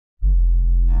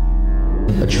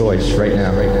a choice right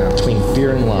now, between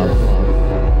fear and love.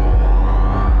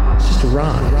 It's just a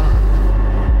rock.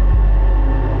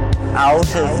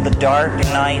 Out of the dark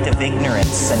night of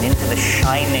ignorance and into the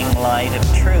shining light of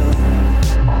truth.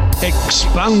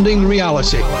 Expanding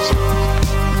reality.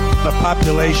 A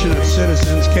population of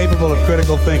citizens capable of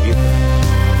critical thinking.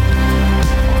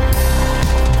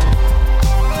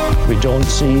 We don't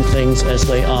see things as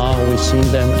they are, we see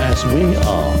them as we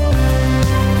are.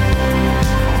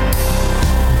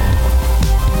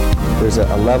 There's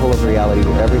a level of reality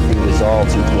where everything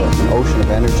dissolves into an ocean of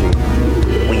energy.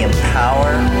 We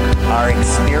empower our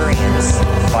experience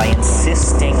by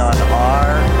insisting on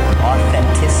our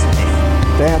authenticity.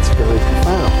 That's very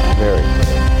profound. Very.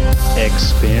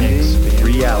 Expanding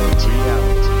reality.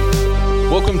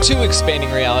 Welcome to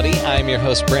Expanding Reality. I'm your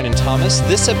host, Brandon Thomas.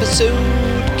 This episode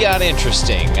got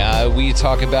interesting. We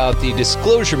talk about the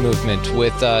disclosure movement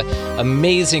with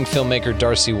amazing filmmaker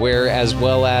Darcy Weir, as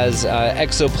well as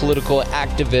exopolitical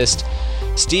activist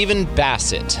Stephen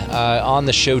Bassett on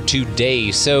the show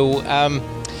today. So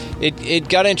it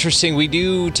got interesting. We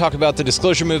do talk about the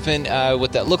disclosure movement,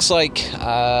 what that looks like.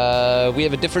 We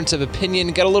have a difference of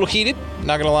opinion. Got a little heated,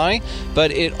 not going to lie,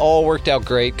 but it all worked out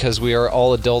great because we are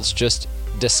all adults just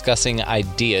discussing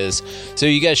ideas. So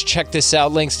you guys check this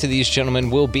out. Links to these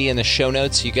gentlemen will be in the show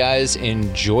notes. You guys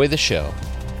enjoy the show.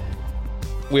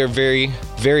 We are very,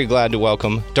 very glad to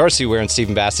welcome Darcy Weir and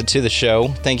Stephen Bassett to the show.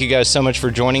 Thank you guys so much for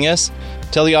joining us.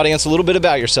 Tell the audience a little bit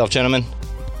about yourself, gentlemen.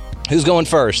 Who's going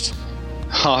first?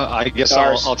 I guess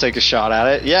I'll take a shot at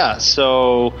it. Yeah,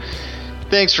 so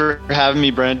thanks for having me,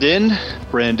 Brandon.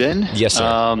 Yes,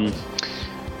 sir.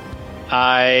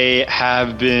 I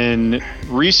have been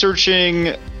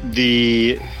researching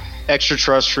the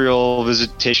extraterrestrial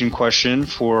visitation question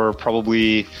for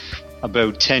probably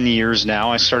about 10 years now.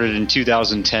 I started in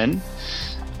 2010.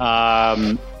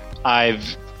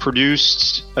 I've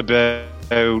produced about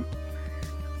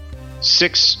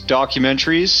 6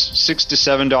 to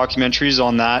 7 documentaries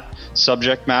on that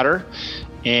subject matter.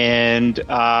 And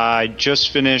I just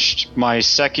finished my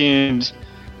second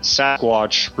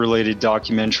Sasquatch-related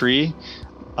documentary.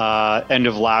 End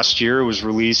of last year. It was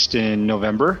released in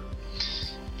November.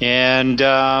 And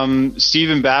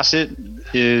Stephen Bassett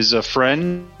is a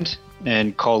friend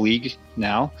and colleague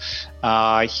now.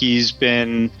 He's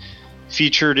been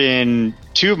featured in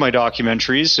 2 of my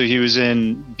documentaries. So he was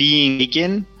in Being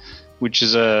Taken, which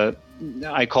is I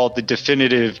call it the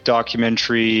definitive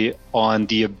documentary on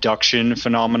the abduction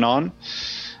phenomenon.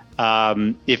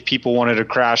 If people wanted a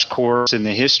crash course in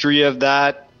the history of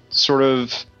that sort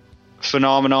of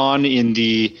phenomenon in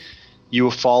the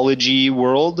ufology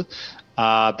world,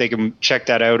 they can check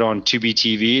that out on Tubi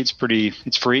TV.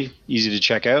 It's free, easy to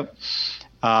check out.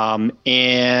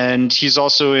 And he's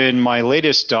also in my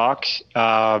latest doc,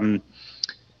 Volcanic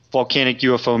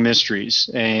UFO Mysteries.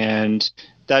 And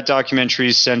that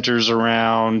documentary centers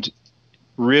around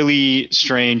really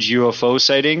strange UFO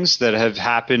sightings that have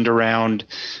happened around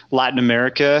Latin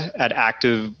America at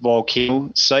active volcano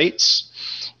sites.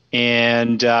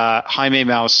 And Jaime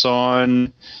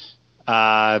Maussan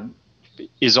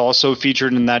is also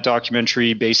featured in that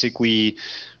documentary, basically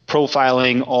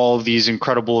profiling all of these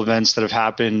incredible events that have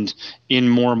happened in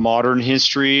more modern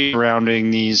history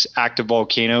surrounding these active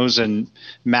volcanoes and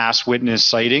mass witness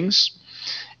sightings.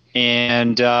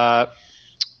 And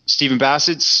Stephen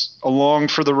Bassett's along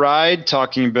for the ride,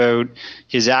 talking about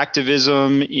his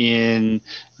activism in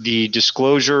the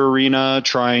disclosure arena,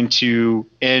 trying to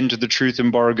end the truth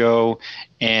embargo,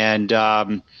 and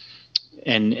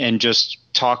just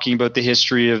talking about the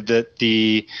history of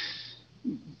the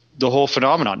whole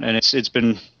phenomenon. And it's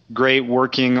been great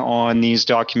working on these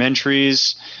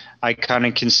documentaries. I kind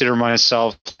of consider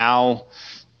myself now,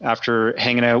 after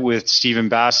hanging out with Stephen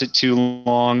Bassett too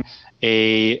long,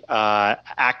 a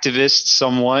activist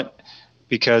somewhat,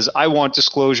 because I want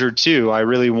disclosure too. I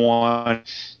really want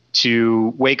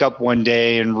to wake up one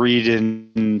day and read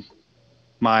in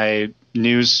my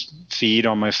news feed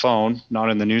on my phone, not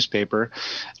in the newspaper,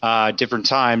 different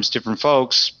times, different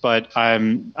folks, but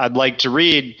I'd like to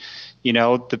read,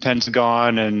 the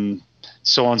Pentagon and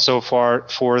so on and so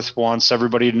forth wants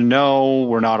everybody to know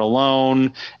we're not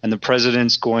alone, and the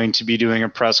president's going to be doing a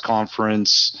press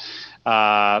conference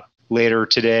later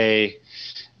today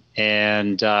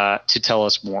and to tell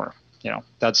us more.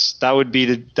 That would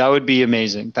be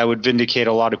amazing. That would vindicate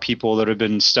a lot of people that have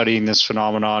been studying this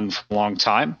phenomenon for a long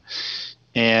time.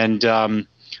 And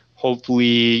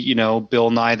hopefully,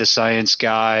 Bill Nye the Science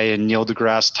Guy and Neil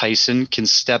deGrasse Tyson can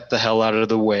step the hell out of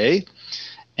the way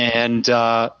and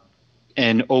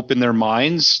and open their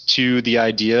minds to the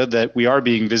idea that we are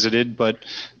being visited, but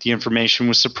the information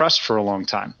was suppressed for a long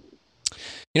time.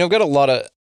 I've got a lot of.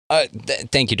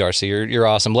 Thank you, Darcy. You're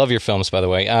awesome. Love your films, by the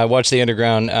way. I watched The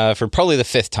Underground for probably the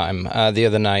 5th time the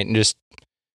other night, and just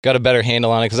got a better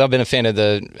handle on it because I've been a fan of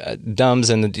the Dumbs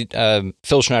and the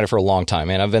Phil Schneider for a long time,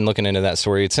 man. I've been looking into that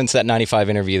story since that 95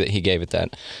 interview that he gave at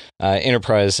that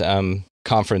Enterprise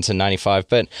conference in 95.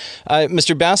 But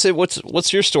Mr. Bassett,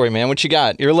 what's your story, man? What you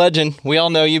got? You're a legend. We all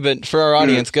know you, but for our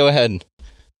audience, go ahead.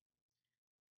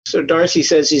 So Darcy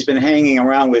says he's been hanging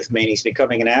around with me and he's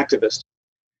becoming an activist.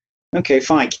 Okay,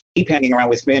 fine. Keep hanging around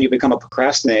with me and you become a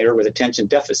procrastinator with attention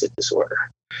deficit disorder,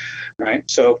 right?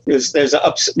 So there's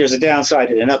a downside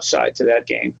and an upside to that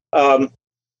game.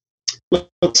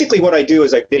 Basically what I do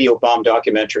is I video bomb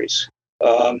documentaries.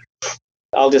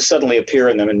 I'll just suddenly appear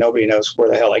in them and nobody knows where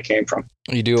the hell I came from.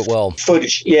 You do it well.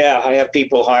 Footage. Yeah, I have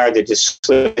people hired that just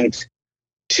slip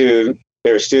into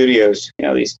their studios,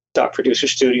 these doc producer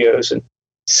studios, and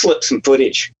slip some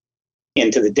footage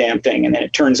into the damn thing, and then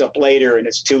it turns up later and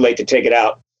it's too late to take it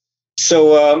out.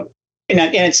 So and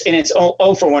it's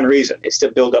all for one reason. It's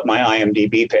to build up my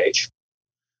IMDb page,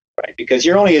 right? Because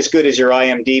you're only as good as your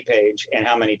IMDb page and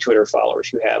how many Twitter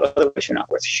followers you have. Otherwise you're not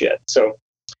worth shit. So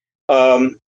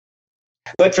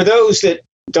but for those that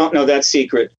don't know that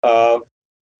secret, I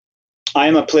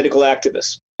am a political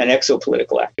activist, an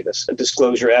exopolitical activist, a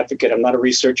disclosure advocate. I'm not a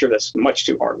researcher. That's much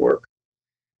too hard work.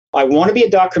 I want to be a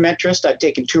documentarist. I've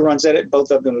taken 2 runs at it. Both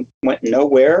of them went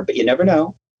nowhere, but you never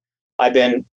know. I've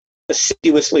been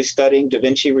assiduously studying Da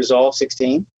Vinci Resolve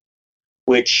 16,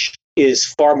 which is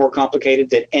far more complicated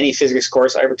than any physics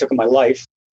course I ever took in my life.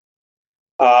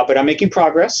 But I'm making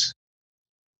progress.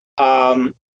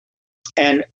 And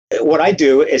what I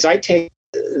do is I take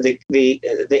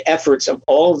the efforts of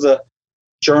all of the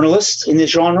journalists in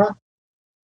this genre.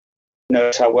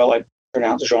 Notice how well I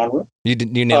pronounce genre. You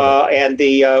nailed it. And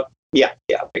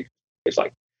it's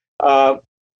like I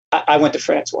went to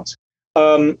France once.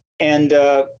 And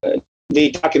the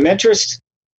documentarists,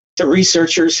 the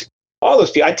researchers, all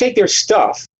those people, I take their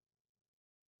stuff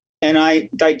and I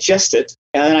digest it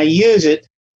and I use it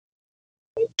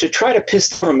to try to piss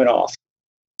the government off.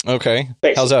 Okay.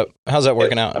 Basically. How's that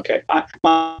working out? Okay. And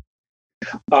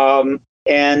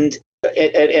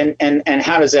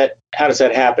how does that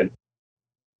happen?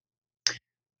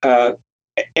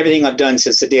 Everything I've done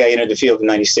since the day I entered the field in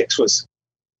 '96 was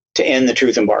to end the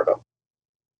truth embargo,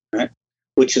 right?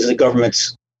 Which is the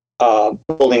government's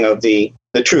holding of the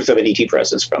truth of an ET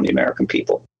presence from the American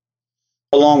people,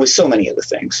 along with so many other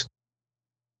things.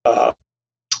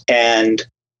 And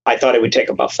I thought it would take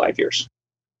about 5 years.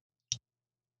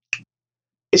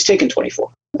 It's taken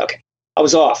 24. Okay. I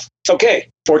was off. It's okay.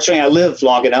 Fortunately, I lived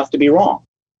long enough to be wrong.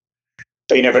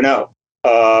 So you never know.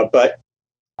 But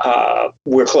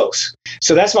we're close.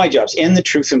 So that's my job, end the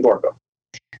truth embargo.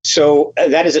 So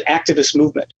that is an activist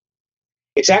movement.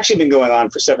 It's actually been going on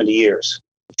for 70 years.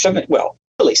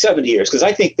 Really 70 years, because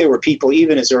I think there were people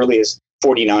even as early as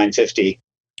 49, 50.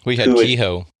 We had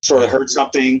Kehoe. Sort of heard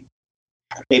something,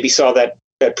 maybe saw that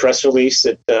press release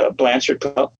that Blanchard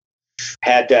put up,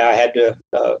 had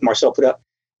Marcel put up,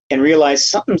 and realized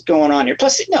something's going on here.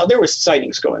 Plus, there were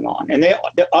sightings going on, and they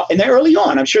early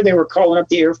on, I'm sure they were calling up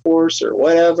the Air Force or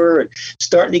whatever, and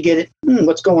starting to get it.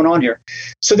 What's going on here?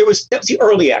 So that was the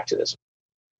early activism.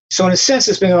 So in a sense,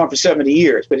 it's been going on for 70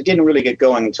 years, but it didn't really get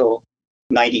going until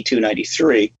 92,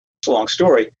 93. It's a long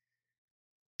story.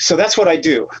 So that's what I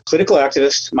do. Political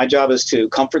activist. My job is to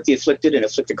comfort the afflicted and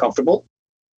afflict the comfortable.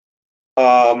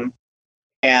 And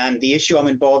the issue I'm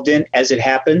involved in, as it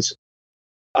happens,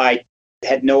 I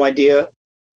had no idea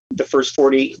the first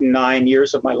 49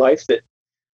 years of my life that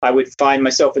I would find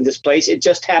myself in this place. It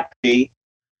just happened to be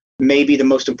maybe the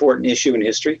most important issue in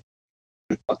history.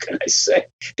 What can I say?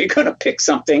 If you're going to pick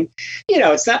something,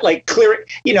 it's not like trying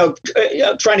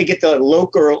to get the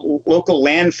local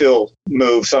landfill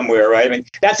move somewhere, right? I mean,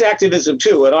 that's activism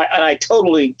too, and I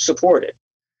totally support it.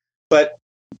 But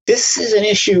this is an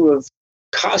issue of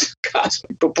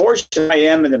cosmic proportion. I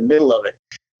am in the middle of it.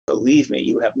 Believe me,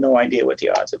 you have no idea what the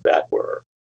odds of that were.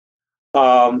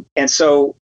 And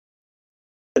so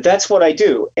that's what I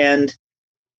do. And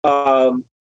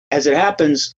as it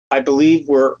happens, I believe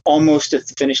we're almost at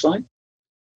the finish line.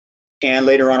 And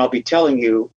later on, I'll be telling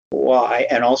you why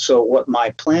and also what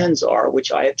my plans are,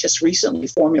 which I have just recently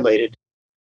formulated,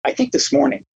 I think this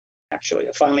morning,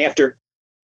 actually. Finally, after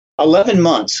 11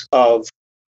 months of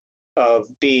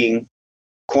being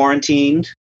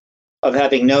quarantined, of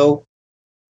having no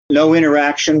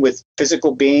interaction with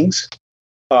physical beings,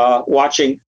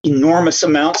 watching enormous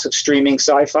amounts of streaming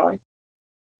sci-fi,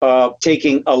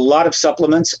 taking a lot of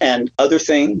supplements and other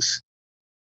things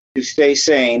to stay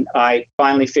sane, I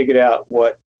finally figured out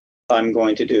what I'm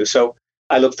going to do. So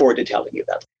I look forward to telling you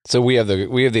about it. So we have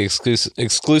the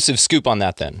exclusive scoop on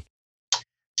that then.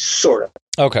 Sort of.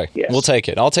 Okay, yes. We'll take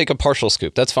it. I'll take a partial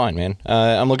scoop. That's fine, man.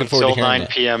 I'm looking forward to hearing 9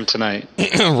 p.m. tonight.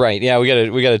 Right. Yeah, we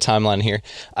got a timeline here.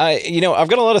 I've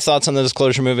got a lot of thoughts on the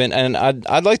disclosure movement, and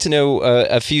I'd like to know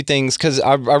a few things because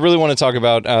I really want to talk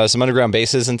about some underground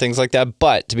bases and things like that.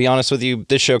 But to be honest with you,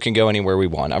 this show can go anywhere we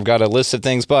want. I've got a list of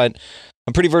things, but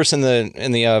I'm pretty versed in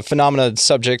the phenomena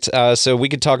subject, so we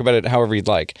could talk about it however you'd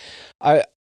like.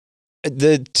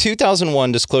 The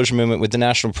 2001 disclosure movement with the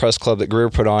National Press Club that Weir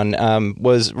put on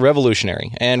was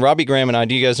revolutionary. And Robbie Graham and I,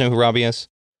 do you guys know who Robbie is?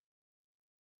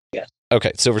 Yes.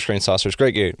 Okay, Silver Screen Saucers,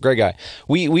 great guy.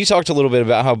 We talked a little bit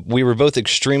about how we were both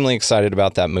extremely excited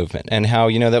about that movement and how,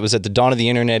 that was at the dawn of the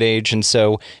internet age. And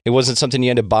so it wasn't something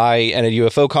you had to buy at a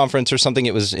UFO conference or something.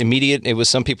 It was immediate. It was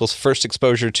some people's first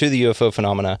exposure to the UFO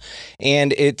phenomena.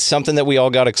 And it's something that we all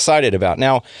got excited about.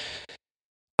 Now,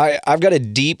 I've got a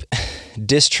deep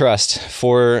distrust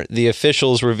for the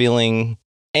officials revealing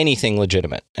anything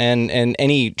legitimate and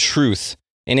any truth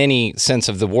in any sense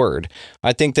of the word.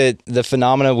 I think that the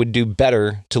phenomena would do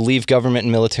better to leave government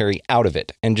and military out of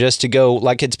it and just to go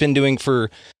like it's been doing for,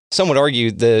 some would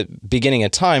argue, the beginning of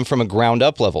time from a ground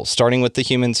up level, starting with the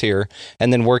humans here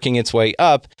and then working its way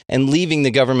up and leaving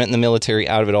the government and the military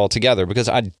out of it altogether, because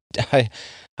I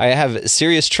have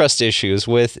serious trust issues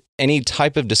with any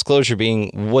type of disclosure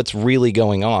being what's really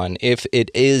going on if it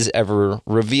is ever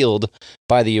revealed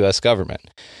by the U.S. government.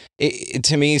 It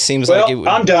to me seems like it would...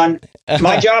 I'm done.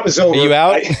 My job is over. Are you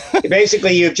out?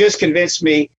 Basically, you've just convinced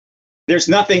me. There's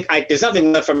nothing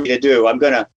left for me to do. I'm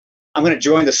gonna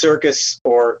join the circus,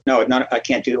 or no, not. I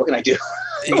can't do. What can I do?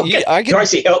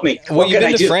 Darcy, help me. Well, you've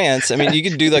been to France. I mean, you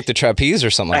could do like the trapeze or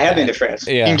something. I have been to France.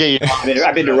 Yeah,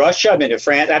 I've been to Russia. I've been to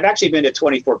France. I've actually been to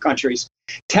 24 countries,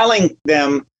 telling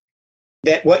them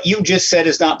that what you just said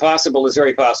is not possible is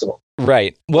very possible.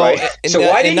 Right. Well, right? So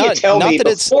why didn't you tell me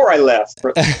before I left?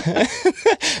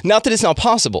 Not that it's not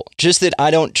possible, just that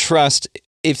I don't trust.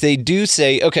 If they do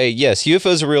say, okay, yes,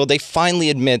 UFOs are real, they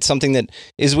finally admit something that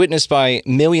is witnessed by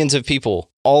millions of people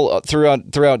all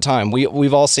throughout time.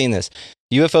 We've all seen this.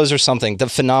 UFOs are something. The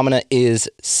phenomena is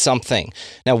something.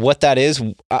 Now, what that is,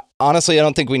 honestly, I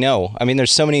don't think we know. I mean,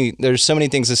 there's so many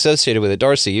things associated with it.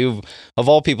 Darcy, you of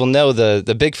all people know the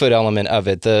Bigfoot element of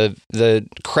it, the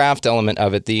craft element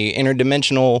of it, the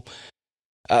interdimensional.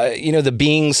 The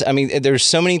beings, I mean, there's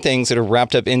so many things that are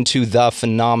wrapped up into the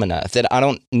phenomena that I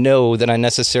don't know that I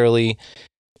necessarily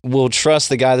will trust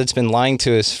the guy that's been lying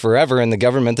to us forever and the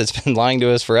government that's been lying to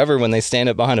us forever when they stand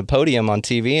up behind a podium on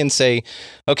TV and say,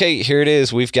 okay, here it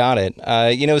is, we've got it.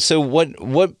 So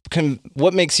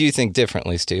what makes you think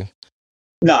differently, Stu?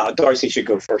 No, Darcy should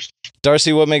go first.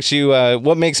 Darcy, what makes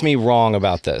me wrong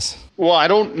about this? Well, I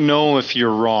don't know if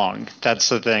you're wrong. That's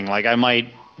the thing. Like, I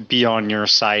might be on your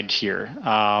side here.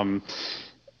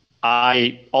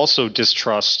 I also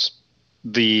distrust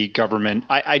the government.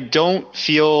 I don't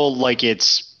feel like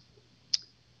it's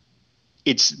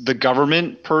the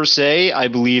government per se. I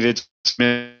believe it's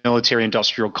military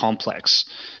industrial complex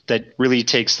that really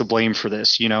takes the blame for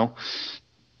this.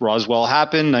 Roswell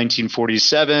happened,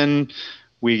 1947.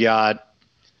 We got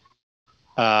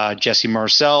Jesse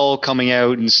Marcel coming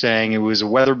out and saying it was a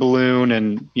weather balloon,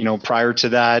 and prior to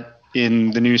that,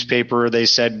 in the newspaper, they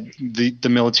said the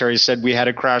military said we had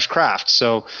a crash craft.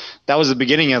 So that was the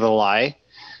beginning of the lie.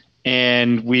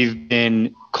 And we've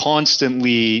been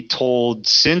constantly told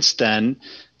since then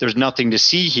there's nothing to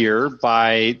see here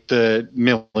by the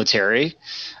military.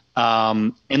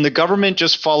 And the government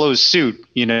just follows suit.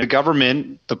 The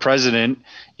government, the president,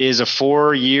 is a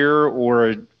 4-year or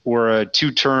a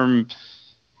 2-term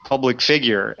public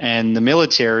figure. And the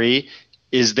military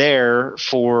is there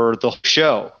for the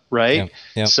show. Right.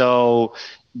 Yep. So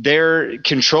they're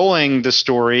controlling the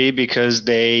story because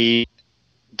they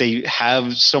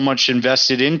have so much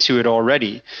invested into it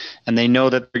already, and they know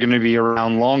that they're going to be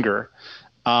around longer.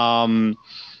 I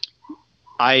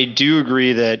do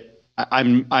agree that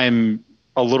I'm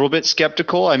a little bit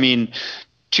skeptical. I mean,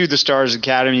 To the Stars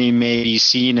Academy may be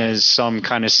seen as some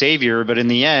kind of savior, but in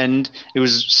the end, it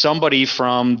was somebody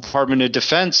from the Department of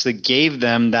Defense that gave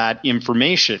them that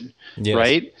information. Yes.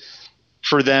 Right.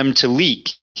 For them to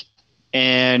leak.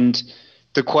 And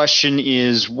the question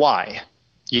is why?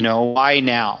 Why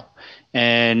now?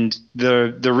 And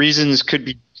the reasons could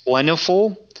be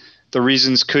plentiful. The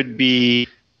reasons could be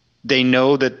they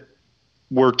know that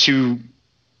we're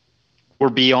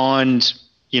beyond,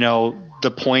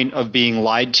 the point of being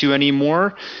lied to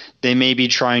anymore. they may be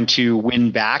trying to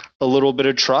win back a little bit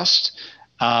of trust,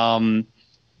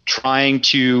 trying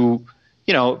to,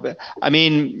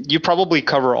 you probably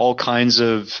cover all kinds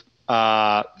of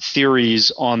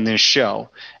theories on this show.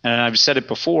 And I've said it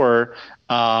before,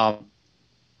 I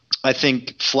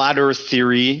think flat earth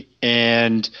theory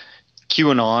and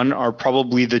QAnon are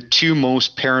probably the two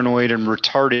most paranoid and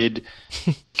retarded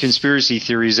conspiracy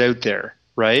theories out there,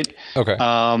 right? Okay.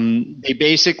 They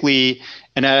basically,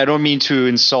 and I don't mean to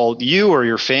insult you or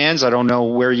your fans, I don't know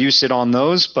where you sit on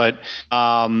those, but,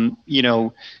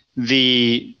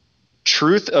 the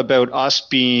truth about us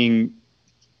being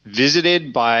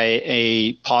visited by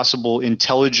a possible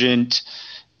intelligent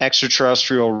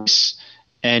extraterrestrial race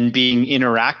and being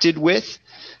interacted with,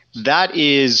 that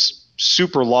is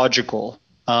super logical.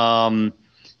 And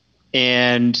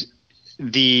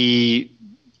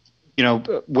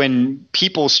when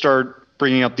people start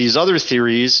bringing up these other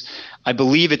theories, I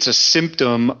believe it's a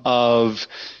symptom of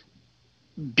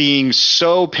being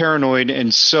so paranoid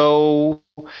and so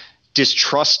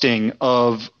distrusting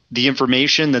of the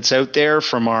information that's out there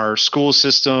from our school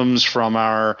systems, from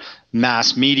our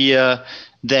mass media,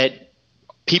 that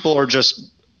people are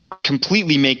just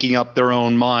completely making up their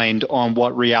own mind on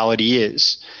what reality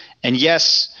is. And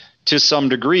yes, to some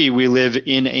degree, we live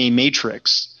in a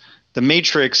matrix. The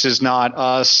matrix is not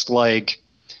us like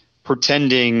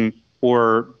pretending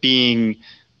or being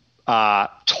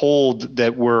told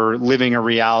that we're living a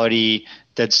reality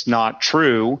that's not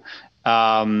true,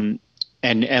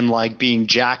 and like being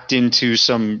jacked into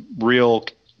some real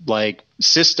like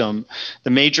system.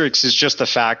 The matrix is just the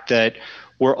fact that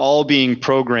we're all being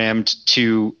programmed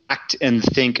to act and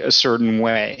think a certain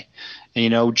way.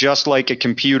 And, just like a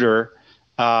computer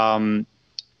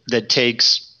that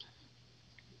takes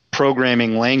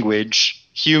programming language,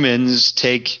 humans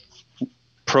take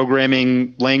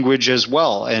programming language as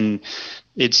well. And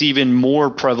it's even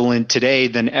more prevalent today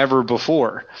than ever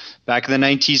before. Back in the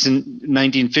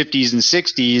 1950s and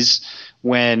 60s,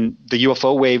 when the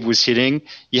UFO wave was hitting,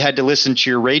 you had to listen to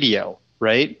your radio,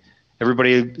 right?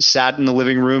 Everybody sat in the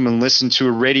living room and listened to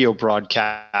a radio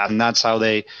broadcast, and that's how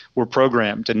they were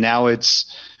programmed. And now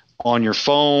it's on your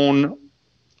phone,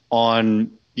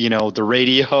 on the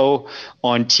radio,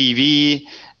 on TV,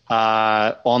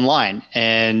 online.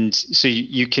 And so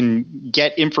you can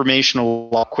get information a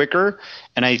lot quicker.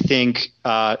 And I think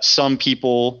some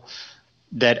people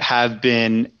that have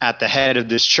been at the head of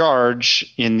this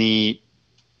charge in the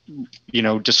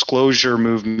disclosure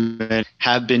movement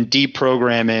have been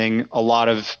deprogramming a lot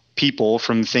of people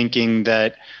from thinking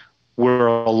that we're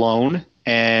alone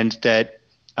and that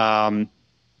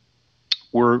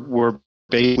we're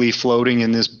basically floating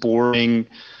in this boring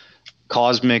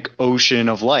cosmic ocean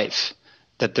of life,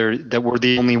 that we're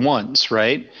the only ones,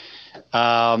 right?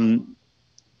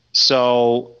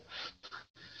 So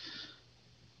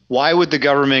why would the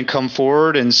government come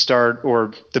forward and start,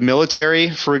 or the military,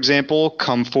 for example,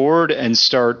 come forward and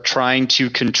start trying to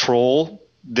control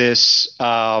this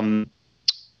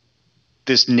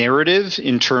this narrative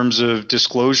in terms of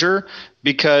disclosure?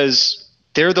 Because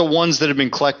they're the ones that have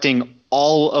been collecting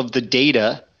all of the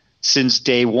data since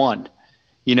day one.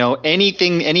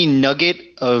 Any nugget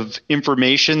of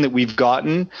information that we've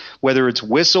gotten, whether it's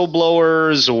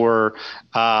whistleblowers or,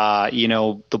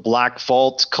 the Black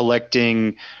Vault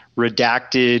collecting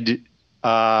redacted,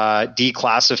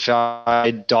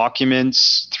 declassified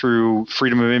documents through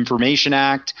Freedom of Information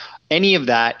Act, any of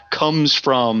that comes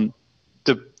from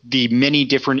the many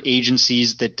different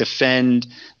agencies that defend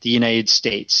the United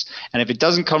States. And if it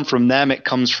doesn't come from them, it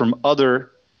comes from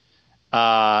other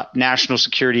national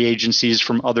security agencies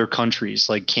from other countries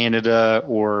like Canada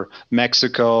or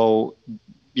Mexico.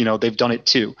 They've done it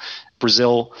too.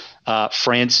 Brazil,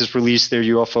 France has released their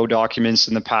UFO documents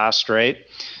in the past, right?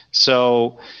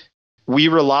 So we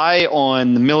rely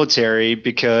on the military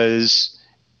because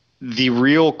the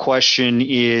real question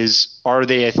is,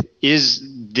 is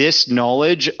this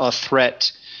knowledge a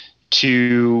threat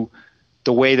to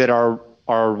the way that our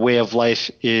way of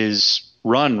life is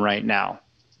run right now?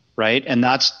 Right. And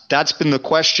that's been the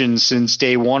question since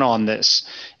day one on this.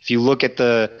 If you look at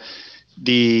the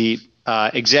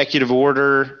executive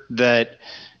order that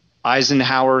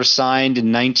Eisenhower signed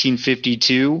in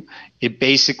 1952, it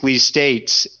basically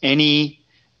states any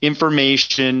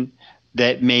information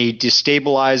that may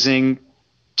destabilizing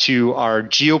to our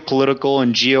geopolitical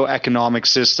and geoeconomic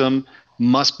system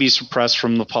must be suppressed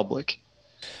from the public.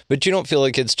 But you don't feel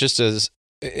like it's just an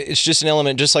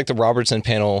element, just like the Robertson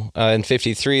panel in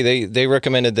 53, they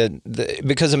recommended that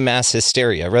because of mass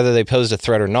hysteria, whether they posed a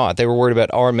threat or not, they were worried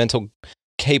about our mental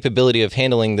capability of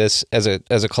handling this as a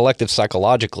collective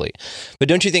psychologically. But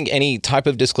don't you think any type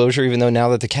of disclosure, even though now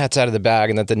that the cat's out of the bag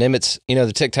and that the Nimitz,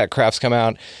 the Tic Tac crafts come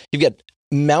out, you've got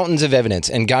mountains of evidence,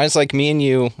 and guys like me and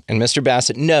you and Mr.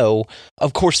 Bassett know,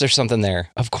 of course there's something there.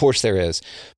 Of course there is.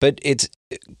 But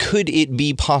could it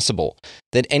be possible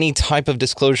that any type of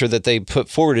disclosure that they put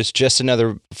forward is just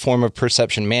another form of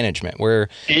perception management, where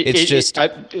it's just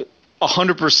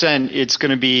 100%? It's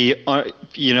going to be,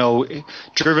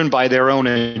 driven by their own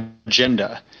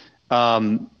agenda.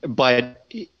 But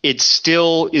it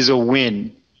still is a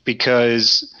win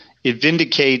because it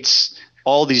vindicates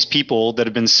all these people that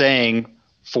have been saying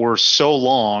for so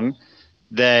long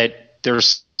that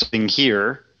there's something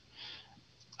here.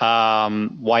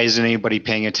 Why isn't anybody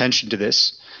paying attention to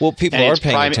this? Well, people are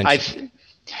paying attention.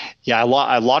 A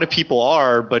lot of people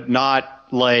are, but not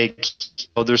like,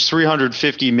 there's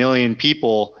 350 million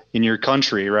people in your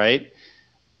country, right?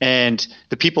 And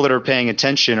the people that are paying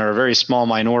attention are a very small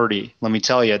minority, let me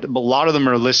tell you. A lot of them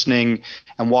are listening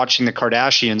and watching the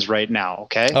Kardashians right now,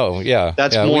 okay? Oh, yeah.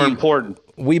 That's more important.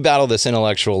 We battle this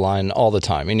intellectual line all the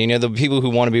time. And, the people who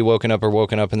want to be woken up are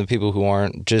woken up, and the people who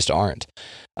aren't just aren't.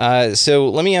 So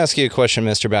let me ask you a question,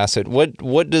 Mr. Bassett.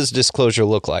 What does disclosure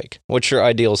look like? What's your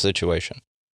ideal situation?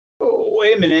 Oh,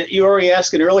 wait a minute. You already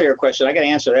asked an earlier question. I got to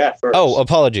answer that first. Oh,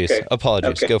 apologies. Okay.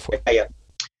 Apologies. Okay. Go for it.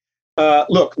 Yeah.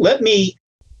 Look, let me,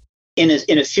 in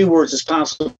as few words as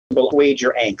possible, wage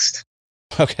your angst.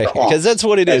 Okay, because that's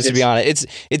what it is, to be honest.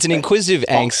 It's an inquisitive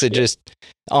angst that just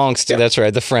angst. Yeah. That's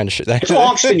right, the French. It's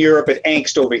angst in Europe and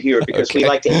angst over here because we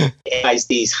like to emphasize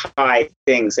these high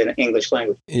things in English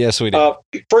language. Yes, we do.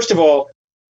 First of all,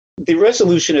 the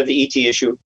resolution of the ET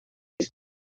issue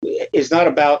is not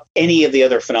about any of the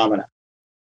other phenomena.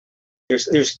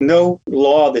 There's no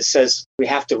law that says we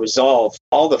have to resolve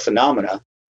all the phenomena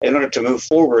in order to move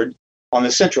forward on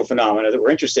the central phenomena that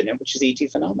we're interested in, which is the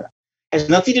ET phenomena. It has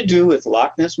nothing to do with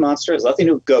Loch Ness Monster, has nothing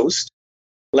to do with ghost,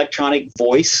 electronic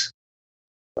voice,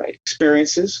 right,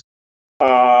 experiences,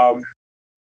 Sasquatch,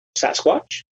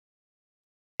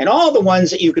 and all the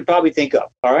ones that you could probably think of,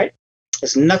 all right?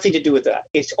 Has nothing to do with that.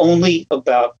 It's only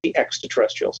about the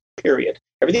extraterrestrials, period.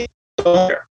 Everything is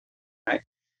there, right?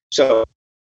 So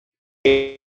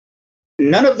if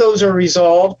none of those are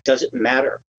resolved, does it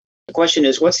matter? The question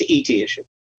is, what's the ET issue?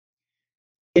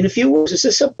 In a few words, it's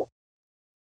this simple.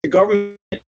 The government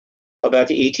about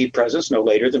the ET presence no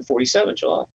later than 47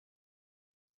 July.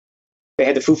 They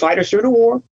had the Foo Fighters through the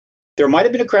war. There might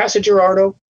have been a crash at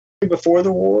Gerardo before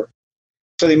the war.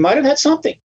 So they might have had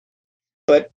something.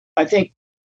 But I think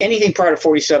anything prior to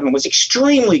 47 was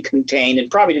extremely contained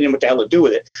and probably didn't know what the hell to do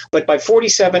with it. But by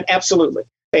 47, absolutely.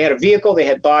 They had a vehicle, they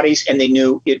had bodies, and they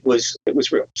knew it was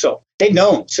real. So they've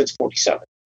known since 47.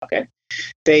 Okay.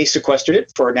 They sequestered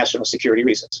it for national security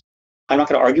reasons. I'm not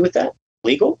going to argue with that.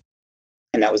 Legal.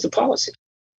 And that was the policy.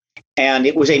 And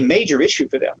it was a major issue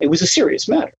for them. It was a serious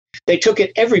matter. They took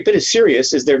it every bit as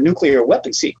serious as their nuclear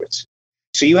weapon secrets.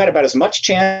 So you had about as much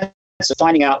chance of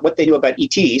finding out what they knew about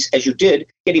ETs as you did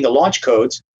getting the launch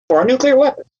codes for our nuclear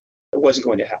weapon. It wasn't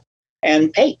going to happen.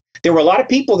 And hey, there were a lot of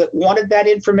people that wanted that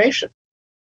information.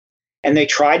 And they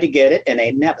tried to get it, and they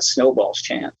didn't have a snowball's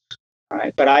chance. All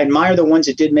right. But I admire the ones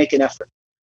that did make an effort.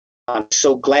 I'm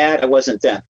so glad I wasn't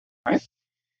then. All right.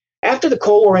 After the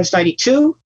Cold War ends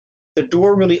 92, the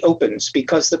door really opens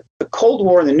because the Cold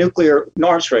War and the nuclear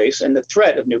arms race and the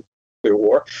threat of nuclear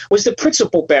war was the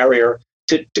principal barrier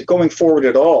to going forward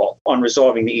at all on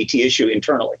resolving the ET issue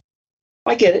internally.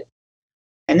 I get it.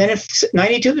 And then in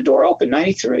 92, the door opened,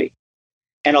 93.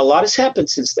 And a lot has happened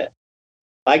since then.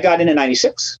 I got in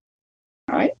 96.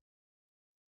 All right.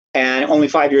 And only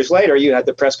 5 years later, you had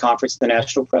the press conference at the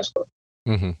National Press Club.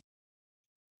 Mm-hmm.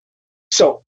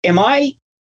 So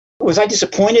was I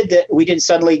disappointed that we didn't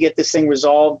suddenly get this thing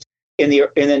resolved in the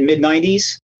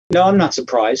mid-90s? No, I'm not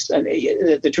surprised. And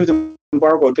the truth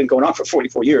embargo had been going on for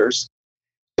 44 years.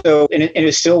 So, and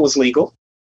it still was legal.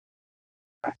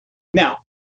 Now,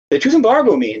 the truth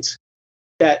embargo means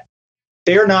that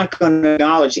they're not going to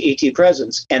acknowledge the ET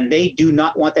presence, and they do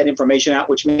not want that information out,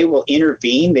 which they will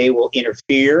intervene, they will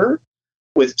interfere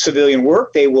with civilian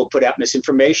work, they will put out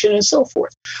misinformation and so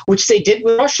forth, which they did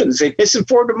with Russians. They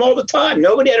misinformed them all the time.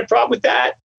 Nobody had a problem with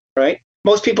that, right?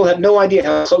 Most people have no idea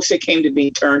how close they came to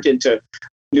being turned into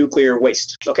nuclear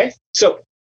waste, okay? So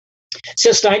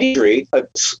since 93,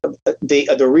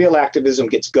 the real activism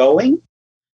gets going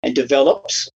and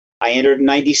develops. I entered in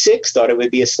 96, thought it would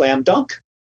be a slam dunk,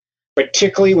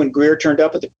 particularly when Weir turned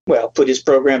up put his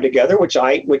program together, which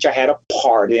I had a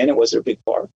part in. It wasn't a big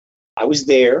part. I was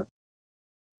there.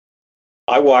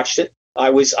 I watched it. I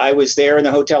was there in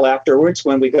the hotel afterwards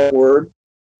when we got word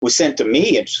was sent to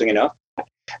me, interesting enough.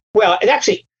 Well,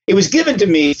 it was given to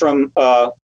me from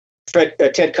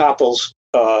Ted Koppel's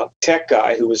tech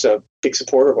guy, who was a big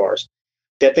supporter of ours,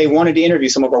 that they wanted to interview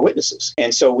some of our witnesses.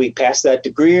 And so we passed that to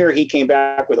Greer. He came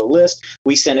back with a list.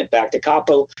 We sent it back to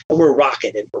Koppel, and we're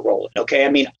rocking and we're rolling. Okay. I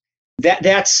mean,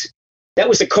 that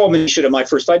was the culmination of my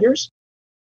first 5 years.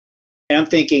 And I'm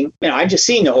thinking, I just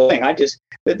seen the whole thing.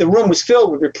 The room was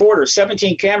filled with reporters,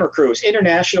 17 camera crews,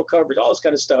 international coverage, all this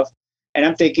kind of stuff. And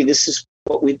I'm thinking, this is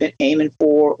what we've been aiming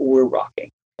for. We're rocking.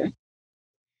 Okay?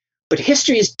 But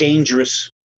history is dangerous.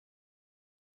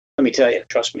 Let me tell you,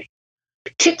 trust me,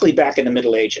 particularly back in the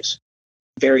Middle Ages,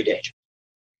 very dangerous.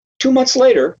 2 months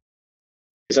later,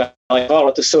 as I call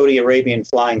it, the Saudi Arabian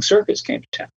flying circus came to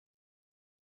town.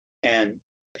 And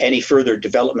any further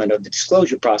development of the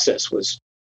disclosure process was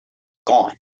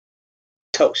gone,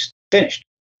 toast, finished.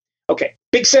 Okay,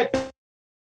 big setback.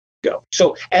 Go.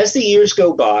 So as the years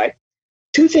go by,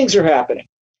 two things are happening.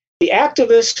 The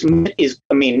activist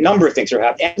number of things are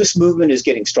happening. Activist movement is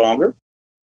getting stronger.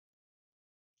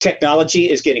 Technology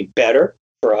is getting better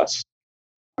for us.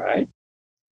 All right.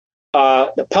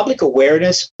 The public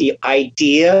awareness, the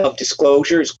idea of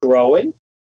disclosure is growing.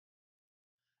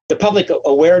 The public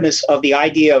awareness of the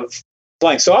idea of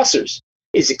flying saucers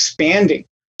is expanding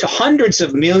to hundreds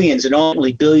of millions and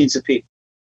ultimately billions of people.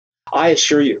 I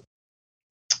assure you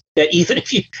that even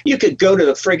if you could go to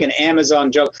the friggin'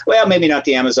 Amazon jungle, well, maybe not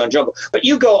the Amazon jungle, but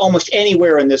you go almost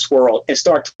anywhere in this world and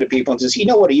start to people and says, you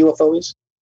know what a UFO is?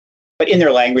 But in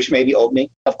their language, maybe old me.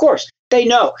 Of course, they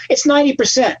know. It's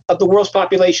 90% of the world's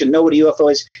population know what a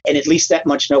UFO is, and at least that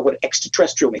much know what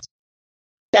extraterrestrial means.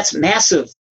 That's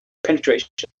massive penetration.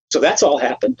 So that's all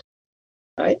happened,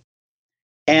 right?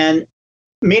 And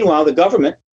meanwhile, the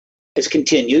government has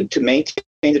continued to maintain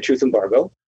the truth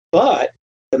embargo, but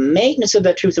the maintenance of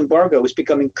that truth embargo has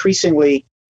become increasingly,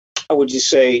 how would you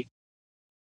say,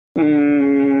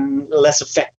 less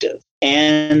effective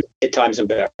and at times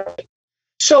embarrassing.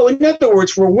 So in other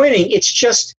words, we're winning. It's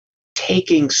just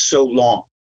taking so long.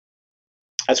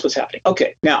 That's what's happening.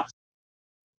 Okay, now,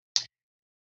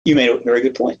 you made a very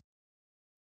good point.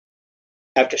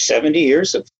 After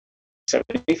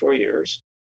 74 years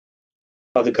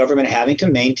of the government having to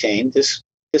maintain this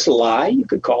lie, you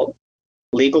could call it,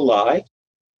 legal lie,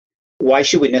 why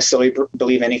should we necessarily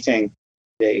believe anything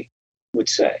they would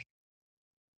say?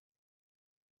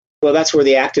 Well, that's where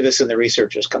the activists and the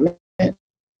researchers come in.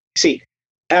 See,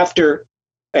 after,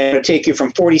 I'm going to take you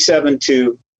from 47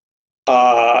 to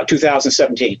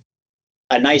 2017,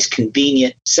 a nice,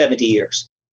 convenient 70 years,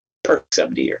 perfect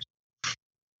 70 years.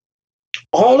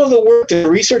 All of the work that the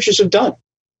researchers have done,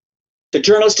 the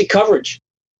journalistic coverage,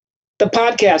 the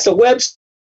podcast, the website,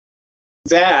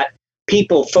 that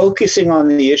people focusing on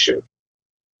the issue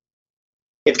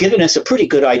have given us a pretty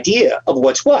good idea of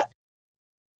what's what.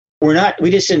 We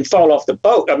just didn't fall off the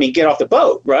boat. Get off the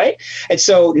boat, right? And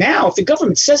so now if the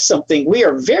government says something, we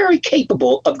are very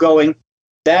capable of going,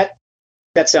 that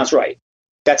sounds right.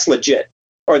 That's legit,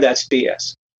 or that's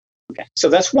BS. Okay, so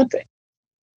that's one thing.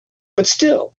 But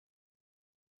still,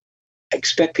 I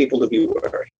expect people to be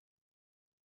wary.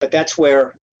 But that's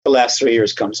where the last 3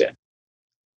 years comes in.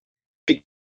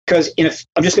 Because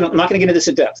I'm not going to get into this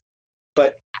in depth,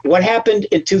 but what happened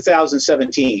in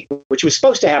 2017, which was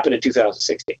supposed to happen in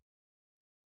 2016,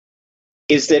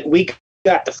 is that we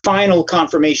got the final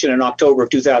confirmation in October of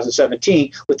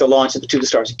 2017 with the launch of the To the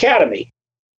Stars Academy.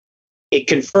 It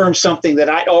confirmed something that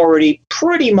I'd already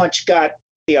pretty much got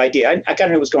the idea. I kind of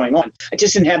knew what was going on. I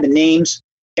just didn't have the names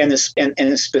and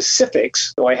the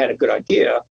specifics, though I had a good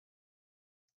idea,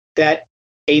 that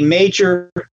a major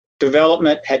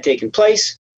development had taken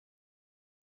place.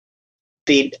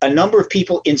 A number of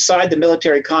people inside the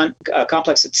military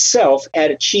complex itself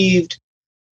had achieved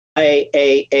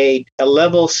a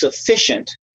level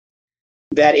sufficient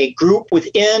that a group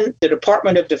within the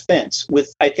Department of Defense,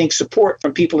 with, I think, support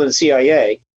from people in the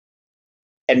CIA,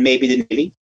 and maybe the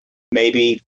Navy,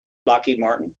 maybe Lockheed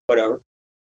Martin, whatever,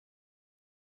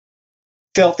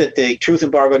 felt that the truth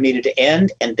embargo needed to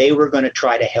end, and they were going to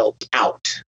try to help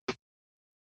out.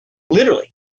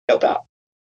 Literally, help out.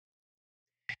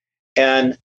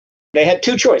 And they had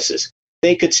two choices.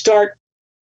 They could start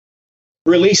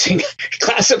releasing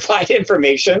classified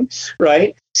information,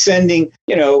 right? Sending,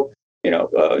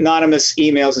 anonymous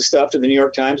emails and stuff to the New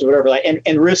York Times or whatever,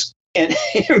 and risk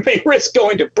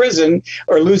going to prison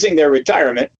or losing their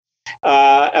retirement,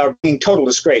 or being total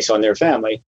disgrace on their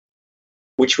family,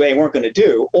 which they weren't going to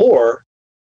do. Or,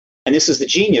 and this is the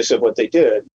genius of what they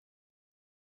did,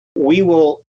 we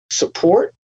will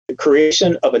support the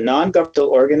creation of a non-governmental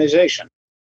organization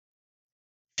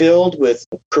filled with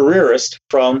careerists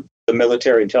from the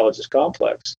military intelligence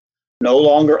complex no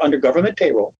longer under government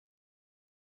payroll,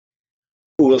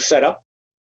 who will set up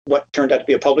what turned out to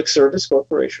be a public service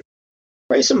corporation,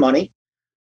 raise some money,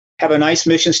 have a nice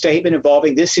mission statement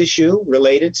involving this issue,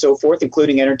 related, so forth,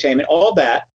 including entertainment, all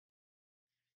that.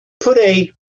 Put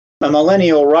a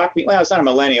millennial rock, well, it's not a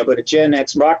millennial, but a Gen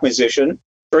X rock musician,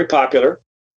 very popular,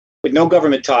 with no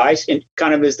government ties, and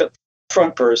kind of is the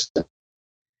front person.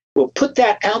 We'll put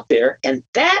that out there, and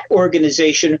that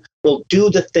organization will do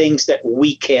the things that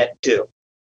we can't do.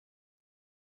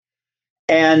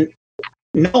 And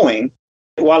knowing,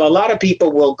 while a lot of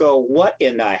people will go, what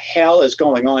in the hell is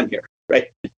going on here,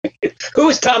 right? Who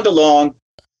is Tom DeLonge?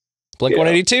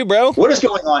 Blink-182, bro. What is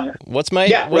going on here? What's my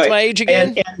my age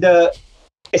again? And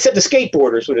except the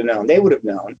skateboarders would have known. They would have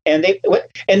known.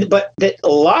 But that a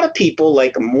lot of people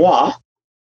like moi,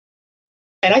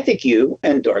 and I think you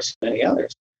and Darcy and many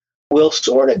others, will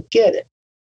sort of get it.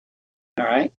 All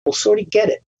right? We'll sort of get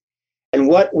it. And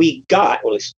what we got,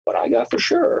 well, at least what I got for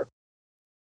sure,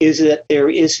 is that there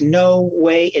is no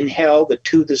way in hell the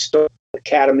To the Stars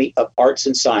Academy of Arts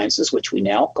and Sciences, which we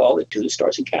now call the To the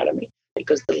Stars Academy,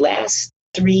 because the last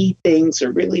three things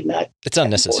are really not. It's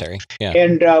unnecessary. Yeah.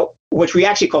 And which we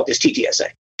actually call this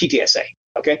TTSA,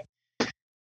 okay?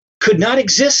 Could not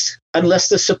exist unless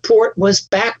the support was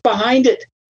back behind it.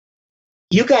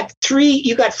 You got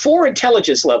four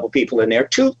intelligence level people in there,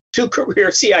 two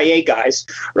career CIA guys,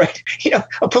 right?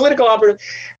 A political operative,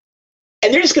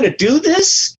 and they're just going to do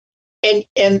this and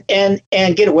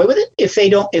get away with it if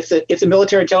the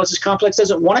military intelligence complex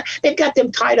doesn't want it. They've got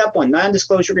them tied up on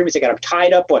non-disclosure agreements. They got them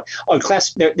tied up on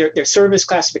their service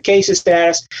classification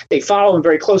status. They follow them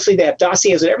very closely. They have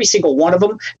dossiers on every single one of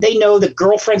them. They know the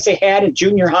girlfriends they had in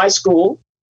junior high school.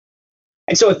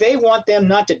 And so if they want them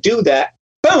not to do that,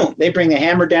 boom, they bring the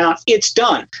hammer down. It's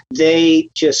done. They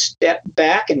just step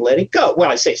back and let it go. Well,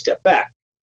 I say step back.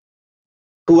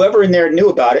 Whoever in there knew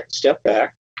about it, step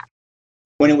back.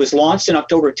 When it was launched in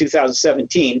October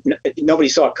 2017, nobody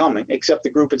saw it coming except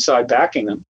the group inside backing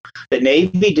them. The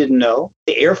Navy didn't know.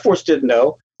 The Air Force didn't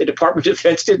know. The Department of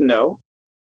Defense didn't know.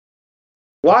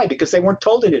 Why? Because they weren't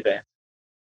told in advance.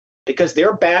 Because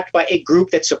they're backed by a group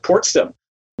that supports them,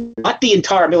 not the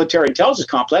entire military intelligence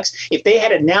complex. If they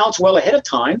had announced well ahead of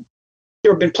time,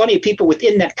 there have been plenty of people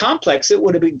within that complex that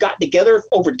would have gotten together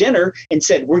over dinner and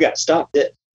said, "We got to stop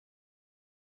this."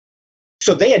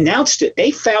 So they announced it.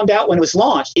 They found out when it was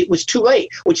launched, it was too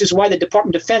late, which is why the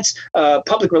Department of Defense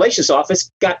Public Relations Office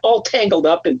got all tangled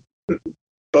up in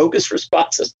bogus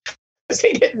responses.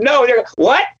 They didn't know. They're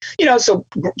what? So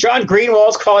John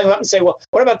Greenwald's calling them up and say, well,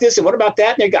 what about this and what about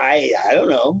that? And they go, I don't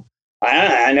know.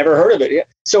 I never heard of it.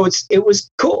 So it was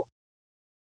cool.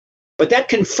 But that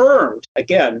confirmed,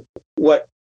 again, what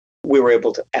we were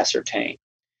able to ascertain.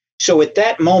 So at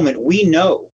that moment, we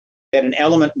know that an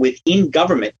element within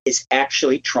government is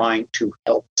actually trying to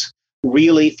help us,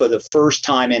 really for the first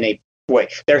time in a way.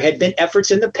 There had been efforts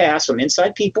in the past from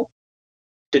inside people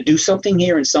to do something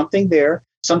here and something there.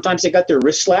 Sometimes they got their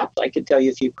wrist slapped. I can tell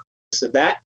you a few cases of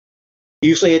that.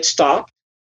 Usually it stopped,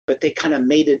 but they kind of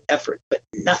made an effort, but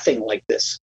nothing like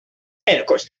this. And of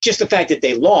course, just the fact that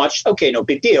they launched, okay, no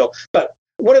big deal, but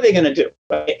what are they going to do?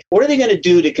 Right? What are they going to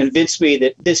do to convince me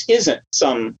that this isn't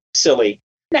some silly,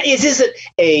 now, is it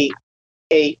a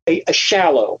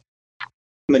shallow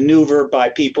maneuver by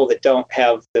people that don't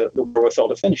have the wherewithal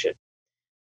to finish it?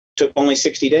 Took only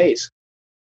 60 days.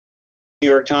 New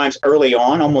York Times early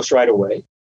on, almost right away,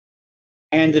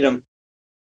 handed them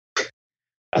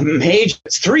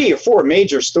three or four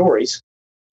major stories,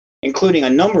 including a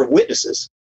number of witnesses,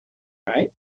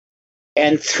 right?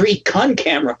 And 3 gun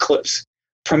camera clips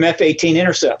from F-18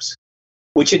 intercepts,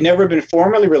 which had never been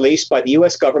formally released by the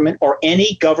U.S. government or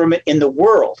any government in the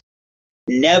world.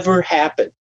 Never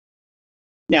happened.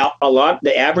 Now,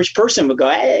 the average person would go,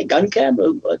 hey, gun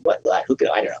camera, what, who could,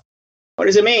 I don't know. What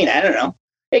does it mean? I don't know.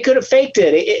 They could have faked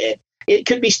it. It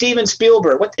could be Steven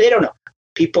Spielberg. What, they don't know.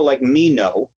 People like me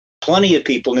know. Plenty of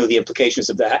people knew the implications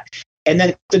of that. And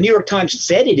then the New York Times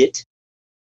vetted it,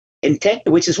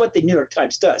 which is what the New York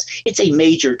Times does. It's a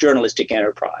major journalistic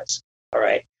enterprise. All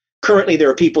right. Currently, there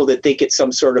are people that think it's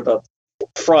some sort of a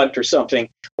front or something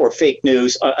or fake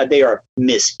news. They are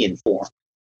misinformed.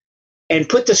 And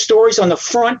put the stories on the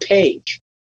front page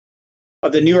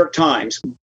of the New York Times,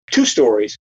 2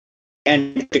 stories,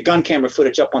 and the gun camera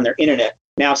footage up on their internet,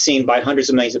 now seen by hundreds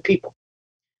of millions of people.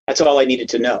 That's all I needed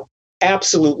to know.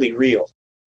 Absolutely real.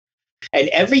 And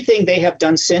everything they have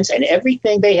done since and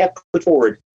everything they have put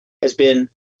forward has been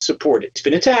supported. It's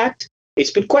been attacked.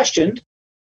 It's been questioned.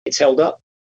 It's held up.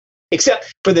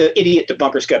 Except for the idiot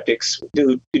debunker skeptics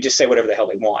who just say whatever the hell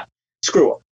they want. Screw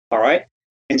them. All right?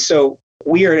 And so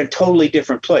we are in a totally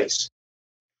different place.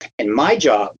 And my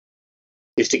job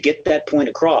is to get that point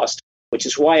across, which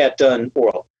is why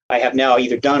I have now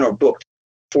either done or booked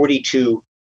 42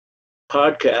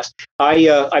 podcasts.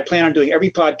 I plan on doing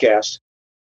every podcast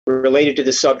related to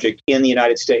this subject in the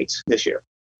United States this year.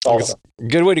 All of them.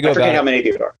 Good way to go I forget about how many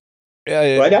there are.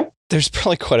 Right now? There's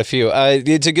probably quite a few.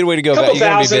 It's a good way to go about it. You're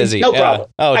going to be busy. No problem.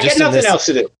 Oh, I just got nothing else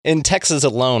to do. In Texas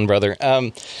alone, brother.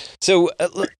 And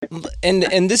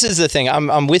this is the thing.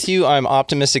 I'm with you. I'm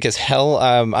optimistic as hell.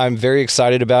 I'm very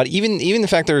excited about even the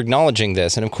fact they're acknowledging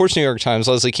this. And of course, New York Times,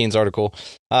 Leslie Kean's article.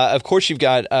 Of course, you've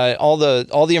got all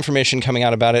the information coming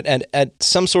out about it at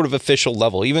some sort of official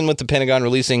level. Even with the Pentagon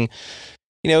releasing,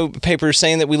 papers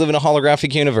saying that we live in a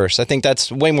holographic universe. I think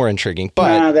that's way more intriguing.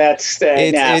 But it's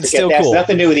still cool.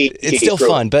 Nothing to do with it's still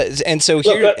fun. But and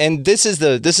this is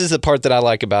the part that I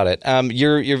like about it.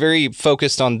 You're very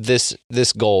focused on this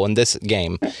goal and this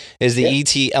game is the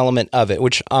ET element of it,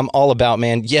 which I'm all about,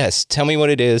 man. Yes, tell me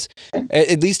what it is.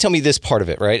 At least tell me this part of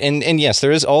it, right? And yes,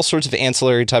 there is all sorts of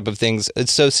ancillary type of things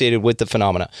associated with the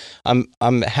phenomena.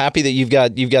 I'm happy that you've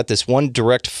got this one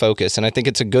direct focus, and I think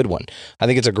it's a good one. I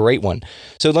think it's a great one.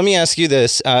 So let me ask you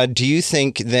this: do you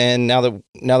think then, now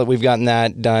that we've gotten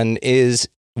that done,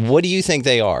 what do you think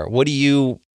they are? What do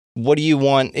you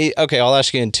want? Okay, I'll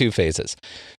ask you in two phases.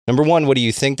 Number one, what do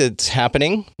you think that's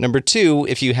happening? Number two,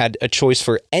 if you had a choice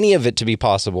for any of it to be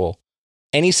possible,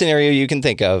 any scenario you can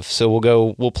think of. So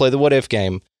we'll play the what if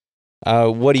game.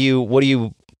 What do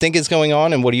you think is going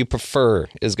on, and what do you prefer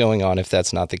is going on if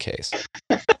that's not the case?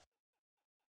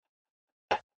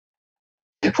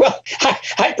 Well,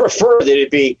 I prefer that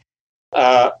it be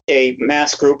a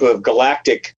mass group of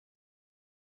galactic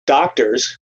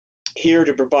doctors here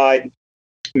to provide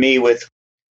me with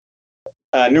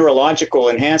neurological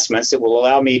enhancements that will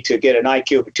allow me to get an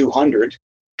IQ of 200,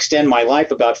 extend my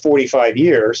life about 45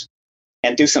 years,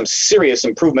 and do some serious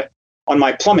improvement on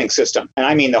my plumbing system. And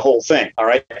I mean the whole thing, all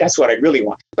right? That's what I really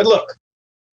want. But look,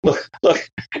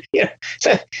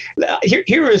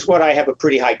 here is what I have a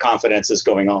pretty high confidence is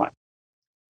going on.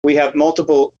 We have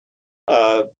multiple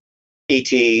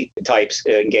ET types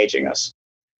engaging us.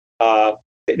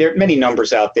 There are many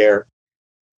numbers out there.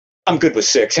 I'm good with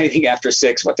 6. Anything after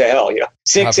 6, what the hell?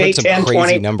 6, 8, 10,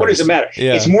 20. Numbers. What does it matter?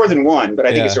 Yeah. It's more than one, but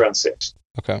I think it's around 6.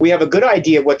 Okay. We have a good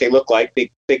idea of what they look like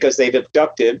because they've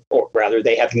abducted, or rather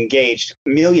they have engaged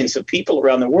millions of people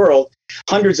around the world.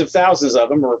 Hundreds of thousands of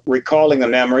them are recalling the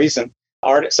memories, and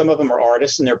some of them are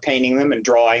artists, and they're painting them and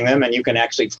drawing them, and you can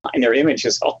actually find their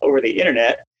images all over the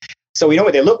internet. So we know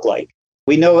what they look like.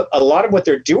 We know a lot of what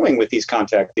they're doing with these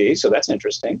contactees, so that's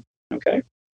interesting. Okay.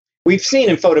 We've seen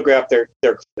and photographed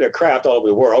their craft all over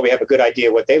the world. We have a good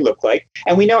idea what they look like,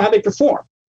 and we know how they perform.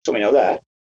 So we know that.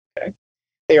 Okay.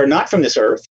 They are not from this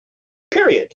earth,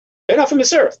 period. They're not from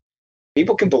this earth.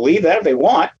 People can believe that if they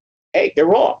want. Hey, they're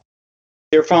wrong.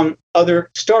 They're from other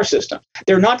star systems.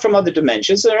 They're not from other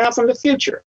dimensions. They're not from the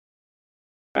future.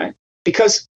 Right?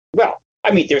 Because,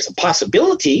 there's a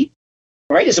possibility,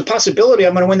 right? There's a possibility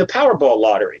I'm going to win the Powerball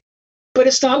lottery, but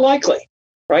it's not likely,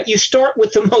 right? You start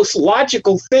with the most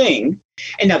logical thing.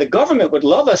 And now the government would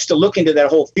love us to look into that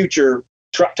whole future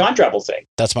time travel thing.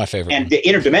 That's my favorite. And the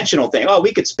interdimensional thing. Oh,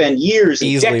 we could spend years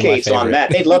and decades on that.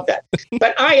 They'd love that.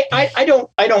 But I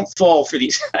don't fall for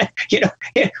these.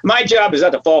 My job is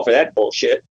not to fall for that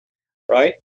bullshit,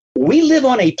 right? We live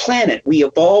on a planet we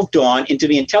evolved on into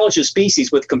the intelligent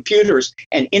species with computers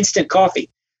and instant coffee.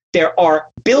 There are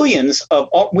billions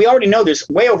we already know there's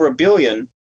way over 1 billion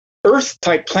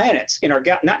Earth-type planets in our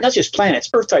galaxy. Not just planets,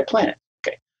 Earth-type planets.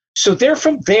 Okay, so they're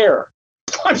from there.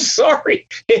 I'm sorry.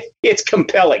 It's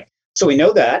compelling. So we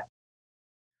know that.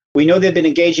 We know they've been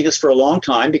engaging us for a long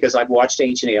time because I've watched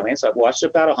Ancient Aliens. I've watched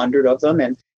about 100 of them.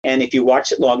 And if you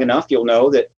watch it long enough, you'll know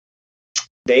that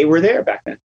they were there back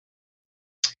then.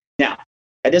 Now,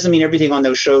 that doesn't mean everything on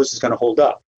those shows is going to hold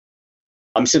up.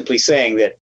 I'm simply saying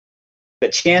that the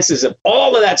chances of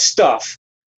all of that stuff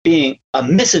being a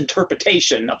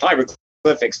misinterpretation of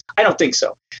hieroglyphics, I don't think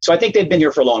so. So I think they've been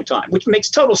here for a long time, which makes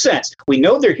total sense. We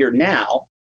know they're here now.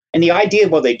 And the idea,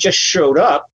 they just showed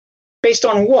up based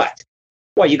on what?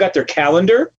 Well, you got their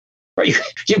calendar, right?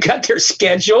 You got their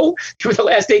schedule for the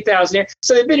last 8,000 years.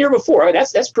 So they've been here before. Right?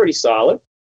 That's pretty solid.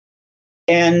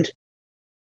 And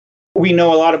we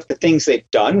know a lot of the things they've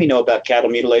done. We know about cattle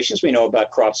mutilations. We know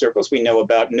about crop circles. We know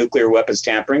about nuclear weapons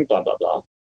tampering, blah, blah, blah.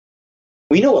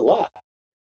 We know a lot.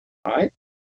 All right.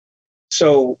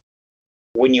 So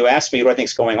when you ask me what I think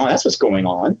is going on, that's what's going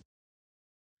on.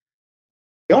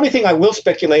 The only thing I will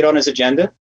speculate on is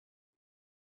agenda.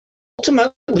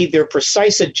 Ultimately, their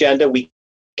precise agenda we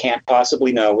can't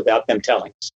possibly know without them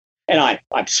telling us. And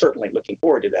I'm certainly looking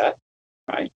forward to that.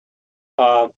 Right?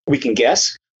 We can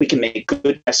guess. We can make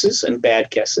good guesses and bad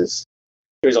guesses.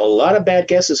 There's a lot of bad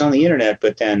guesses on the internet,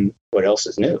 but then what else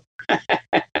is new?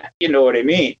 You know what I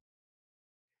mean?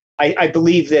 I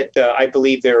believe that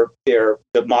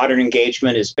the modern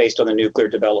engagement is based on the nuclear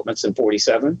developments in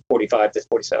 45 to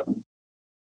 47.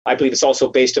 I believe it's also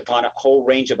based upon a whole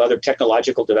range of other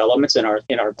technological developments in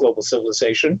our global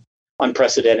civilization,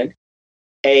 unprecedented.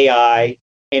 AI,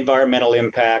 environmental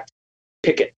impact,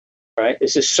 pick it, right?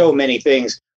 There's just so many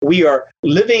things. We are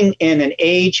living in an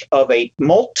age of a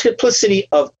multiplicity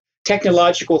of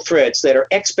technological threads that are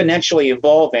exponentially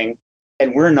evolving,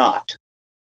 and we're not.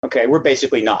 Okay, we're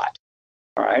basically not.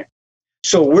 All right.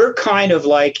 So we're kind of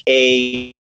like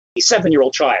a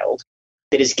 7-year-old child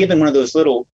that is given one of those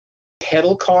little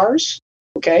pedal cars.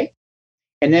 Okay.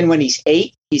 And then when he's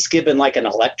 8, he's given like an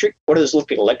electric, what are those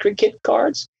little electric kid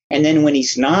cars? And then when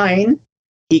he's 9,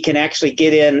 he can actually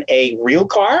get in a real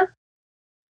car.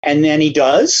 And then he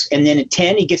does. And then at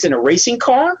 10, he gets in a racing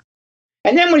car.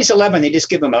 And then when he's 11, they just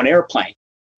give him an airplane.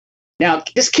 Now,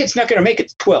 this kid's not going to make it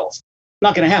to 12.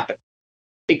 Not going to happen.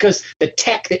 Because the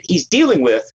tech that he's dealing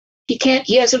with,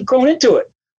 he hasn't grown into it.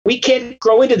 We can't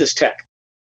grow into this tech.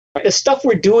 The stuff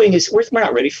we're doing we're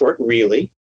not ready for it,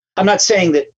 really. I'm not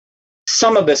saying that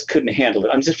some of us couldn't handle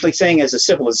it. I'm just saying as a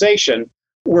civilization,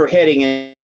 we're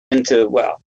heading into,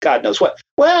 well, God knows what.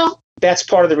 Well, that's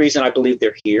part of the reason I believe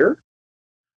they're here.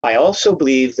 I also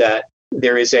believe that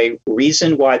there is a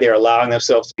reason why they're allowing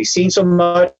themselves to be seen so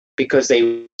much, because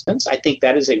I think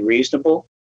that is a reasonable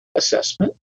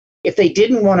assessment. If they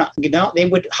didn't want to, they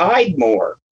would hide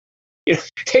more.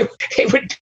 They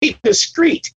would be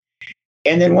discreet.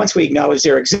 And then once we acknowledge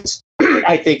their existence,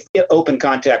 I think open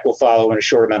contact will follow in a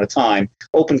short amount of time.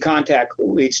 Open contact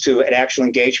leads to an actual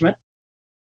engagement.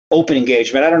 Open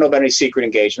engagement. I don't know about any secret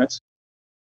engagements.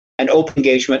 And open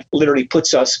engagement literally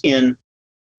puts us in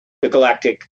the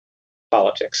galactic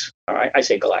politics. All right, I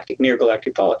say galactic, near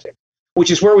galactic politics,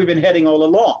 which is where we've been heading all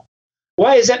along.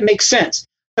 Why does that make sense?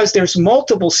 Because there's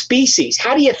multiple species.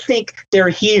 How do you think they're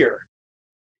here?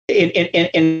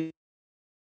 And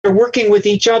they're working with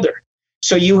each other.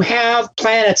 So you have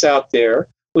planets out there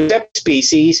with separate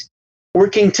species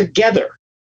working together.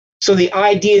 So the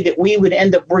idea that we would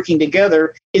end up working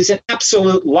together is an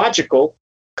absolute logical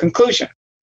conclusion.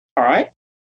 All right?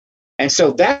 And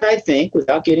so that, I think,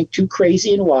 without getting too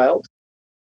crazy and wild,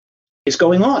 is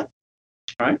going on.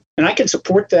 All right? And I can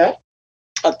support that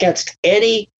against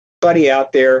anybody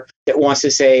out there that wants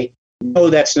to say, no,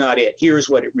 that's not it. Here's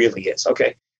what it really is.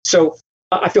 Okay. So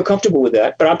I feel comfortable with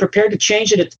that, but I'm prepared to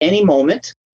change it at any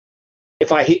moment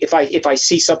if I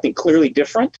see something clearly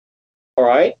different. All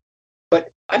right.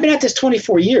 But I've been at this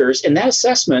 24 years, and that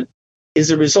assessment is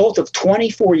a result of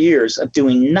 24 years of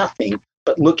doing nothing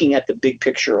but looking at the big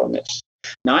picture on this,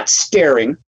 not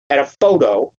staring at a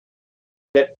photo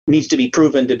that needs to be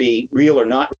proven to be real or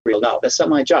not real. No, that's not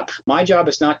my job. My job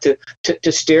is not to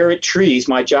stare at trees.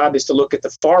 My job is to look at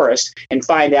the forest and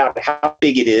find out how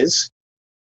big it is,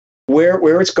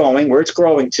 where it's going, where it's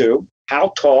growing to,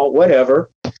 how tall, whatever.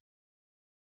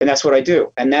 And that's what I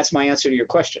do. And that's my answer to your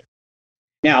question.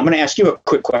 Now, I'm going to ask you a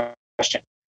quick question.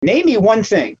 Name me one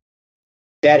thing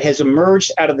that has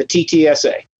emerged out of the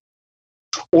TTSA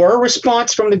or a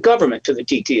response from the government to the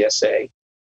TTSA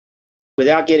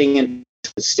without getting into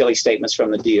silly statements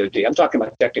from the DOD. I'm talking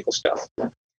about technical stuff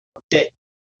that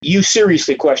you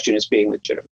seriously question as being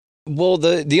legitimate. Well,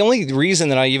 the only reason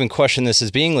that I even question this as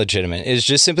being legitimate is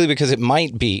just simply because it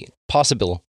might be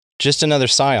possible, just another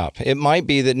psyop. It might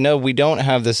be that, no, we don't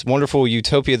have this wonderful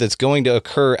utopia that's going to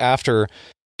occur after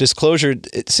disclosure,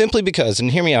 simply because,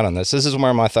 and hear me out on this, this is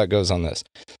where my thought goes on this.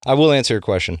 I will answer your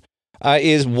question,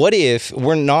 is what if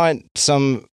we're not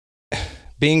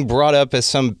being brought up as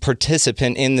some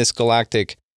participant in this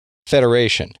galactic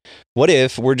federation? What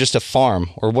if we're just a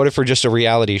farm, or what if we're just a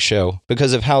reality show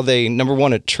because of how they, number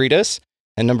one, treat us,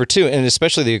 and number two, and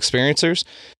especially the experiencers,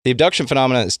 the abduction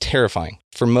phenomenon is terrifying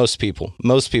for most people.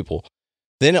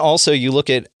 Then also you look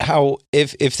at how,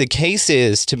 if the case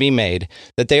is to be made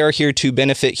that they are here to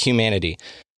benefit humanity,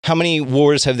 how many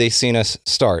wars have they seen us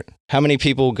start? How many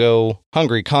people go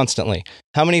hungry constantly?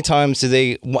 How many times do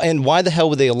they, and why the hell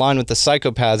would they align with the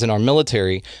psychopaths in our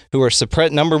military who are,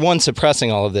 number one,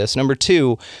 suppressing all of this, number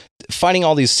two, fighting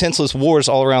all these senseless wars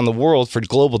all around the world for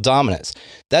global dominance?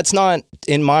 That's not,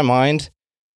 in my mind,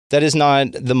 that is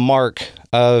not the mark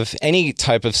of any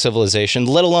type of civilization,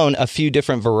 let alone a few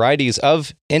different varieties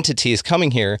of entities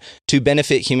coming here to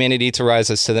benefit humanity to rise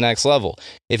us to the next level.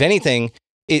 If anything,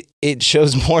 it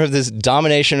shows more of this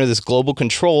domination or this global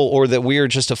control, or that we are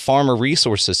just a farm of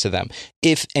resources to them,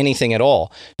 if anything at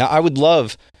all. Now, I would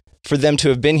love for them to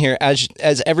have been here,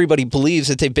 as everybody believes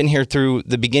that they've been here through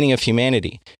the beginning of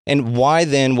humanity. And why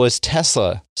then was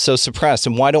Tesla so suppressed?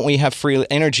 And why don't we have free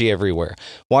energy everywhere?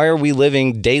 Why are we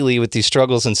living daily with these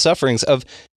struggles and sufferings of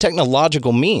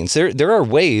technological means? There are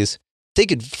ways they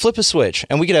could flip a switch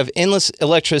and we could have endless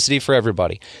electricity for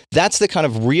everybody. That's the kind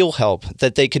of real help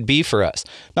that they could be for us.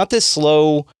 Not this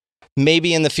slow,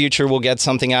 maybe in the future we'll get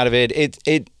something out of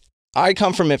it. I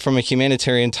come from it from a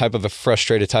humanitarian type of a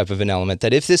frustrated type of an element,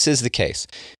 that if this is the case,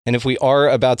 and if we are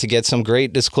about to get some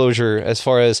great disclosure as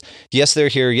far as, yes, they're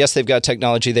here, yes, they've got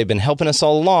technology, they've been helping us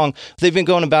all along, they've been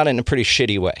going about it in a pretty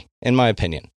shitty way, in my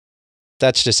opinion.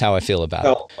 That's just how I feel about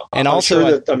it. And I'm also,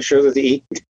 sure that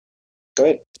go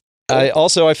ahead.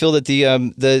 I feel that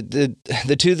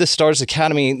the To the Stars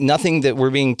Academy, nothing that we're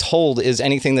being told is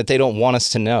anything that they don't want us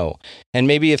to know. And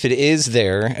maybe if it is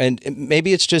there, and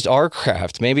maybe it's just our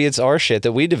craft, maybe it's our shit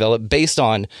that we develop based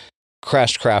on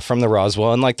crashed craft from the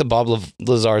Roswell and like the Bob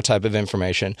Lazar type of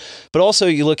information. But also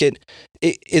you look at,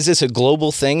 is this a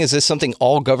global thing? Is this something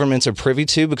all governments are privy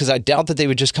to? Because I doubt that they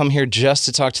would just come here just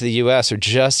to talk to the U.S. or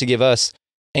just to give us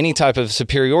any type of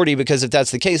superiority, because if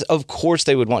that's the case, of course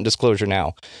they would want disclosure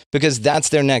now, because that's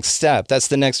their next step. That's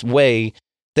the next way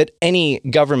that any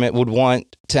government would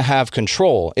want to have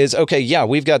control is, okay, yeah,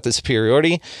 we've got the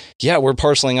superiority. Yeah, we're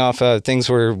parceling off things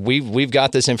where we've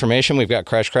got this information. We've got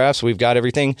crash crafts. We've got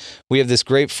everything. We have this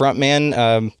great front man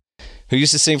who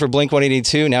used to sing for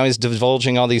Blink-182. Now he's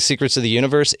divulging all these secrets of the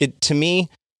universe. To me,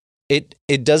 it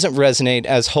doesn't resonate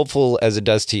as hopeful as it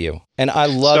does to you. And I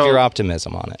love your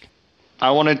optimism on it. I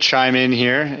want to chime in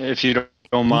here, if you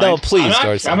don't mind. No, please,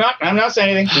 Darcy. I'm not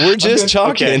saying anything. We're just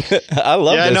talking. Okay. I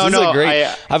love this. This is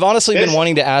great. I've honestly been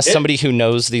wanting to ask somebody who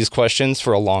knows these questions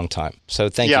for a long time. So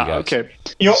thank you guys. Okay.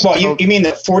 You mean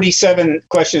the 47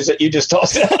 questions that you just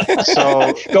tossed out?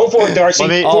 So go for it,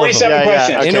 Darcy. 47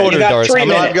 questions. Okay. In order, Darcy. I'm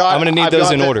going to need those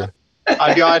in order.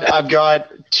 I've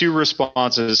got two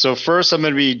responses. So first, I'm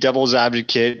going to be devil's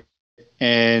advocate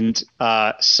and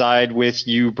side with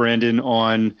you, Brandon,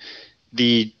 on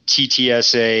the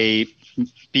TTSA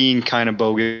being kind of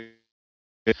bogus.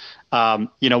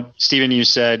 Stephen, you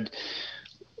said,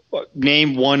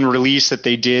 name one release that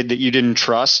they did that you didn't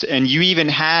trust. And you even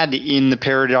had in the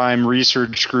Paradigm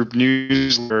Research Group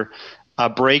newsletter a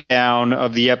breakdown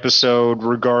of the episode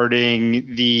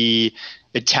regarding the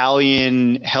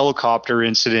Italian helicopter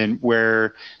incident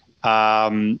where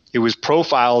it was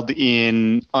profiled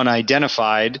in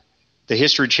Unidentified, the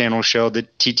History Channel show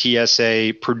that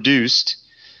TTSA produced,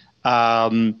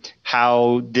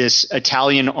 how this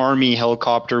Italian army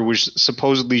helicopter was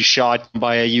supposedly shot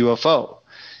by a UFO.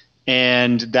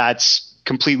 And that's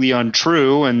completely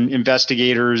untrue. And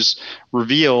investigators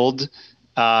revealed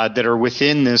that are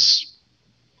within this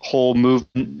whole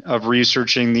movement of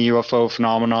researching the UFO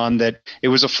phenomenon that it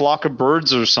was a flock of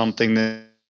birds or something, that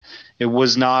it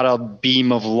was not a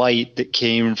beam of light that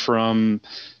came from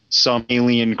some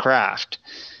alien craft.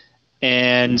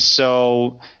 And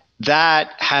so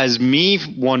that has me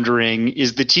wondering,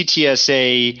 is the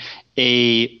TTSA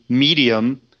a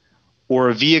medium or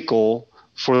a vehicle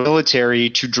for the military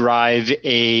to drive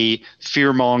a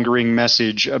fear-mongering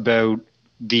message about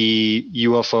the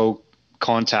UFO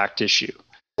contact issue?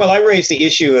 Well, I raised the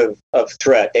issue of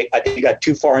threat. I think you got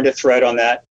too far into threat on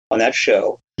that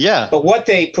show. Yeah. But what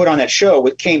they put on that show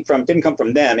didn't come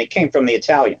from them. It came from the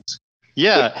Italians.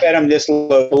 Yeah. They fed them this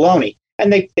baloney.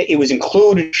 And it was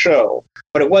included in the show,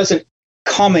 but it wasn't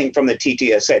coming from the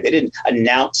TTSA. They didn't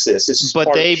announce this. This is part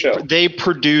of the show. They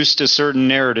produced a certain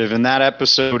narrative, and that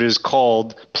episode is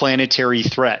called Planetary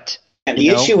Threat. And the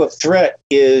issue of threat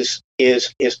is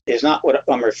not what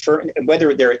I'm referring to,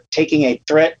 whether they're taking a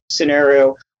threat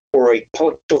scenario or a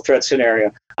potential threat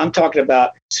scenario. I'm talking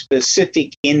about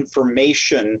specific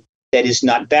information that is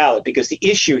not valid, because the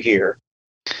issue here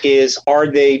is, are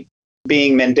they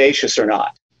being mendacious or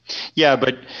not? Yeah,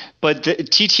 but the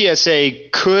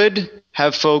TTSA could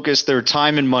have focused their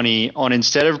time and money on,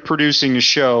 instead of producing a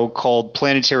show called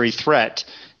Planetary Threat,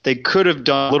 they could have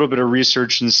done a little bit of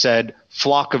research and said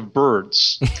flock of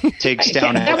birds takes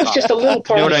down. That was just a little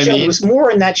part of the show. There was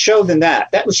more in that show than that.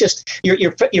 That was just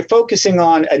you're focusing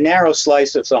on a narrow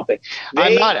slice of something.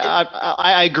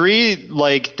 I agree,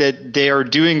 like, that they are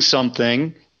doing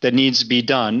something that needs to be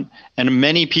done, and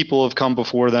many people have come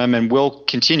before them and will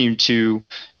continue to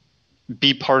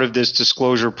be part of this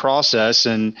disclosure process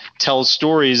and tell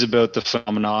stories about the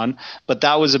phenomenon, but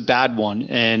that was a bad one.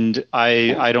 And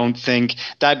I don't think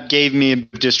that gave me a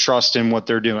distrust in what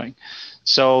they're doing.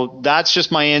 So that's just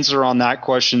my answer on that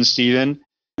question, Stephen.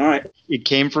 All right. It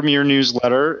came from your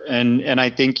newsletter, and I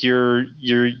think you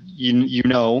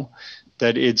know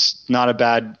that it's not a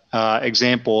bad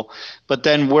example. But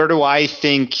then where do I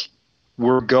think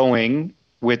we're going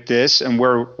with this, and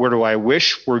where do I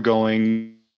wish we're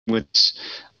going with this?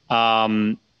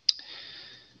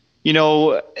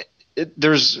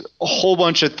 There's a whole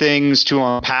bunch of things to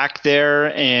unpack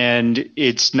there, and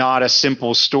it's not a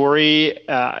simple story.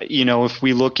 If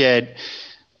we look at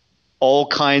all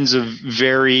kinds of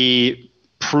very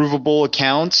provable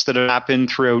accounts that have happened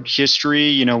throughout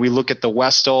history, we look at the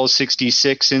Westall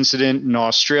 66 incident in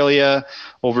Australia,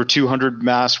 over 200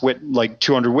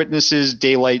 200 witnesses,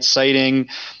 daylight sighting,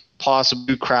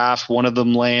 possible craft, one of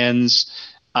them lands.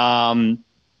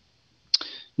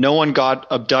 No one got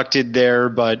abducted there,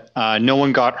 but no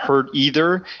one got hurt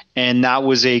either. And that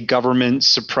was a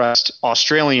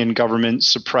Australian government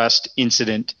suppressed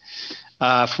incident.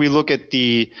 If we look at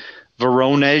the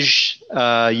Voronezh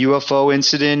UFO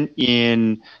incident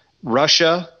in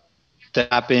Russia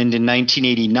that happened in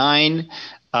 1989,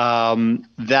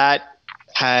 that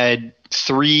had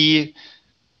 3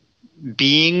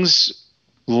 beings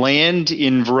land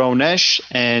in Voronezh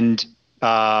and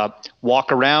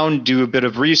walk around, do a bit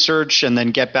of research, and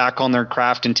then get back on their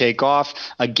craft and take off.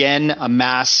 Again, a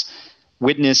mass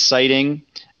witness sighting,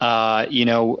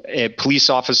 police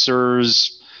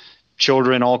officers,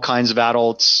 children, all kinds of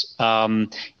adults.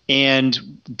 And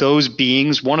those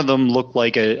beings, one of them looked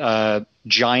like a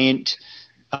giant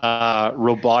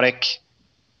robotic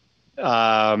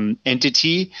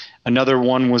entity. Another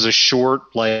one was a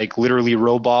short, literally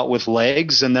robot with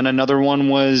legs. And then another one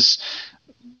was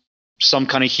some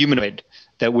kind of humanoid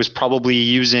that was probably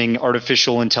using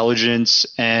artificial intelligence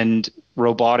and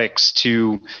robotics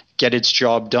to get its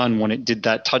job done when it did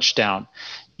that touchdown.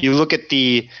 You look at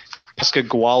the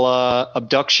Pascagoula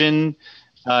abduction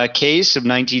case of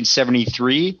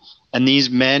 1973, and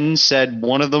these men said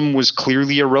one of them was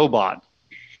clearly a robot.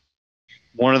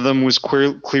 One of them was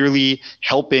clearly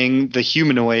helping the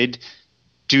humanoid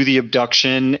do the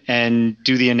abduction and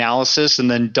do the analysis and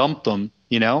then dump them,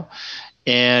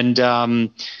 And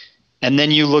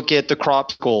then you look at the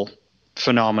crop circle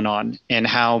phenomenon and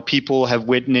how people have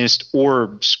witnessed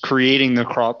orbs creating the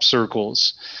crop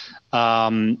circles.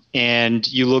 And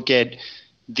you look at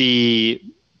the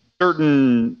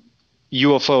certain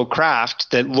UFO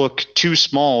craft that look too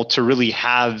small to really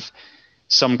have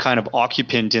some kind of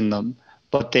occupant in them,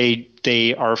 but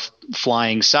they are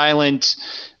flying silent.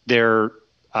 They're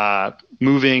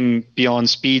moving beyond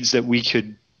speeds that we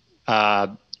could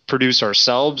produce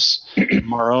ourselves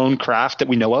from our own craft that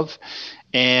we know of,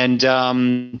 and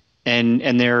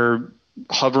they're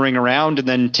hovering around and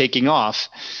then taking off.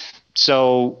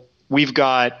 So we've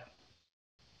got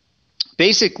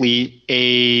basically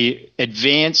a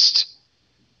advanced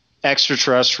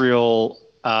extraterrestrial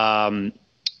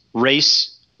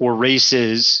race or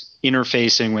races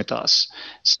interfacing with us.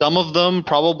 Some of them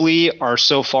probably are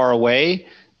so far away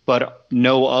but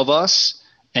know of us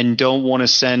and don't want to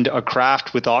send a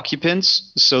craft with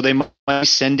occupants, so they might be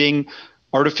sending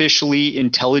artificially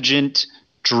intelligent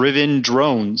driven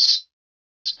drones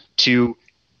to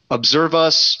observe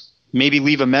us, maybe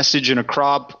leave a message in a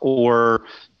crop or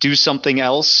do something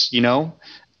else,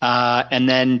 and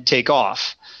then take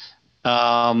off.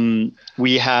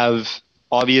 We have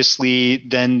obviously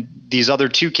then these other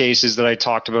 2 cases that I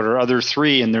talked about, or other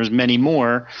 3, and there's many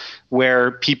more,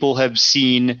 where people have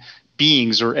seen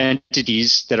beings or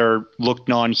entities that are looked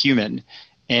non-human.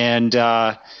 And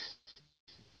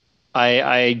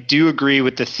I do agree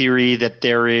with the theory that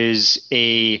there is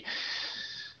a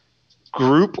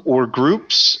group or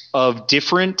groups of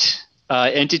different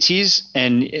entities,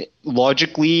 and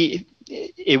logically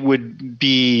it would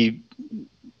be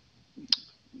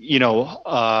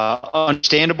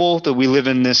understandable that we live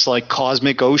in this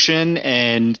cosmic ocean,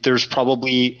 and there's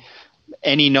probably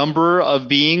any number of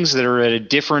beings that are at a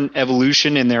different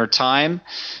evolution in their time.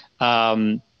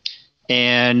 That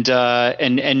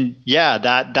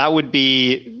would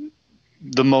be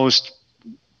the most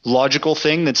logical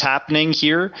thing that's happening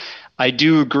here. I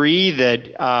do agree that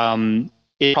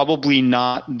it's probably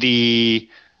not the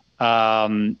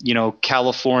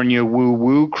California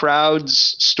woo-woo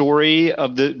crowd's story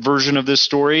of the version of this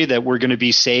story that we're going to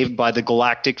be saved by the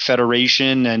Galactic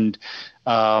Federation and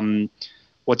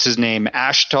what's his name?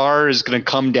 Ashtar is going to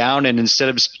come down, and instead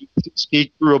of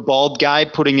speak through a bald guy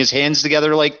putting his hands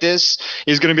together like this,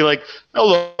 he's going to be like,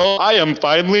 "Hello, I am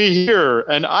finally here,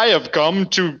 and I have come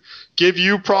to give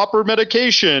you proper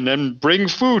medication and bring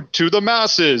food to the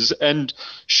masses and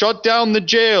shut down the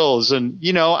jails." And,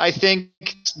 I think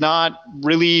it's not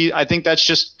really, I think that's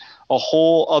just a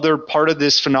whole other part of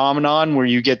this phenomenon where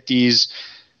you get these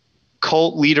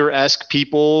cult leader-esque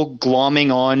people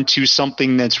glomming on to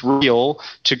something that's real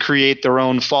to create their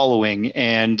own following.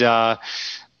 And I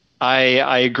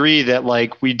agree that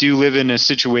like we do live in a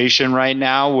situation right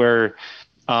now where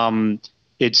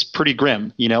it's pretty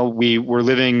grim. You know, we're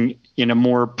living in a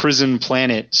more prison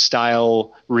planet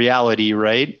style reality,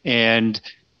 right? And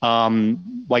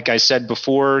like I said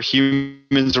before,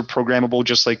 humans are programmable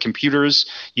just like computers.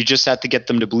 You just have to get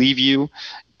them to believe you.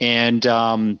 And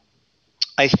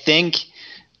I think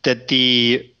that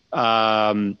the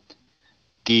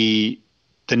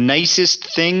nicest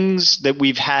things that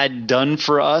we've had done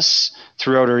for us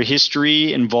throughout our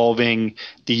history involving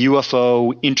the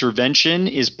UFO intervention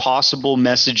is possible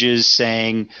messages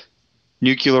saying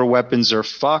nuclear weapons are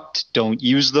fucked, don't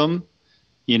use them,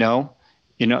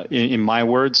 in my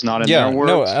words, not in their words.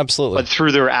 No, absolutely. But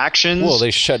through their actions. Well,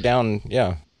 they shut down,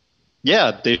 yeah.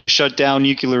 Yeah, they shut down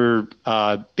nuclear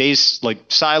base like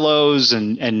silos,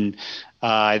 and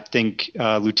I think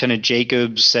Lieutenant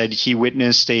Jacobs said he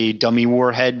witnessed a dummy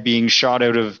warhead being shot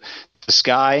out of the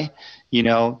sky. You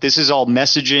know, this is all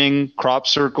messaging. Crop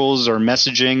circles are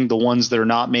messaging, the ones that are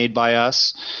not made by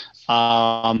us.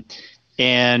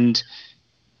 And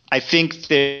I think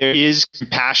there is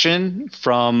compassion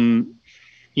from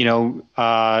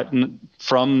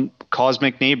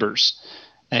cosmic neighbors.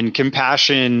 And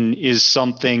compassion is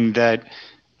something that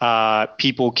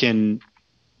people can,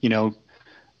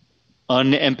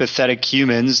 unempathetic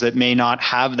humans that may not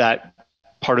have that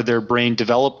part of their brain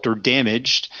developed or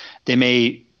damaged, they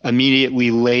may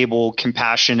immediately label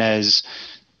compassion as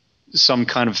some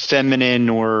kind of feminine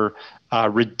or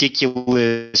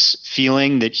ridiculous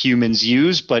feeling that humans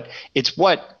use. But it's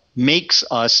what makes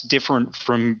us different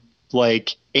from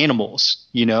like animals,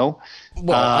 Well, I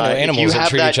know animals that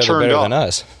treat each other better than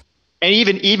us. And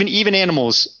even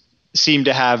animals seem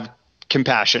to have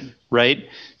compassion, right?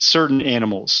 Certain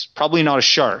animals, probably not a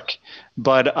shark,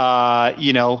 but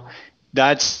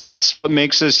that's what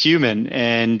makes us human.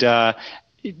 And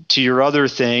to your other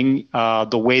thing,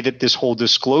 the way that this whole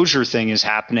disclosure thing is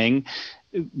happening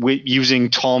with using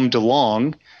Tom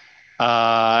DeLonge,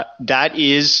 that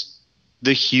is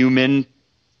the human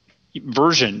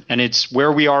version, and it's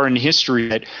where we are in history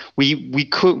that we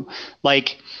could,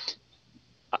 like,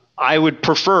 I would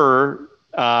prefer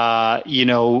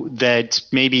that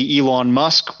maybe Elon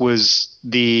Musk was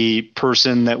the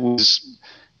person that was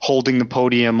holding the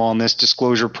podium on this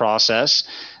disclosure process.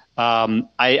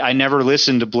 I never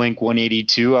listened to Blink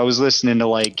 182. I was listening to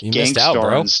like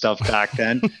Gangstar and stuff back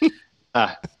then.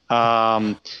 But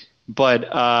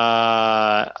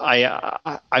I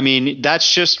mean,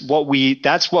 that's just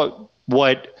that's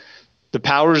what the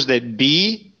powers that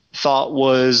be thought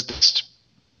was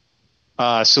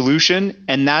the solution.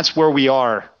 And that's where we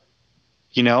are,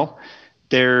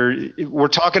 we're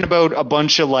talking about a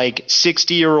bunch of like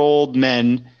 60-year-old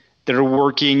men that are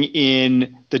working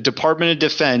in the Department of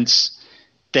Defense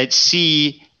that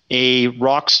see a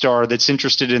rock star that's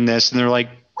interested in this. And they're like,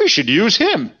 we should use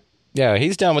him. Yeah,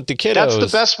 he's down with the kiddos. That's the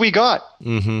best we got.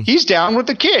 Mm-hmm. He's down with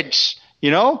the kids,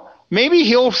 Maybe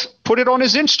he'll put it on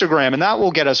his Instagram and that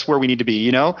will get us where we need to be,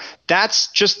 That's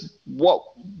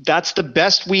that's the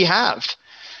best we have.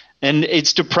 And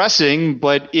it's depressing,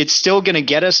 but it's still going to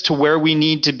get us to where we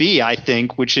need to be, I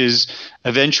think, which is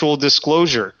eventual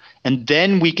disclosure. And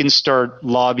then we can start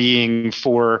lobbying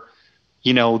for,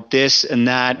 this and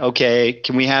that. Okay,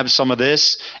 can we have some of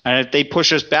this? And if they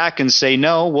push us back and say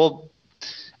no, well,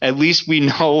 at least we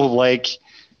know, like,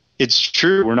 it's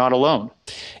true. We're not alone.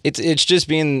 It's just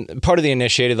being part of the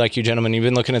initiated, like you gentlemen. You've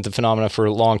been looking at the phenomena for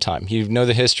a long time. You know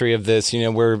the history of this.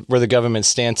 Where the government's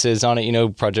stance is on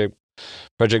it. Project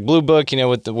Blue Book.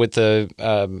 With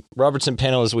the Robertson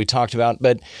panel, as we talked about.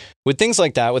 But with things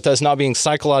like that, with us not being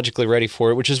psychologically ready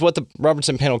for it, which is what the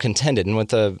Robertson panel contended, and with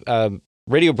the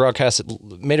radio broadcast, it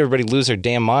made everybody lose their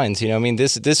damn minds.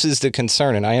 This is the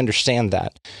concern, and I understand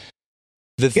that.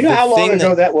 How long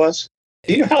ago that was?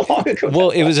 Do you know how long ago?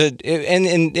 Well, it was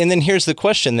and then here's the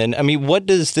question. Then, I mean, what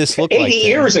does this look like? 80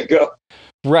 years ago.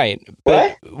 Right.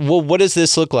 What? Well, what does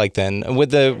this look like then? When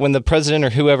the president or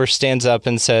whoever stands up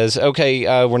and says,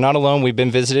 "Okay, we're not alone. We've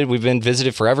been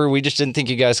visited forever. We just didn't think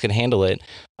you guys could handle it."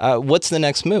 What's the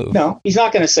next move? No, he's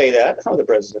not going to say that. That's not what the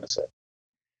president's going to say.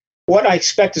 What I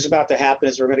expect is about to happen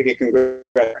is we're going to get congressional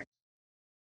hearings.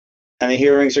 And the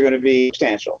hearings are going to be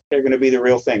substantial. They're going to be the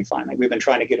real thing finally. We've been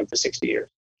trying to get them for 60 years.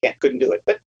 Couldn't do it,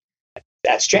 but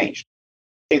that's changed.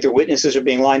 I think the witnesses are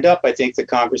being lined up. I think the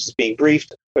Congress is being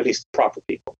briefed, or at least the proper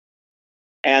people.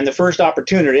 And the first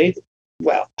opportunity,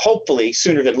 well, hopefully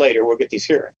sooner than later, we'll get these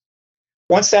hearings.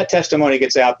 Once that testimony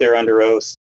gets out there under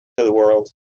oath to the world,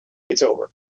 it's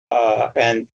over.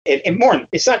 And more,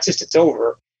 it's not just it's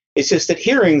over. It's just that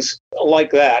hearings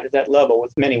like that, at that level,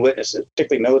 with many witnesses,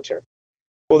 particularly military,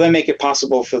 will then make it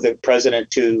possible for the president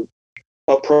to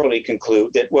appropriately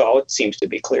conclude that, well, it seems to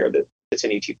be clear that it's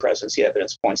an ET presence. The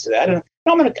evidence points to that.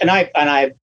 And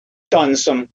I've done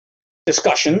some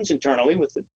discussions internally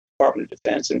with the Department of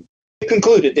Defense and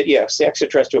concluded that, yes, the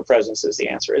extraterrestrial presence is the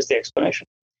answer, is the explanation.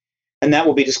 And that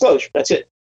will be disclosure. That's it.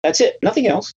 That's it. Nothing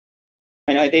else.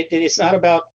 And it's not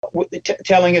about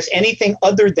telling us anything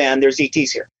other than there's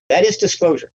ETs here. That is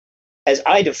disclosure, as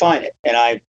I define it.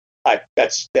 And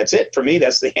that's it for me.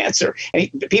 That's the answer. And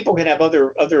people can have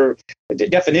other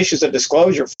definitions of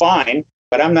disclosure, fine.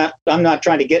 But I'm not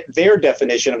trying to get their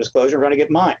definition of disclosure. I'm trying to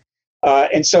get mine.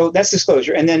 And so that's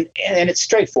disclosure. And it's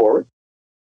straightforward.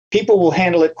 People will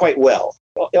handle it quite well.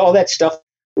 All that stuff,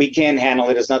 we can handle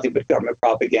it as nothing but government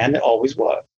propaganda. It always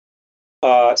was.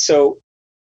 So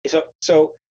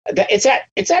it's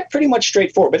that pretty much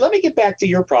straightforward. But let me get back to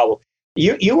your problem.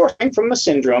 You are suffering from a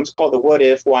syndrome. It's called the what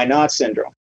if, why not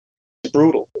syndrome. It's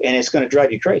brutal, and it's going to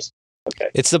drive you crazy. Okay.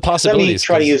 It's the possibilities. Let me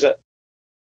try to use it.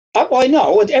 Well, I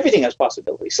know everything has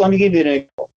possibilities. So let me give you an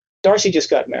example. Darcy just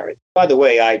got married. By the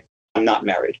way, I'm not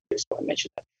married. Just want to mention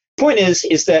that. Point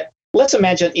is that let's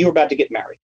imagine you were about to get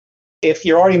married. If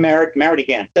you're already married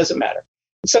again, doesn't matter.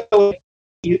 So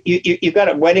you got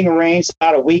a wedding arranged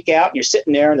about a week out, and you're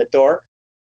sitting there in the dark,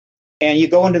 and you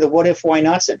go into the what if, why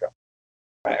not syndrome,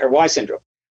 right? Or why syndrome.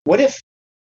 What if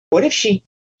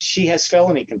she has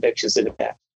felony convictions in the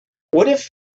past? What if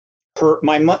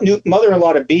my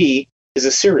mother-in-law to be is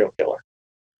a serial killer?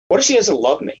 What if she doesn't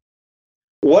love me?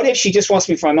 What if she just wants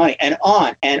me for my money? And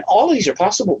on. And all of these are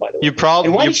possible, by the way.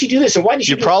 And why did she do this? And why did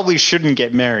she do probably shouldn't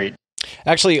get married.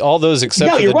 Actually, all those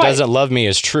except for the right. Doesn't love me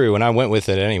is true, and I went with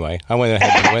it anyway. I went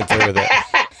ahead and went through with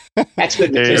it. That's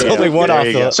good. There's only one off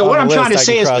the So what I'm trying to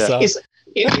say is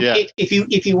if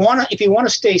you want to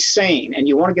stay sane and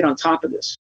you want to get on top of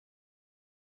this,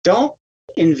 don't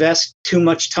invest too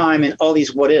much time in all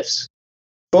these what ifs.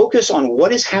 Focus on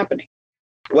what is happening,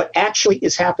 what actually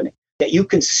is happening that you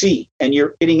can see and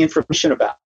you're getting information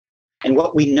about, and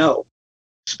what we know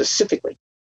specifically,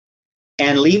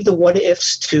 and leave the what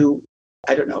ifs to,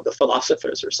 I don't know, the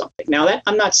philosophers or something. Now that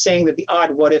I'm not saying that the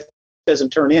odd what if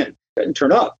doesn't turn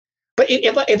up, but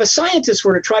if a scientist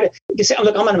were to try to say,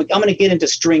 look, I'm going to get into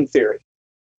string theory,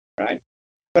 right?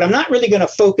 But I'm not really going to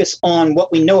focus on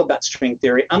what we know about string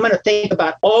theory. I'm going to think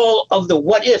about all of the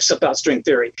what ifs about string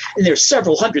theory, and there's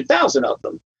several 100,000 of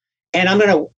them, and I'm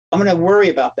going to worry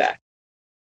about that,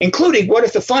 including what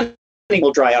if the funding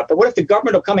will dry up, or what if the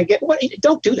government will come and get?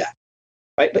 Don't do that.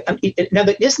 Right? But now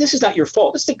this is not your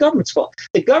fault. It's the government's fault.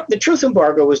 The truth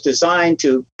embargo was designed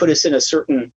to put us in a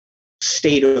certain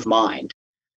state of mind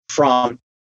from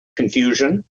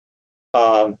confusion,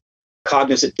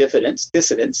 cognitive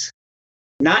dissonance,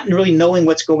 not really knowing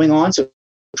what's going on, so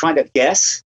trying to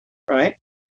guess, right?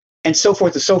 And so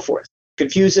forth and so forth.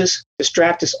 Confuse us,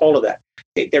 distract us, all of that.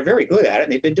 They're very good at it,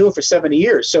 and they've been doing it for 70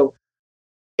 years. So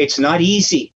it's not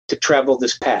easy to travel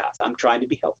this path. I'm trying to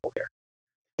be helpful here.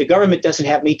 The government doesn't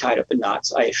have me tied up in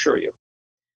knots, I assure you.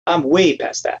 I'm way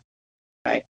past that,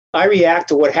 right? I react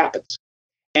to what happens,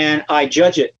 and I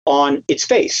judge it on its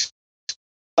face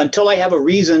until I have a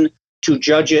reason to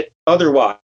judge it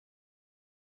otherwise.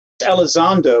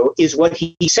 Elizondo is what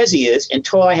he says he is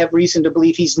until I have reason to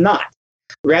believe he's not,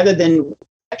 rather than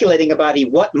speculating about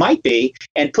what might be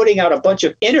and putting out a bunch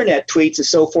of internet tweets and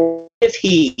so forth. If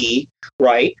he,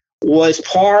 right, was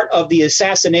part of the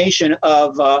assassination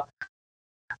of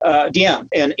Diem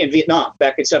in Vietnam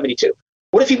back in '72.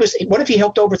 What if he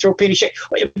helped overthrow Pinochet?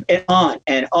 And on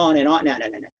and on and on.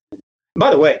 No.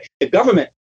 By the way, the government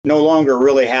no longer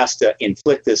really has to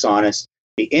inflict this on us.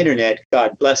 The internet,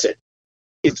 God bless it,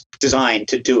 is designed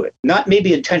to do it. Not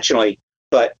maybe intentionally,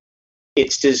 but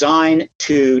it's designed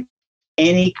to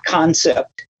any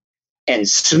concept and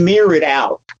smear it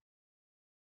out,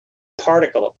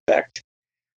 particle effect,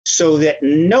 so that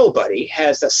nobody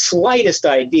has the slightest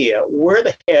idea where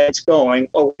the heck it's going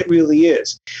or what it really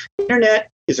is. The internet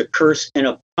is a curse, and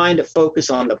I'm trying to focus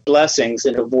on the blessings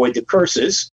and avoid the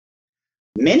curses.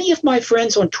 Many of my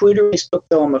friends on Twitter and Facebook,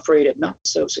 though, I'm afraid, are not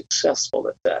so successful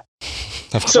at that.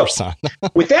 Of course not.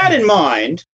 With that in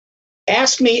mind,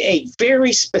 ask me a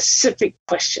very specific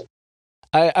question.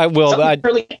 I will. I'm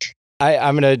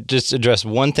going to just address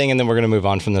one thing, and then we're going to move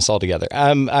on from this altogether.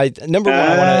 Number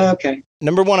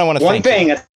one, I want to one thank thing.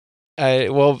 you.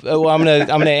 I'm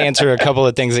gonna answer a couple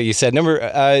of things that you said.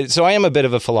 So I am a bit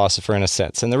of a philosopher in a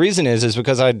sense, and the reason is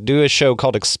because I do a show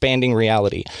called Expanding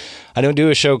Reality. I don't do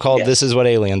a show called This Is What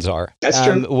Aliens Are. That's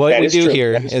true. What we do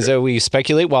here is that we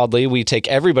speculate wildly, we take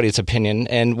everybody's opinion,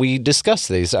 and we discuss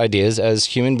these ideas as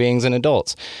human beings and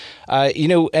adults.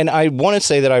 And I want to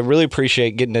say that I really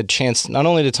appreciate getting a chance not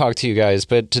only to talk to you guys,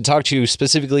 but to talk to you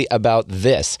specifically about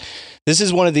this. This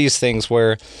is one of these things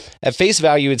where at face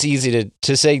value, it's easy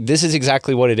to say this is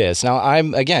exactly what it is. Now,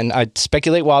 I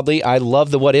speculate wildly. I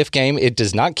love the what if game. It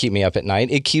does not keep me up at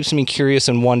night. It keeps me curious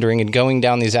and wondering and going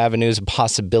down these avenues of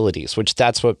possibilities, which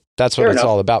that's what it's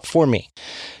all about for me.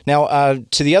 Now,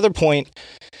 to the other point,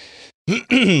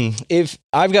 if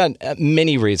I've got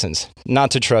many reasons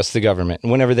not to trust the government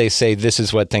whenever they say this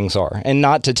is what things are, and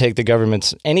not to take the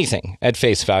government's anything at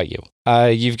face value.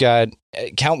 You've got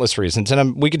countless reasons,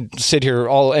 and we could sit here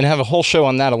and have a whole show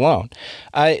on that alone.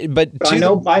 I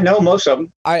know most of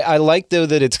them. I like though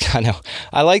that it's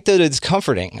it's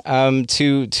comforting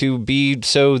to be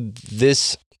so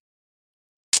this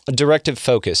directive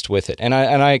focused with it, and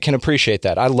I can appreciate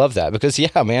that. I love that because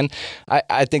man,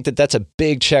 I think that's a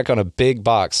big check on a big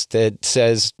box that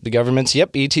says the government's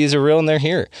ETs are real and they're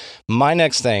here. My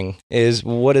next thing is,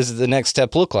 what does the next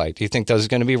step look like? Do you think those are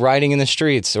going to be rioting in the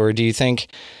streets, or do you think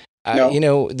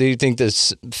do you think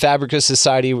this fabric of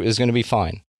society is going to be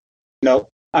fine? No.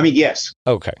 I mean, yes.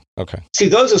 Okay. See,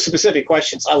 those are specific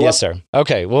questions. Yes, sir.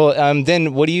 Okay. Well,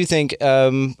 then what do you think?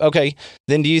 Then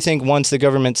do you think once the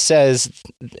government says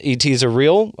ETs are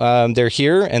real, they're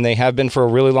here and they have been for a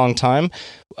really long time,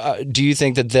 do you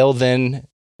think that they'll then,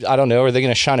 I don't know, are they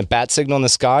going to shine a bat signal in the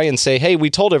sky and say, hey, we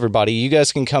told everybody, you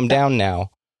guys can come down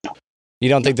now? No. You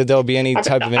don't think that there'll be any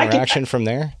type of interaction from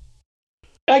there?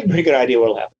 I have a pretty good idea what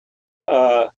will happen.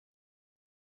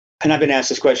 And I've been asked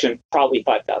this question probably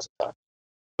 5,000 times.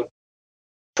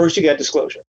 First, you got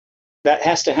disclosure. That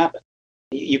has to happen.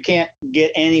 You can't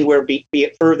get anywhere be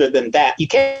it further than that. You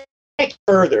can't get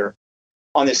further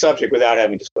on this subject without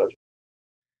having disclosure.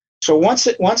 So once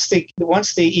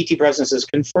the ET presence is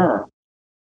confirmed,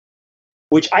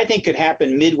 which I think could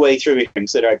happen midway through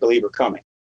things that I believe are coming.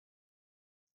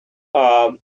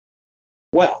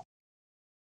 Well,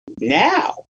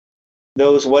 now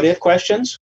those what if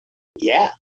questions,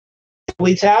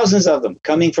 thousands of them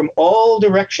coming from all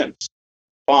directions.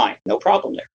 Fine, no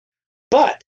problem there.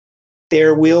 But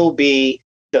there will be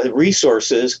the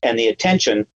resources and the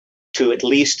attention to at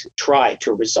least try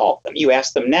to resolve them. You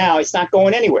ask them now, it's not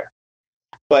going anywhere.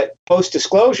 But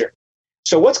post-disclosure.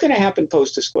 So what's going to happen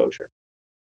post-disclosure?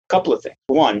 A couple of things.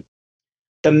 One,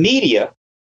 the media,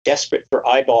 desperate for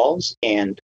eyeballs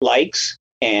and likes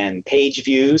and page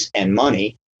views and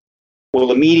money,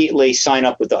 will immediately sign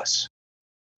up with us.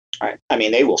 All right? I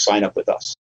mean, they will sign up with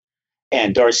us.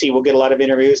 And Darcy will get a lot of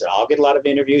interviews, and I'll get a lot of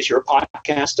interviews. Your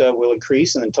podcast will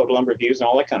increase, and the total number of views and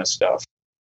all that kind of stuff.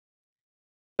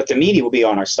 But the media will be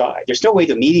on our side. There's no way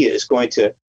the media is going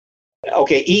to,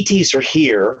 ETs are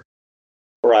here,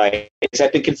 right? It's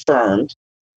been confirmed.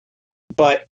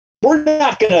 But we're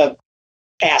not going to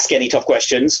ask any tough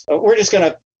questions. We're just going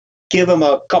to give them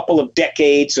a couple of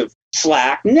decades of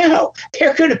slack. No,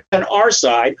 they're going to be on our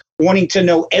side, wanting to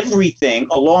know everything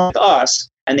along with us.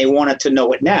 And they wanted to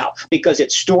know it now because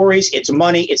it's stories, it's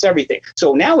money, it's everything.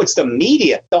 So now it's the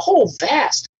media, the whole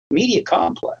vast media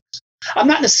complex. I'm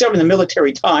not necessarily the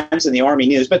Military Times and the Army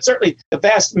News, but certainly the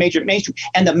vast major mainstream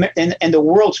and the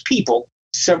world's people,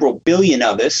 several billion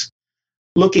of us,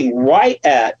 looking right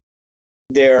at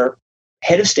their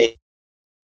head of state.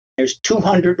 There's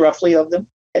 200 roughly of them,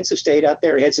 heads of state out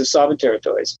there, heads of sovereign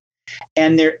territories.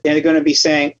 And they're going to be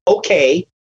saying, okay,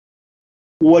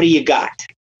 what do you got?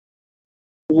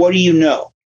 What do you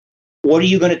know? What are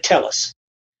you going to tell us?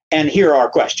 And here are our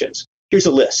questions. Here's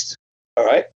a list. All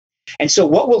right. And so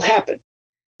what will happen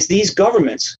is these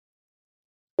governments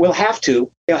will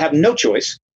they'll have no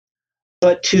choice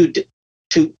but to,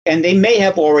 and they may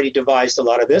have already devised a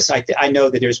lot of this. I know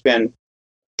that there's been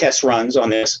test runs on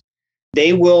this.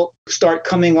 They will start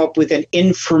coming up with an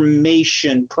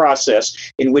information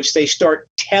process in which they start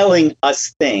telling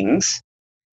us things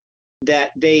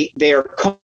that they are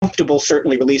comfortable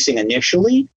certainly releasing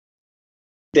initially,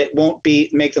 that won't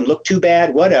make them look too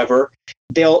bad, whatever.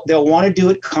 They'll want to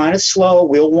do it kind of slow.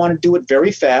 We'll want to do it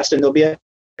very fast. And there'll be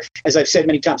as I've said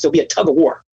many times, there'll be a tug of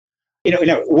war.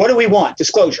 What do we want?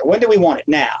 Disclosure. When do we want it?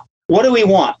 Now. What do we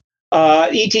want?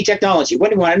 ET technology. When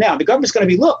do we want it? Now. The government's going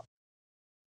to be, look,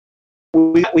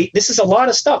 this is a lot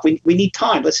of stuff. We need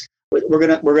time. We're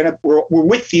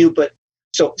with you, but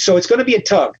so it's going to be a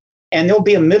tug, and there'll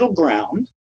be a middle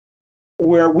ground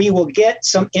where we will get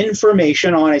some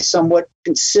information on a somewhat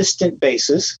consistent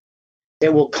basis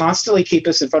that will constantly keep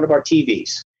us in front of our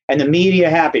TVs and the media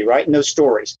happy, writing those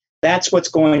stories. That's what's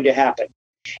going to happen.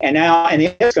 And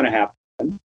what's going to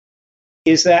happen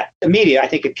is that the media, I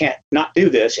think it can't not do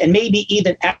this, and maybe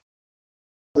even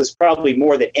this probably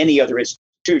more than any other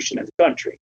institution in the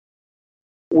country,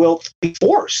 will be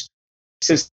forced,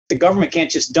 since the government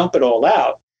can't just dump it all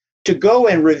out, to go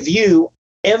and review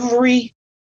every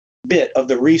bit of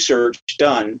the research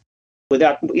done in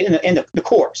the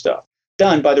core stuff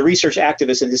done by the research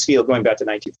activists in this field going back to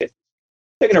 1950.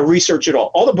 They're going to research it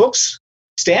all the books,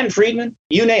 Stanton Friedman,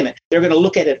 you name it. They're going to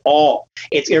look at it all.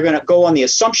 They're going to go on the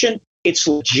assumption it's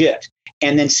legit,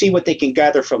 and then see what they can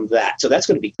gather from that. So that's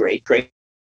going to be great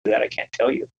that I can't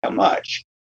tell you how much.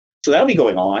 So that'll be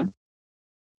going on.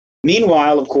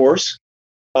 Meanwhile, of course,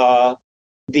 more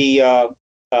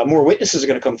witnesses are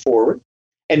going to come forward,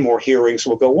 and more hearings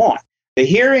will go on. The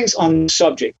hearings on the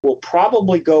subject will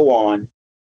probably go on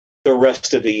the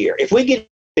rest of the year.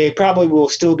 They probably will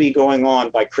still be going on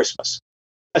by Christmas,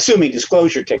 assuming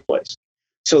disclosure takes place.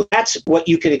 So that's what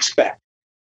you can expect.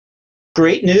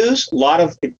 Great news, a lot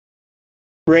of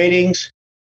ratings.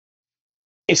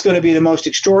 It's going to be the most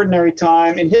extraordinary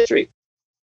time in history.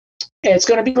 And it's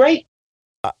going to be great.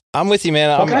 I'm with you,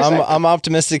 man. I'm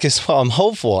optimistic as well. I'm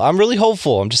hopeful. I'm really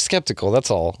hopeful. I'm just skeptical. That's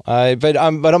all. But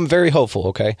I'm very hopeful.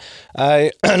 Okay.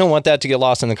 I don't want that to get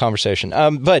lost in the conversation.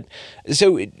 But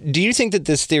so, do you think that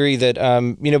this theory that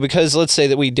because let's say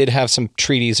that we did have some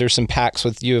treaties or some pacts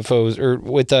with UFOs or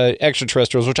with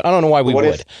extraterrestrials, which I don't know why we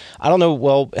would. I don't know.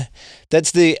 Well,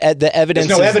 that's the evidence.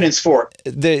 There's no evidence for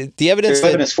it. The evidence. There's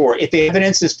evidence for it. If the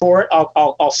evidence is for it,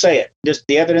 I'll say it. Just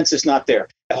the evidence is not there.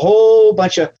 A whole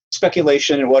bunch of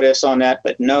speculation and what ifs on that,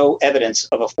 but no evidence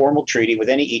of a formal treaty with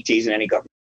any ETs in any government.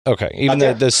 Okay, even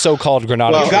the so-called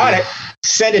Granada. Well, you got it.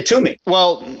 Send it to me.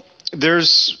 Well,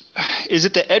 is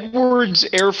it the Edwards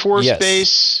Air Force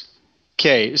Base?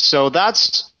 Okay, so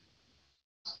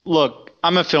look,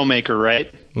 I'm a filmmaker,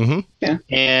 right? Mm-hmm. Yeah.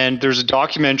 And there's a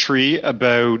documentary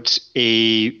about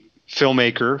a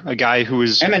filmmaker, a guy who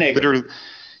is literally,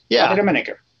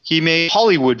 Emmenaker. He made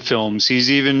Hollywood films. He's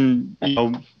even,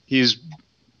 he's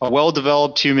a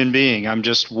well-developed human being. I'm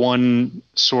just I'm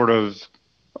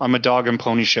a dog and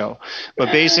pony show.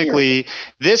 But basically,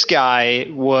 this guy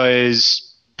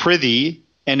was privy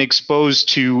and exposed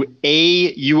to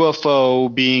a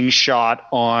UFO being shot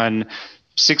on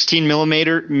 16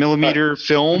 millimeter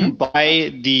film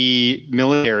by the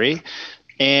military.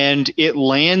 And it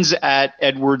lands at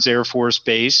Edwards Air Force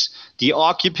Base. The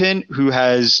occupant, who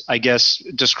has, I guess,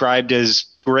 described as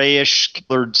grayish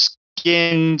colored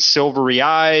skin, silvery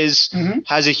eyes,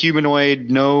 has a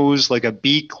humanoid nose, like a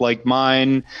beak like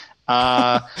mine,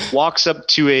 walks up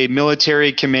to a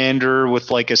military commander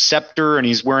with like a scepter, and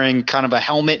he's wearing kind of a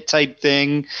helmet type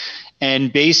thing,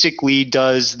 and basically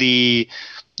does the,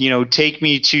 take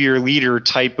me to your leader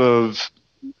type of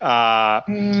no,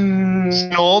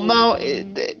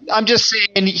 I'm just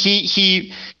saying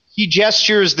he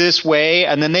gestures this way,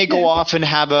 and then they go off and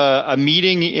have a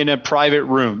meeting in a private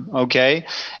room. Okay.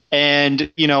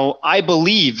 And, I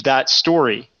believe that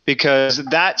story, because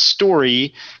that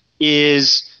story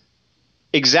is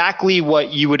exactly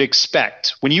what you would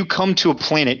expect. When you come to a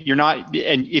planet,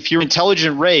 and if you're an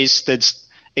intelligent race that's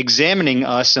examining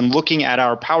us and looking at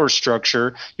our power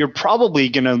structure, you're probably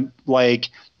going to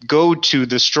go to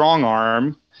the strong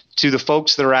arm, to the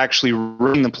folks that are actually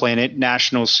running the planet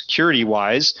national security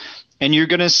wise, and you're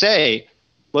going to say,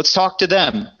 let's talk to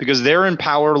them, because they're in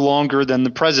power longer than the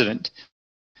president,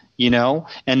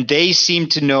 and they seem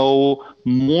to know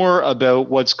more about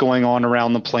what's going on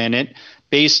around the planet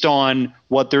based on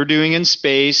what they're doing in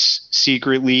space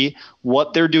secretly,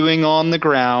 what they're doing on the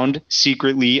ground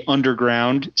secretly,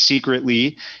 underground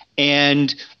secretly,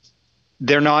 and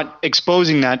they're not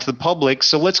exposing that to the public,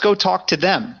 so let's go talk to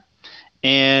them.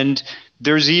 And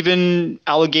there's even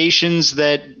allegations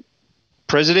that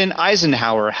President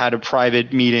Eisenhower had a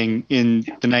private meeting in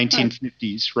the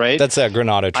 1950s, right? That's that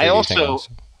Granada Treaty thing.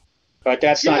 But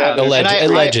that's not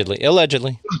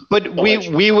allegedly. But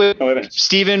we would,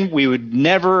 Stephen, we would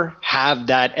never have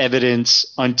that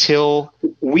evidence until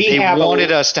they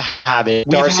wanted us to have it.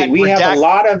 Darcy, we have a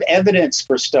lot of evidence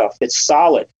for stuff that's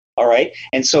solid. All right.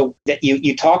 And so that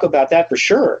you talk about that for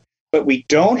sure, but we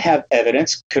don't have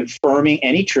evidence confirming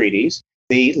any treaties.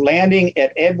 The landing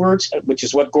at Edwards, which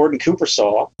is what Gordon Cooper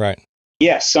saw. Right.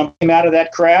 Yes, something out of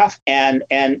that craft, and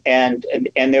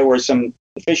there were some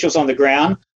officials on the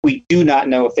ground. We do not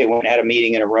know if they went and had a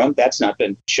meeting in a room. That's not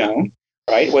been shown.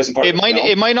 Right. It wasn't part of the film.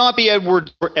 It might not be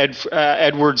Edwards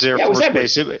Air Force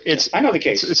Base. I know the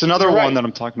case. It's another one that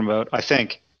I'm talking about, I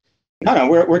think. No,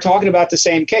 we're talking about the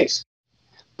same case.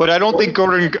 But I don't think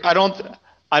Gordon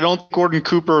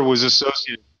Cooper was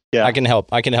associated. Yeah, I can help.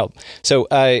 So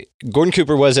Gordon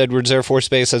Cooper was Edwards Air Force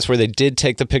Base. That's where they did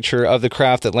take the picture of the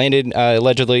craft that landed,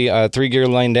 allegedly 3-gear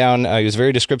laying down. He was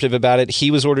very descriptive about it.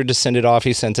 He was ordered to send it off.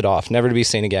 He sent it off, never to be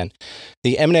seen again.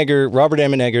 The Robert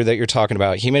Emmenegger that you're talking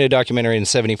about, he made a documentary in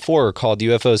 '74 called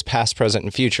UFOs Past, Present,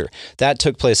 and Future. That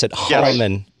took place at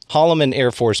Holloman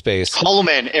Air Force Base.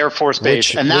 Holloman Air Force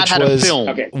Base, and that had a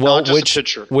film, not just a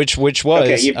picture. Which was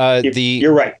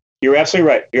You're right. You're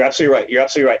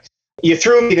absolutely right. You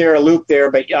threw me there a loop there,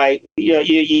 but I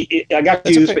got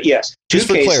confused. Okay. But yes, just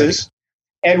two cases.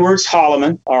 Clarity. Edwards,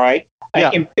 Holloman. All right. Yeah.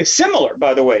 It's similar,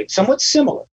 by the way, somewhat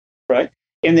similar, right?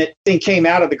 In that thing came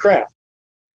out of the craft.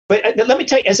 But let me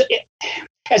tell you,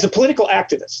 as a political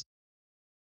activist,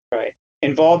 right,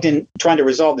 involved in trying to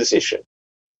resolve this issue,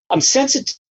 I'm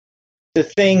sensitive to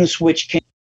things which can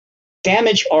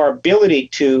damage our ability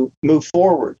to move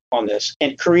forward on this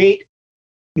and create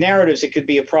narratives that could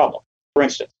be a problem. For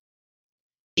instance,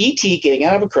 E.T. getting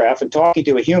out of a craft and talking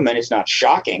to a human is not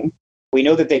shocking. We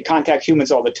know that they contact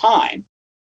humans all the time,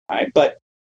 right? But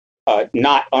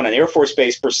not on an Air Force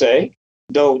base per se.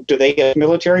 Though, do they get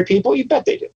military people? You bet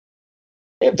they do.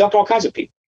 They abduct all kinds of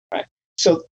people, right?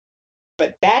 So,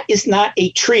 but that is not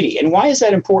a treaty. And why is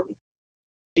that important?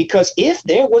 Because if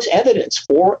there was evidence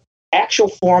for actual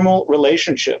formal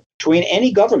relationship between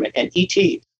any government and ET,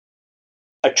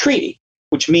 a treaty,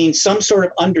 which means some sort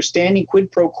of understanding,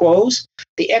 quid pro quos,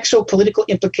 the exopolitical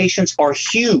implications are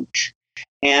huge.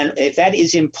 And if that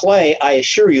is in play, I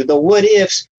assure you, the what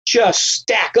ifs just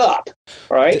stack up,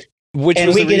 right? Which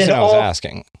was the reason I was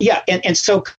asking. Yeah, and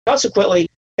so consequently,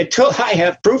 until I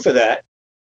have proof of that,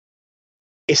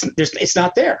 it's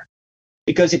not there.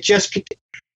 Because it just...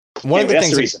 One of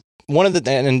the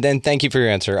things, and thank you for your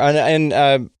answer.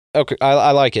 Okay,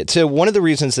 I like it. So one of the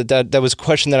reasons that was a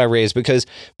question that I raised, because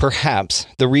perhaps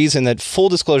the reason that full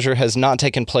disclosure has not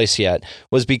taken place yet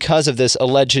was because of this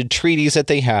alleged treaties that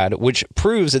they had, which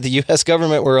proves that the U.S.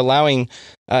 government were allowing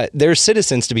their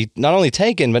citizens to be not only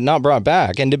taken, but not brought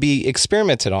back and to be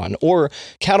experimented on, or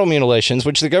cattle mutilations,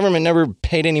 which the government never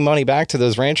paid any money back to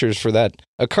those ranchers for that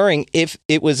occurring if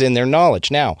it was in their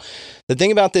knowledge. Now, the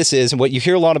thing about this is, and what you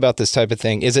hear a lot about this type of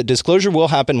thing, is that disclosure will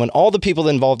happen when all the people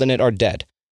involved in it are dead.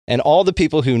 And all the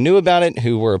people who knew about it,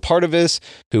 who were a part of this,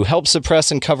 who helped suppress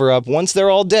and cover up, once they're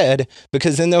all dead,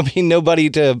 because then there'll be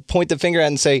nobody to point the finger at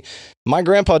and say, my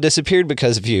grandpa disappeared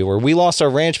because of you, or we lost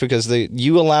our ranch because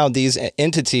you allowed these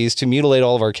entities to mutilate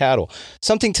all of our cattle.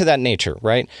 Something to that nature,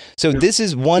 right? So this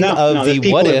is one of the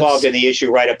people what ifs involved in the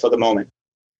issue right up to the moment.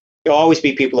 There'll always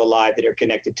be people alive that are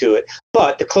connected to it.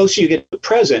 But the closer you get to the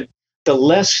present, the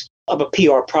less of a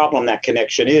PR problem that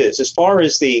connection is. As far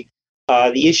as the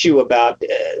issue about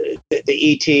the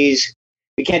ETs,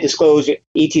 we can't disclose it.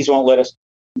 ETs won't let us.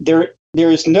 There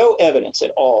is no evidence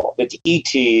at all that the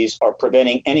ETs are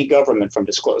preventing any government from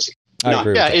disclosing. I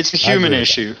agree. Yeah, it's a human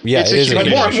issue. Yeah, it's a human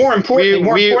issue. More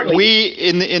importantly, we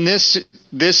in this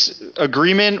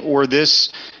agreement or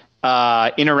this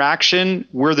interaction,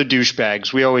 we're the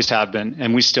douchebags. We always have been,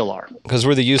 and we still are. Because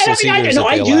we're the useless eaters.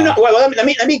 Let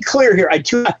me be clear here. I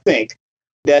do not think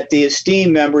that the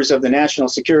esteemed members of the national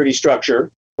security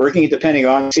structure, working at the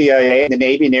Pentagon, CIA, the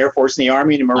Navy, and Air Force, and the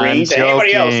Army, and the Marines, and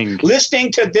anybody else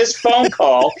listening to this phone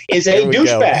call is a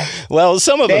douchebag. Well,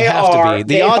 some of them have to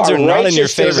be. The odds are not in your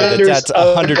favor that that's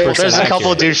 100%. There's a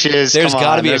couple of douches. There's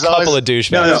got to be a couple of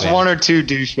douchebags. No, there's one or two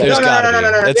douchebags. There's got to be.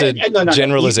 That's a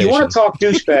generalization. You want to talk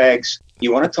douchebags,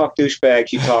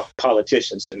 you talk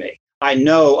politicians to me. I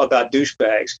know about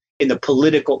douchebags in the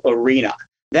political arena.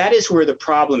 That is where the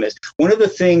problem is. One of the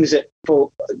things that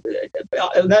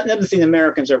another thing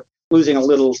Americans are losing a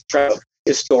little track of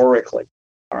historically.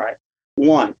 All right.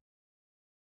 One,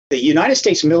 the United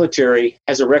States military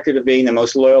has a record of being the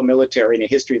most loyal military in the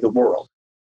history of the world.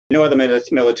 No other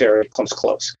military comes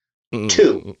close.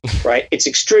 Two, right? It's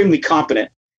extremely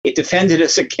competent. It defended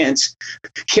us against,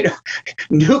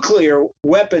 nuclear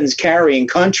weapons carrying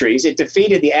countries. It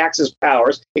defeated the Axis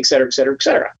powers, et cetera, et cetera, et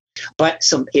cetera. But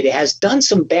it has done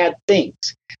some bad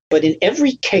things. But in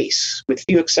every case, with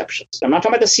few exceptions, I'm not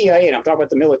talking about the CIA, I'm talking about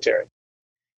the military.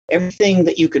 Everything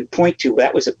that you could point to,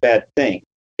 that was a bad thing.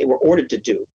 They were ordered to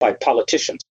do by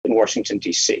politicians in Washington,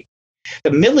 D.C.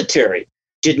 The military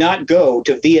did not go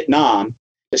to Vietnam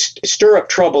to stir up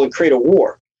trouble and create a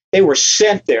war. They were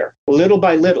sent there little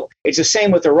by little. It's the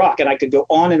same with Iraq, and I could go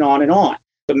on and on and on.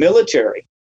 The military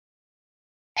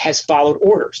has followed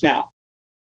orders. Now,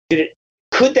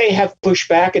 could they have pushed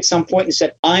back at some point and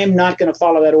said, I'm not going to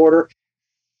follow that order?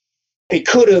 They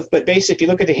could have, but basically, if you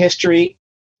look at the history,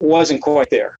 wasn't quite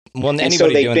there. Well,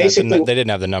 anybody doing that, they didn't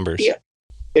have the numbers. Yeah.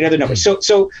 in other numbers.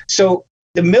 So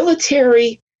the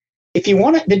military, if you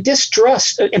want the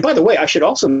distrust, and by the way, I should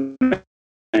also mention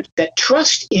that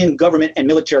trust in government and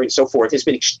military and so forth has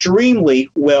been extremely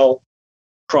well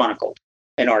chronicled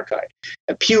and archived.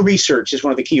 Pew Research is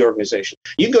one of the key organizations.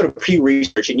 You can go to Pew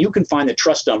Research and you can find the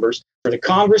trust numbers for the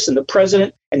Congress and the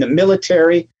president and the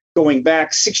military going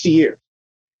back 60 years.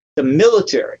 The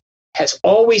military has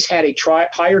always had a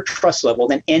higher trust level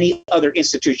than any other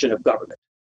institution of government.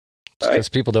 Right? Because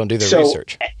people don't do their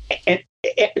research. And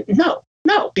no,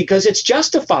 because it's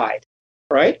justified,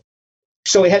 right?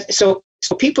 So it has. So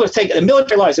people are thinking the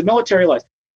military lies, and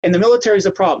the military is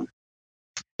the problem.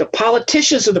 The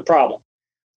politicians are the problem.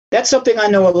 That's something I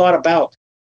know a lot about.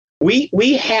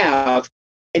 We have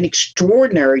an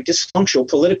extraordinary dysfunctional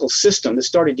political system that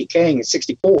started decaying in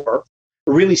 '64,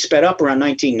 really sped up around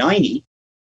 1990.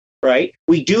 Right?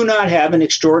 We do not have an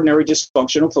extraordinary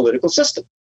dysfunctional political system.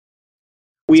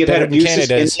 We have had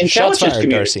abuses in intelligence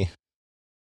community.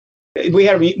 We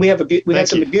had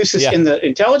some abuses in the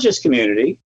intelligence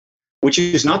community, which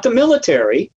is not the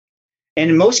military. And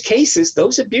in most cases,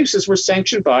 those abuses were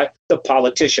sanctioned by the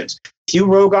politicians. Few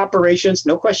rogue operations,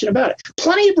 no question about it.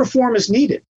 Plenty of reform is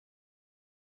needed,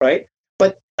 right?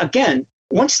 But again,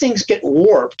 once things get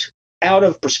warped out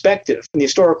of perspective from the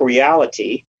historical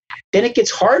reality, then it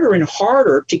gets harder and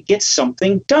harder to get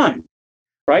something done,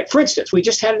 right? For instance, we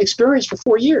just had an experience for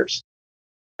 4 years.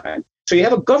 Right? So you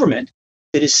have a government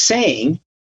that is saying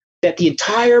that the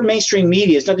entire mainstream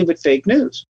media is nothing but fake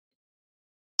news.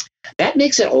 That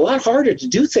makes it a lot harder to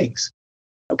do things.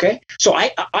 Okay, so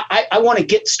I want to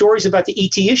get stories about the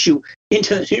ET issue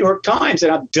into the New York Times,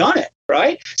 and I've done it,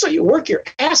 right? So you work your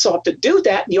ass off to do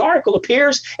that, and the article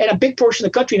appears, and a big portion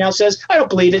of the country now says, I don't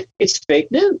believe it, it's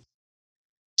fake news.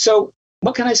 So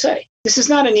what can I say? This is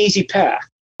not an easy path.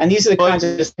 And these are the kinds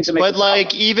of things that make it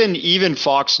like even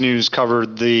Fox News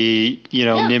covered the,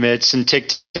 Nimitz and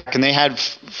TikTok, and they had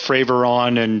Fravor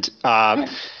on,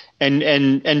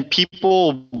 and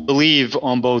people believe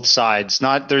on both sides.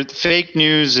 Fake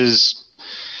news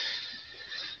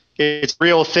it's a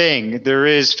real thing. There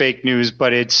is fake news,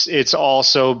 but it's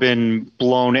also been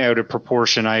blown out of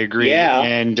proportion. I agree. Yeah.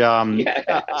 And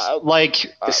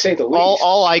to say the least.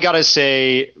 All I gotta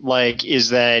say is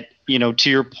that, to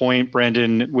your point,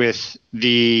 Brendan, with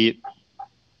do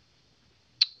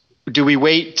we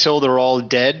wait till they're all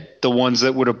dead? The ones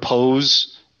that would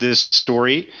oppose this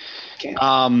story?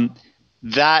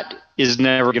 That is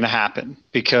never going to happen,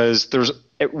 because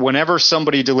whenever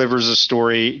somebody delivers a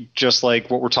story, just like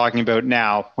what we're talking about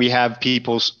now, we have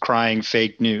people crying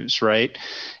fake news, right?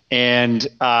 And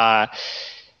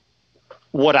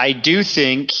what I do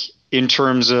think in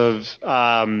terms of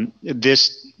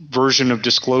this version of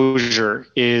disclosure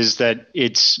is that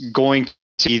it's going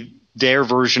to be their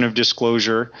version of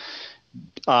disclosure.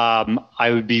 I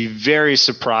would be very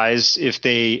surprised if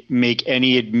they make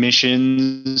any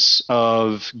admissions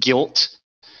of guilt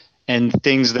and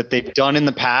things that they've done in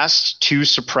the past to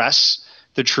suppress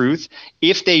the truth.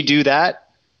 If they do that,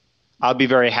 I'll be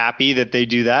very happy that they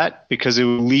do that, because it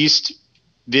will at least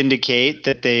vindicate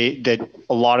that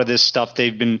a lot of this stuff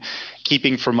they've been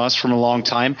keeping from us from a long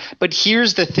time. But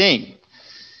here's the thing.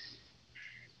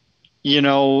 You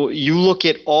look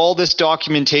at all this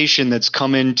documentation that's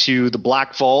come into the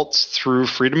Black Vault through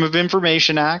Freedom of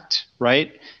Information Act,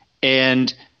 right?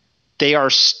 And they are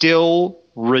still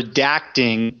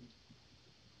redacting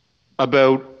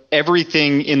about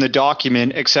everything in the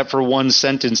document except for one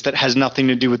sentence that has nothing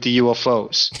to do with the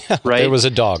UFOs, right? There was a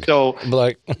dog. So,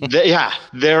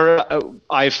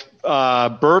 I've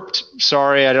burped.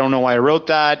 Sorry, I don't know why I wrote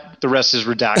that. The rest is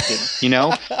redacted,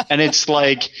 And it's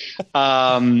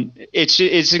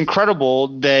it's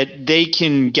incredible that they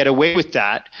can get away with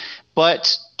that,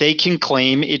 but they can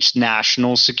claim it's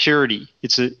national security.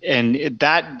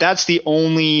 That's the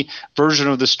only version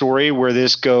of the story where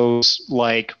this goes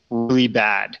really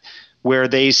bad, where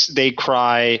they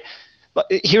cry. But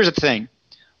here's the thing.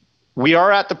 We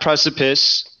are at the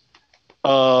precipice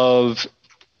of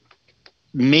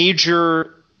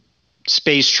major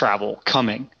space travel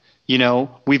coming.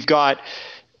 We've got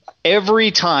every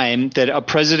time that a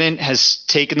president has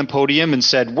taken the podium and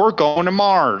said, we're going to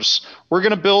Mars, we're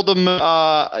going to build a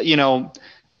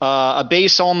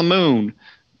base on the moon.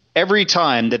 Every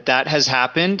time that has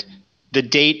happened, the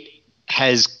date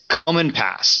has come and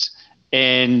passed.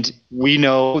 And we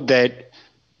know that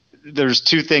there's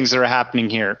two things that are happening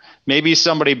here. Maybe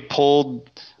somebody pulled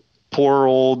poor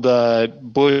old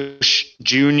Bush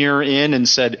Jr. in and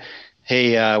said,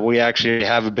 hey, we actually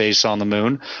have a base on the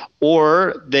moon.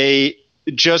 Or they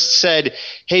just said,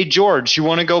 hey, George, you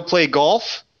want to go play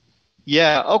golf?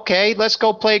 Yeah, okay, let's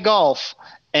go play golf.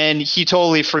 And he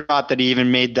totally forgot that he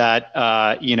even made that,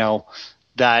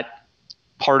 that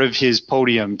part of his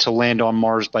podium to land on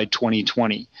Mars by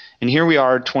 2020. And here we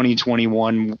are,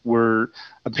 2021. We're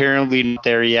apparently not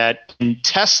there yet. And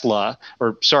SpaceX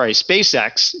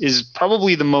is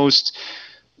probably the most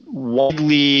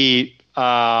widely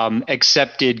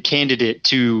accepted candidate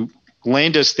to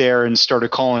land us there and start a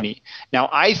colony. Now,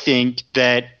 I think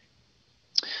that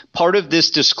part of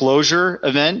this disclosure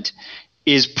event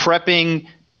is prepping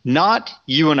not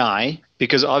you and I,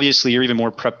 because obviously you're even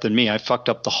more prepped than me. I fucked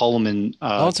up the Holloman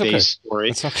base story.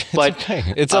 It's okay. But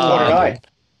it's a lot.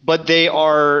 But they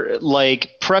are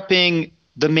like prepping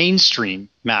the mainstream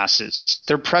masses.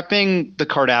 They're prepping the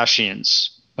Kardashians.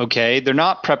 Okay, they're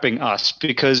not prepping us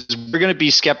because we're going to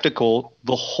be skeptical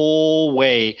the whole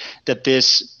way that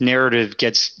this narrative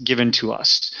gets given to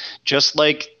us. Just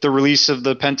like the release of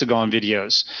the Pentagon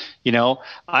videos. You know,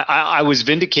 I was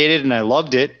vindicated and I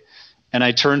loved it. And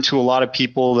I turned to a lot of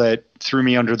people that threw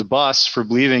me under the bus for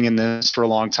believing in this for a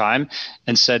long time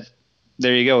and said,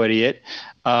 there you go, idiot.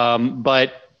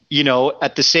 But, you know,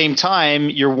 at the same time,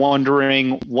 you're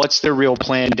wondering what's their real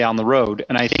plan down the road.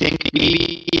 And I think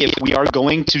maybe if we are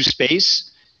going to space,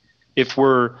 if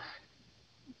we're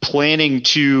planning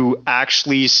to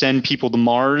actually send people to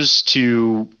Mars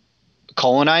to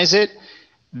colonize it,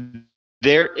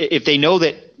 if they know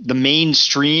that the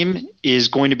mainstream is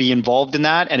going to be involved in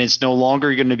that and it's no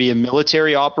longer going to be a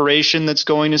military operation that's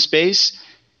going to space,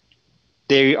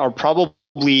 they are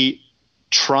probably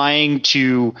trying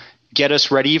to get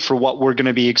us ready for what we're going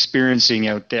to be experiencing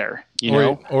out there.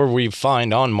 Or we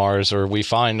find on Mars or we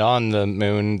find on the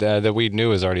moon that we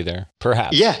knew is already there,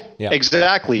 perhaps. Yeah.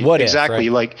 Exactly. Exactly.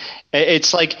 Right? Like,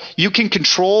 it's like you can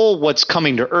control what's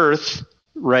coming to Earth,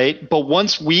 right? But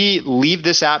once we leave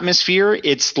this atmosphere,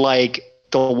 it's like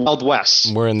the Wild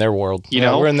West. We're in their world. You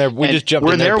know, we're in there. We just jumped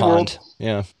in their pond. World.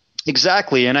 Yeah.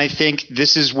 Exactly. And I think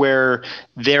this is where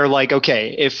they're like,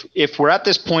 okay, if we're at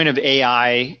this point of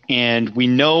AI and we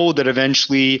know that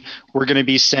eventually we're going to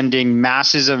be sending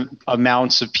massive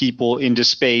amounts of people into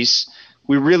space,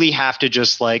 we really have to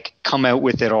just like come out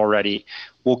with it already.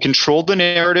 We'll control the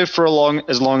narrative for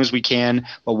as long as we can.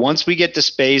 But once we get to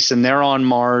space and they're on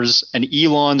Mars and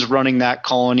Elon's running that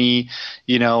colony,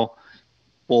 you know,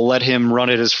 we'll let him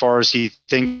run it as far as he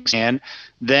thinks he can.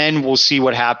 Then we'll see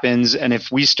what happens. And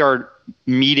if we start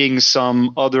meeting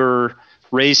some other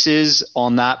races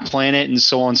on that planet and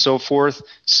so on and so forth,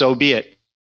 so be it.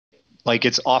 Like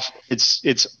it's off.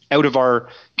 It's out of our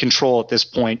control at this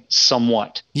point,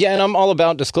 somewhat. Yeah, and I'm all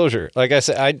about disclosure. Like I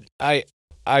said,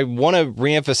 I want to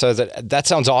reemphasize that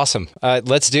sounds awesome.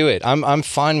 Let's do it. I'm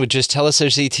fine with just tell us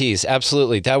there's ETs.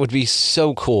 Absolutely. That would be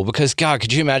so cool because, God,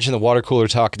 could you imagine the water cooler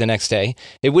talk the next day?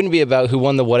 It wouldn't be about who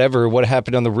won the whatever, what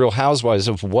happened on the Real Housewives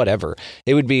of whatever.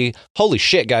 It would be, holy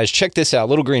shit, guys, check this out.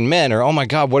 Little Green Men, or oh my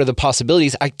God, what are the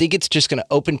possibilities? I think it's just going to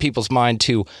open people's mind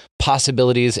to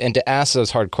possibilities and to ask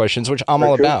those hard questions, which I'm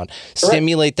all about.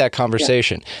 Stimulate that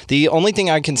conversation. Yeah. The only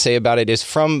thing I can say about it is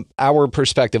from our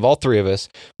perspective, all three of us,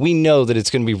 we know that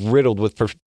it's going to be riddled with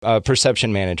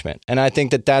perception management. And I think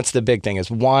that that's the big thing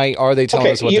is why are they telling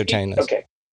us what they're telling us? Okay.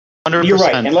 100%. You're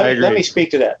right. And let me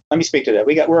speak to that.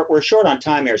 We're short on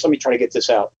time here, so let me try to get this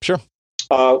out. Sure.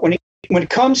 When it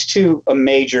comes to a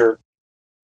major,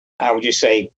 how would you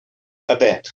say,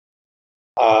 event,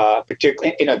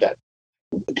 particularly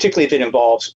if it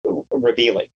involves a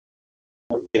revealing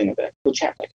event, which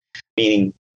happens,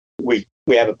 meaning we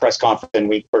have a press conference and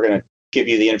we're going to give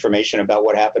you the information about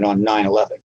what happened on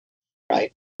 9/11,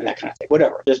 right? And that kind of thing.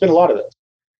 Whatever. There's been a lot of those.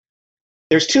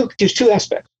 There's two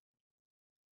aspects.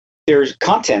 There's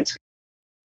content,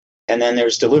 and then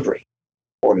there's delivery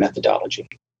or methodology.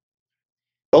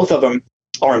 Both of them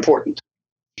are important.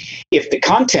 If the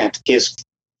content is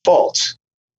false,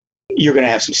 you're going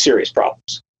to have some serious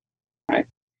problems, right?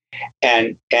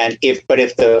 And if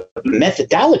the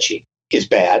methodology is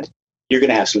bad, you're going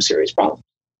to have some serious problems.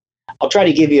 I'll try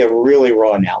to give you a really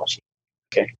raw analogy.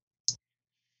 Okay,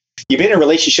 you've been in a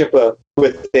relationship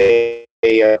with a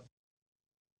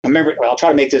member. Well, I'll try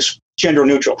to make this gender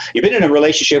neutral. You've been in a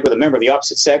relationship with a member of the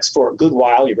opposite sex for a good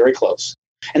while. You're very close,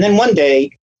 and then one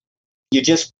day you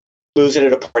just lose it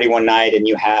at a party one night, and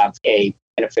you have an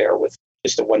affair with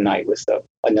just a one night with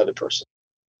another person.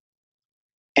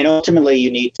 And ultimately,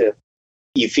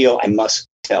 you feel I must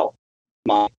tell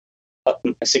my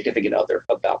significant other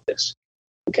about this.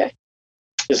 Okay.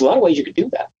 There's a lot of ways you could do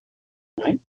that,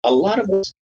 right? A lot of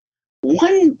ways.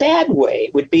 One bad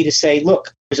way would be to say,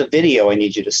 look, there's a video I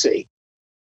need you to see.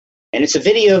 And it's a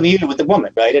video of you with the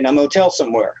woman, right? In a motel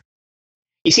somewhere.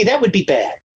 You see, that would be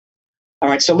bad. All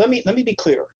right. So let me be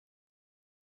clear.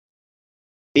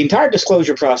 The entire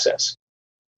disclosure process,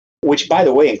 which, by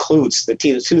the way, includes the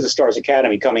To the Stars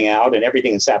Academy coming out and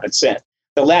everything that's happened since,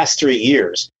 the last 3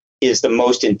 years is the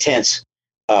most intense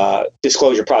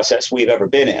disclosure process we've ever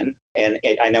been in, and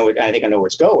I think I know where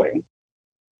it's going,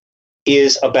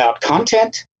 is about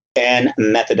content and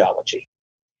methodology.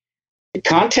 The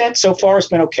content so far has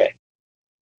been okay.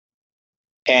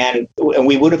 And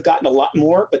we would have gotten a lot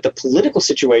more, but the political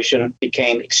situation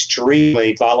became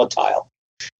extremely volatile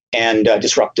and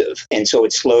disruptive. And so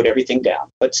it slowed everything down,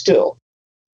 but still,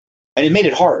 and it made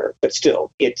it harder, but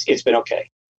still, it's been okay.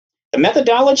 The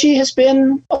methodology has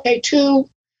been okay too,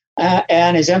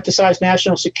 and has emphasized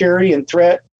national security and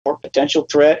threat or potential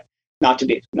threat. Not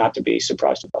to be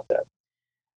surprised about that.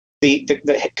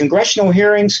 The congressional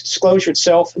hearings disclosure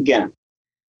itself, again,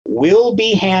 will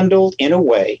be handled in a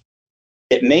way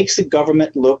that makes the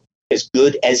government look as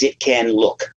good as it can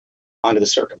look under the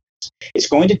circumstances. It's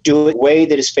going to do it in a way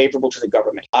that is favorable to the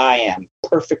government. I am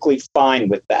perfectly fine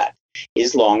with that,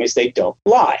 as long as they don't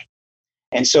lie.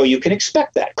 And so you can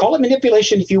expect that. Call it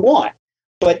manipulation if you want,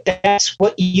 but that's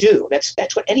what you do.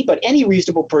 That's what any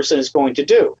reasonable person is going to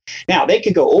do. Now, they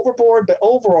could go overboard, but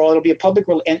overall, it'll be a public.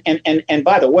 And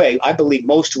by the way, I believe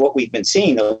most of what we've been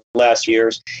seeing the last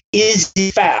years is,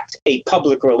 in fact, a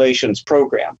public relations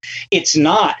program. It's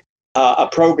not a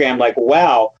program like,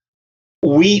 wow,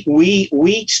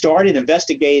 we started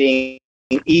investigating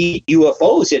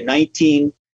UFOs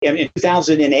in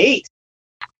 2008.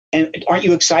 And aren't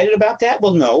you excited about that?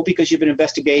 Well, no, because you've been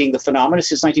investigating the phenomena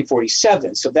since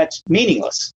 1947. So that's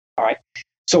meaningless. All right.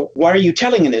 So why are you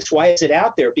telling in this? Why is it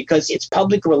out there? Because it's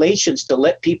public relations to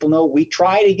let people know we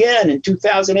tried again in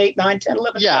 2008, 9, 10,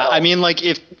 11. Yeah. 12. I mean, like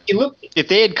if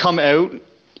they had come out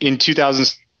in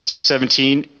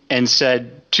 2017 and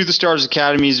said To the Stars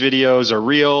Academy's videos are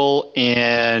real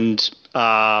and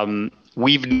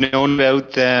we've known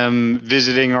about them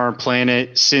visiting our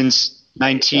planet since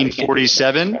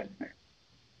 1947.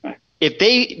 If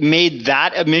they made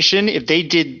that admission, if they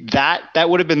did that, that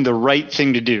would have been the right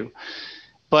thing to do.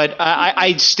 But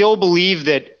I still believe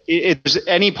that if there's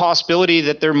any possibility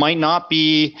that there might not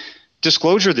be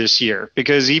disclosure this year,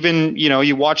 because even,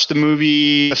 you watch the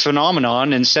movie The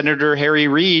Phenomenon and Senator Harry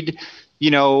Reid,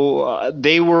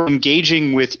 they were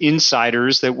engaging with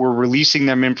insiders that were releasing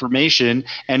them information,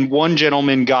 and one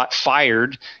gentleman got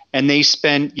fired and they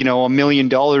spent, $1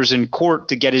 million in court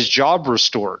to get his job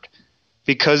restored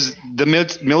because the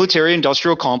military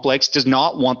industrial complex does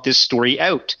not want this story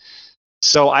out.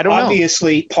 So I don't know.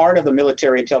 Obviously, part of the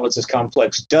military intelligence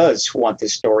complex does want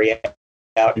this story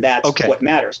out, and that's what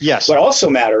matters. Yes. What also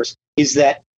matters is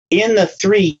that in the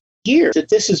 3 years that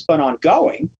this has been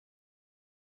ongoing,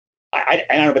 I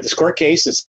don't know about this court case,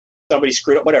 that somebody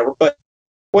screwed up, whatever, but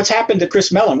what's happened to Chris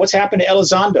Mellon? What's happened to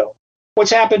Elizondo?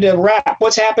 What's happened to Rapp?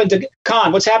 What's happened to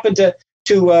Khan? What's happened to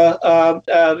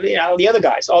the other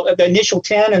guys? All the initial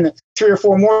 10 and the 3 or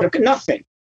 4 more, nothing.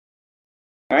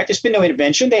 All right, there's been no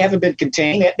intervention. They haven't been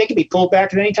contained. They can be pulled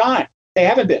back at any time. They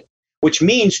haven't been, which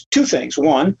means 2 things.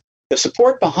 One, the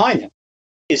support behind them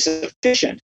is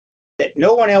sufficient that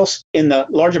no one else in the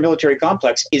larger military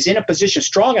complex is in a position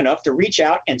strong enough to reach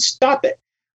out and stop it,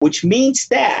 which means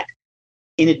that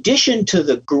in addition to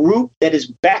the group that is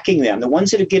backing them, the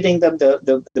ones that are giving them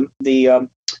the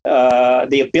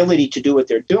ability to do what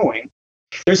they're doing,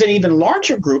 there's an even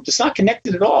larger group that's not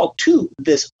connected at all to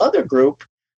this other group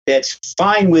that's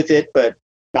fine with it, but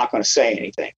not going to say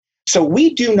anything. So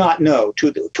we do not know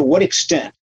to what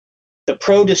extent the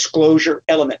pro-disclosure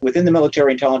element within the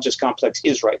military intelligence complex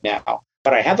is right now.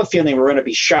 But I have a feeling we're going to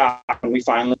be shocked when we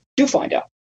finally do find out.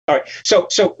 All right.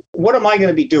 So what am I going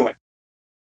to be doing?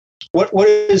 What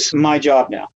is my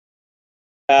job now?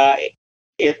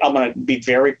 I'm going to be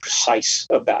very precise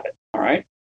about it. All right.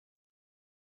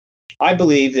 I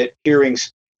believe that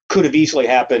hearings could have easily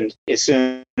happened as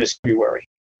soon as February.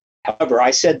 However,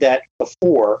 I said that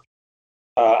before.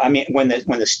 When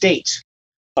the states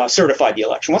certified the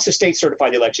election. Once the states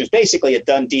certified the election, it's basically a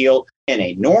done deal in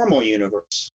a normal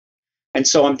universe. And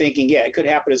so I'm thinking, yeah, it could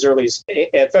happen as early as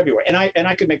February. And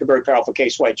I could make a very powerful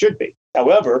case why it should be.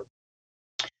 However,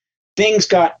 things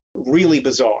got really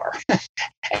bizarre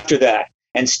after that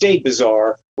and stayed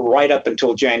bizarre right up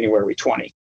until January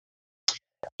 20.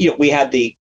 We had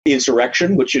the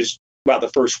insurrection, which is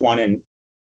the first one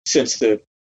since the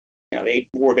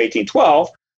War of 1812,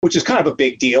 which is kind of a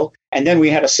big deal. And then we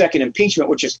had a second impeachment,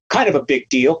 which is kind of a big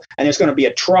deal. And there's going to be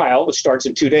a trial, which starts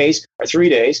in 2 days or 3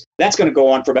 days. That's going to go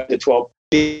on for about 12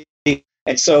 days.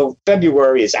 And so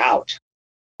February is out.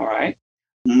 All right.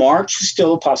 March is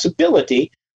still a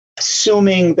possibility,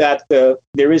 assuming that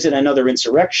there isn't another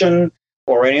insurrection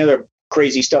or any other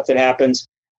crazy stuff that happens.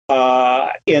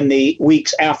 in the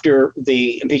weeks after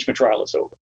the impeachment trial is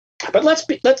over. But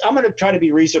I'm going to try to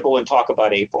be reasonable and talk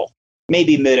about April,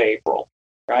 maybe mid-April,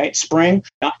 right? Spring.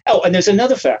 Now, and there's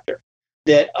another factor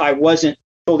that I wasn't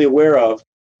fully aware of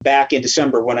back in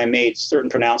December when I made certain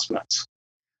pronouncements.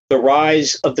 The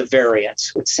rise of the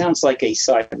variants, which sounds like a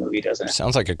sci-fi movie, doesn't it?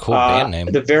 Sounds like a cool band name.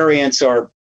 The variants have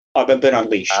been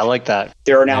unleashed. I like that.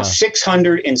 There are now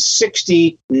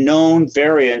 660 known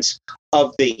variants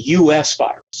of the U.S.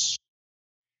 virus,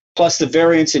 plus the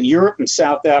variants in Europe and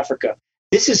South Africa.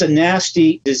 This is a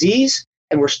nasty disease,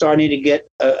 and we're starting to get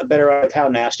a better idea of how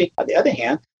nasty. On the other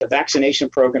hand, the vaccination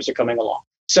programs are coming along.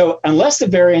 So unless the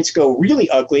variants go really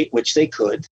ugly, which they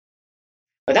could,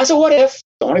 but that's a what if.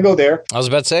 Don't want to go there. I was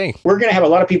about to say. We're going to have a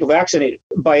lot of people vaccinated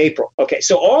by April. Okay,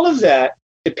 so all of that,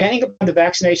 depending upon the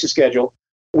vaccination schedule,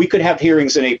 we could have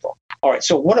hearings in April. All right,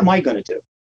 so what am I going to do?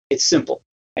 It's simple,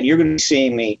 and you're going to be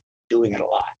seeing me doing it a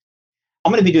lot.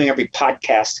 I'm going to be doing every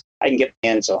podcast I can get my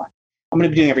hands on. I'm going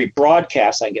to be doing every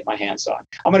broadcast I can get my hands on.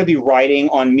 I'm going to be writing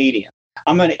on Medium.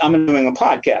 I'm doing a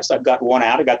podcast. I've got one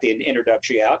out. I got the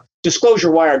introductory out.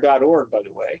 DisclosureWire.org, by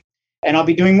the way. And I'll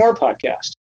be doing more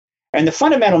podcasts. And the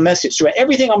fundamental message throughout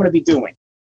everything I'm going to be doing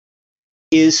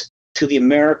is to the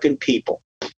American people.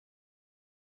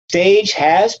 Stage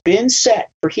has been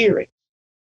set for hearing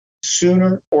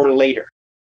sooner or later.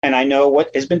 And I know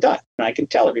what has been done. And I can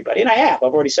tell everybody. And I have.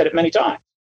 I've already said it many times.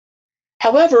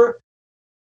 However,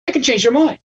 I can change their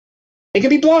mind. They can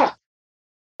be blocked.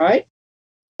 All right?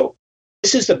 So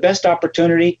this is the best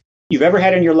opportunity you've ever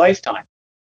had in your lifetime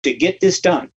to get this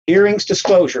done. Hearings,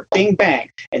 disclosure, bing,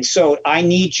 bang. And so I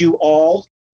need you all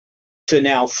to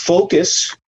now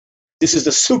focus. This is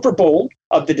the Super Bowl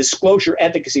of the disclosure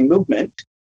advocacy movement.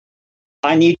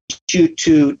 I need you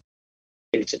to,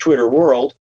 it's a Twitter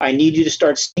world, I need you to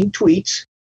start sending tweets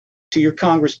to your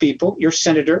congresspeople, your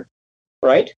senator,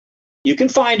 right? You can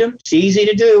find them. It's easy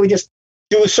to do. We just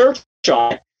do a search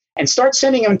on it and start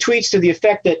sending them tweets to the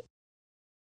effect that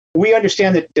we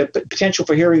understand that the potential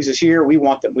for hearings is here. We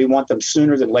want them. We want them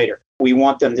sooner than later. We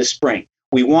want them this spring.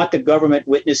 We want the government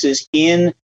witnesses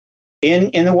in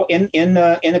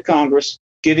the Congress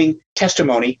giving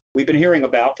testimony we've been hearing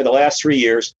about for the last 3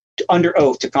 years under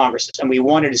oath to Congresses, and we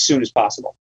want it as soon as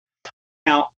possible.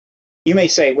 Now, you may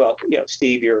say, "Well,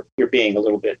 Steve, you're being a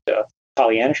little bit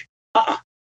Pollyannish."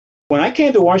 When I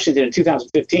came to Washington in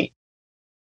 2015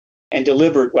 and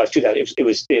delivered, it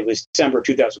was December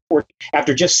 2014,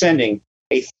 after just sending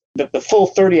the full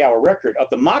 30-hour record of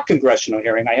the mock congressional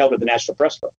hearing I held at the National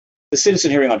Press Club, the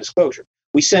citizen hearing on disclosure.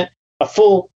 We sent a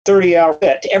full 30-hour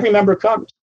set to every member of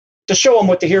Congress to show them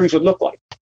what the hearings would look like.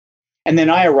 And then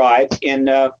I arrived in,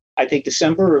 I think,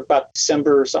 December 5,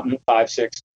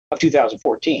 6 of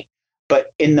 2014.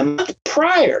 But in the month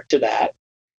prior to that,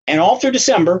 and all through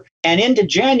December and into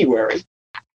January,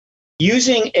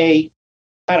 using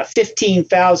about a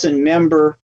 15,000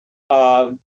 member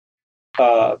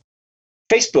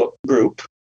Facebook group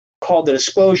called the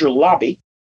Disclosure Lobby,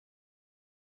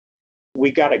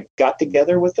 we got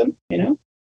together with them,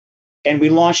 and we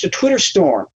launched a Twitter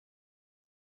storm.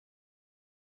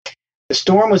 The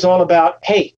storm was all about,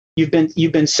 hey, you've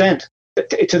been sent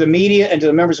to the media and to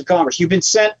the members of Congress. You've been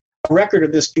sent a record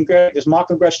of this mock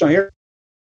congressional hearing.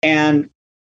 And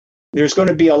there's going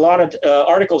to be a lot of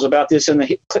articles about this in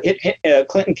the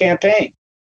Clinton campaign.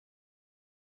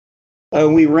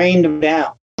 We rained them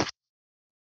down.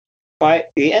 By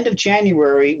the end of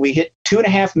January, we hit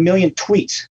 2.5 million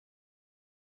tweets.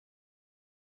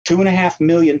 2.5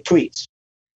 million tweets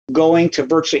going to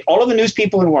virtually all of the news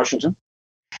people in Washington,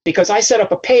 because I set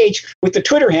up a page with the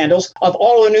Twitter handles of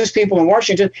all of the news people in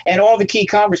Washington and all the key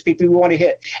Congress people we want to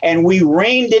hit. And we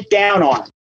rained it down on them.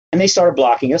 And they started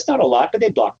blocking us. Not a lot, but they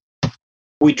blocked.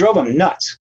 We drove them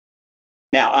nuts.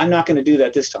 Now, I'm not going to do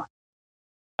that this time.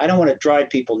 I don't want to drive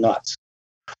people nuts.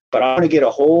 But I want to get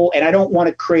and I don't want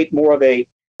to create more of a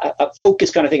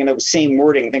focus kind of thing and the same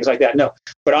wording and things like that. No.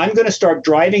 But I'm going to start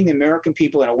driving the American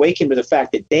people and awaken to the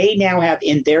fact that they now have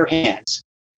in their hands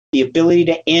the ability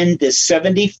to end this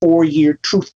 74-year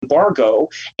truth embargo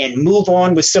and move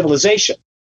on with civilization.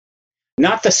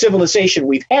 Not the civilization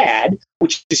we've had,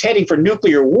 which is heading for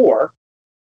nuclear war,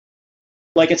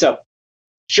 like it's a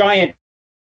giant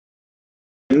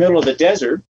in the middle of the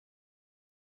desert,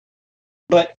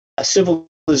 but a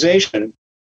civilization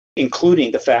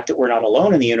including the fact that we're not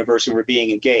alone in the universe and we're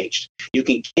being engaged. You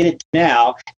can get it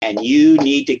now, and you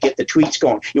need to get the tweets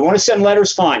going. You want to send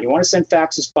letters? Fine. You want to send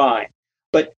faxes? Fine.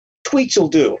 But tweets will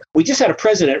do. We just had a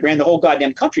president that ran the whole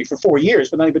goddamn country for 4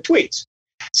 years with nothing but tweets.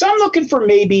 So I'm looking for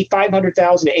maybe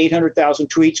 500,000 to 800,000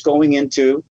 tweets going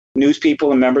into news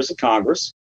people and members of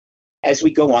Congress as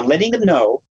we go on, letting them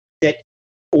know that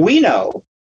we know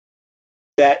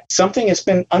that something has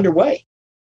been underway.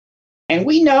 And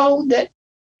we know that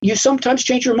you sometimes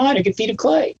change your mind and get feet of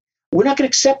clay. We're not going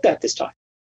to accept that this time.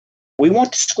 We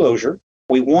want disclosure.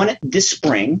 We want it this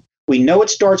spring. We know it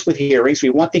starts with hearings. We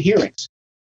want the hearings.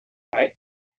 Right?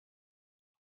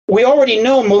 We already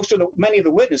know many of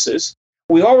the witnesses.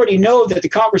 We already know that the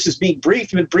Congress is being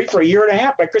briefed. Been briefed for a year and a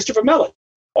half by Christopher Mellon.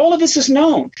 All of this is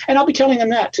known, and I'll be telling them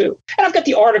that too. And I've got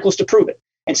the articles to prove it.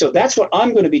 And so that's what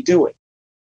I'm going to be doing.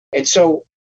 And so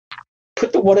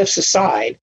put the what ifs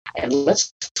aside, and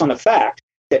let's focus on the fact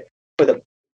that for the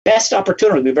best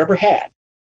opportunity we've ever had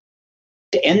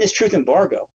to end this truth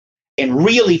embargo and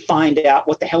really find out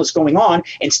what the hell is going on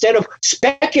instead of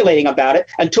speculating about it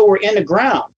until we're in the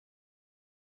ground.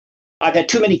 I've had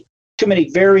too many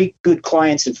very good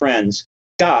clients and friends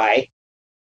die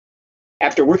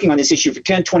after working on this issue for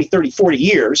 10, 20, 30, 40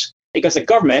 years because the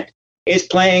government is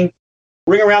playing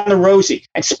ring around the rosy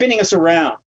and spinning us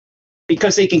around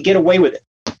because they can get away with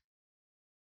it.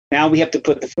 Now we have to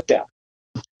put the foot down.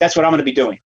 That's what I'm going to be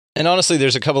doing. And honestly,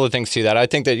 there's a couple of things to that. I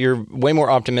think that you're way more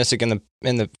optimistic in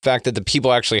the fact that the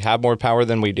people actually have more power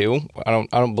than we do. I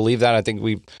don't believe that. I think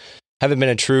we haven't been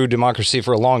a true democracy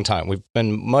for a long time. We've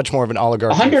been much more of an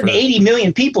oligarchy. 180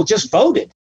 million people just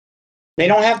voted. They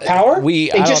don't have power. They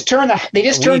just turned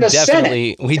the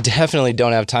Senate. We definitely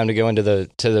don't have time to go into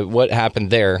the what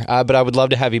happened there. But I would love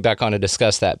to have you back on to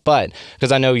discuss that. But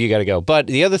because I know you got to go. But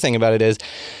the other thing about it is,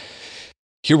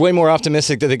 you're way more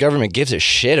optimistic that the government gives a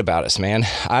shit about us, man.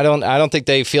 I don't think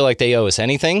they feel like they owe us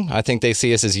anything. I think they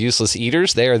see us as useless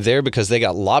eaters. They are there because they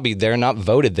got lobbied there, not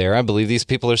voted there. I believe these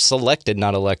people are selected,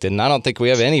 not elected, and I don't think we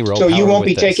have any real power. So you won't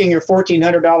be taking your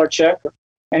 $1,400 check, or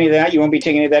any of that? You won't be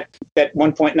taking any of that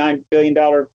 $1.9 billion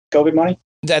COVID money?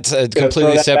 That's a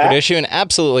completely separate issue, and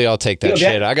absolutely I'll take that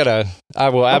shit. I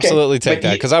will absolutely take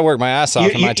that because I work my ass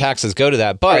off and my taxes go to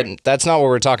that. But that's not what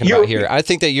we're talking about here. I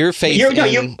think that your faith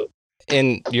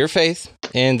in your faith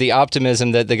and the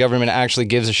optimism that the government actually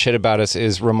gives a shit about us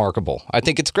is remarkable. I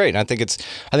think it's great. I think it's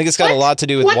got a lot to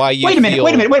do with why you feel.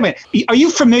 Wait a minute. Are you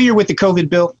familiar with the COVID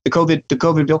bill? The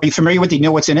COVID bill? Are you familiar with it? You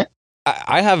know what's in it?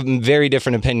 I have very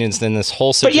different opinions than this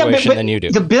whole situation than you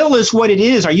do. The bill is what it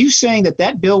is. Are you saying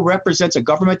that bill represents a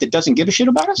government that doesn't give a shit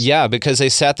about us? Yeah, because they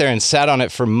sat there and sat on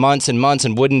it for months and months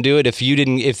and wouldn't do it if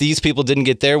these people didn't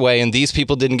get their way and these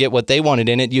people didn't get what they wanted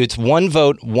in it. It's one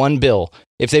vote, one bill.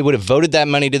 If they would have voted that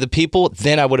money to the people,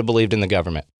 then I would have believed in the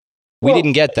government. We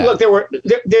didn't get that. Look, there were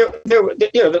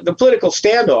the political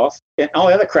standoff and all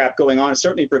the other crap going on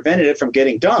certainly prevented it from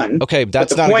getting done. Okay,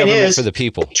 that's not a government for the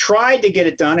people. They tried to get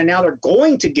it done, and now they're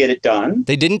going to get it done.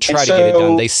 They didn't try to get it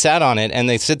done. They sat on it, and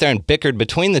they sit there and bickered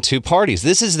between the two parties.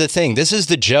 This is the thing. This is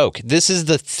the joke. This is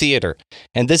the theater.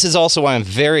 And this is also why I'm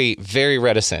very, very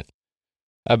reticent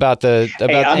about any truth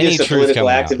coming out. I'm just a political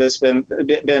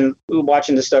activist. Been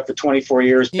watching this stuff for 24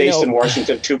 years, based in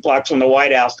Washington, 2 blocks from the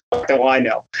White House. What do I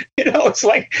know? It's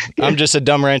like I'm just a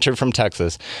dumb rancher from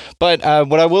Texas. But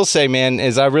what I will say, man,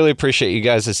 is I really appreciate you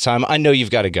guys this time. I know you've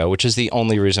got to go, which is the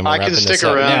only reason we're wrapping this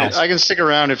up. I can stick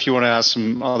around if you want to ask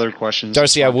some other questions.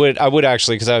 Darcy, I would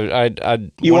actually, because I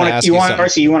you want to ask you something.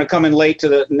 Darcy, you want to come in late to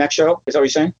the next show? Is that what you're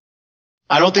saying?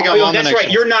 I don't think I'm on the next right.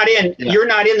 Show. You're not in. Yeah. You're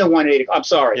not in the one at 8. I'm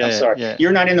sorry. Yeah.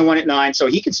 You're not in the one at 9, so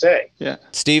he can stay. Yeah.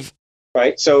 Steve.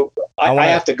 Right. So I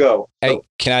have to go. Hey,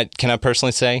 can I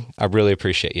personally say I really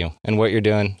appreciate you and what you're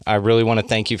doing. I really want to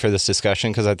thank you for this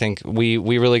discussion because I think we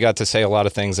really got to say a lot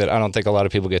of things that I don't think a lot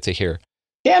of people get to hear.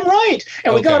 Damn right.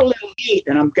 And we got a little heat,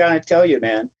 and I'm going to tell you,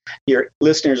 man, your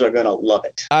listeners are going to love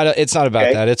it. It's not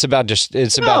about that. It's about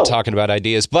about talking about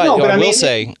ideas. But I will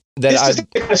say that this is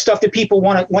the kind of stuff that people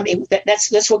want.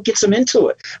 That's what gets them into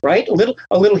it, right? A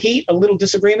little heat, a little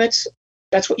disagreements.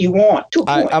 That's what you want.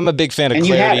 I'm a big fan of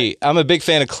clarity. I'm a big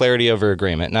fan of clarity over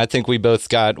agreement, and I think we both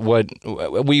got what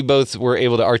we both were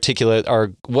able to articulate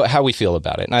how we feel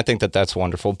about it, and I think that's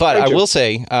wonderful. But I will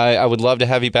say, I would love to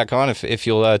have you back on if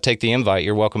you'll take the invite.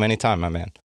 You're welcome anytime, my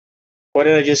man. What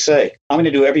did I just say? I'm going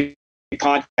to do every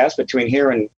podcast between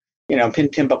here and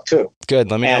Timbuktu. Good.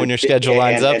 Let me know when your schedule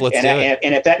lines up. Let's do it.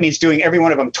 And if that means doing every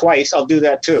one of them twice, I'll do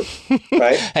that too.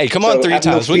 Right? Hey, come on 3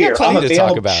 times. We got plenty to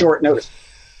talk about. Short notice.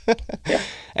 Yeah.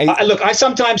 Look, I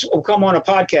sometimes will come on a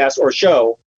podcast or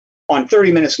show on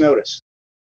 30 minutes notice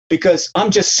because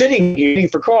I'm just sitting here waiting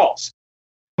for calls.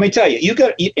 Let me tell you,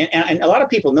 and a lot of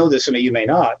people know this, and you may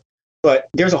not, but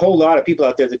there's a whole lot of people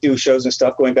out there that do shows and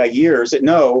stuff going back years that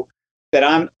know that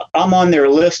I'm on their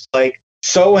list like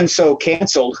so-and-so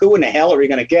canceled. Who in the hell are we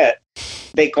going to get?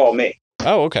 They call me.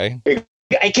 Oh, okay.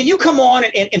 can you come on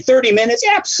in 30 minutes?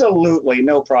 Absolutely,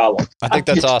 no problem. I think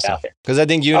that's awesome, because I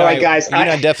think you and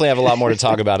I definitely have a lot more to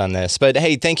talk about on this. But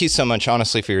hey, thank you so much,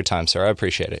 honestly, for your time, sir. I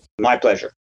appreciate it. My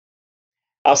pleasure.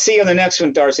 I'll see you on the next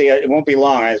one, Darcy. It won't be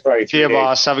long. It's probably 3 days. See you,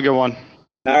 boss. Have a good one.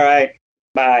 All right.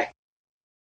 Bye.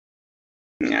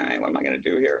 All right, what am I going to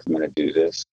do here? I'm going to do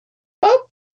this. Boop,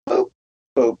 boop,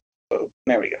 boop, boop.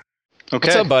 There we go. Okay.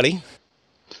 What's up, buddy?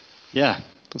 Yeah,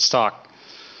 let's talk.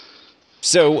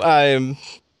 So,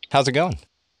 how's it going?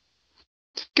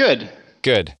 Good.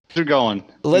 Good. Things are going.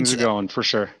 Things are going for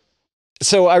sure.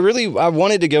 So I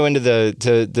wanted to go into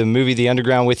the movie The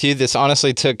Underground with you. This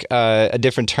honestly took a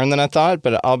different turn than I thought,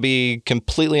 but I'll be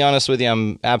completely honest with you.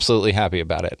 I'm absolutely happy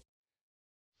about it.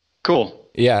 Cool.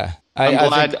 Yeah.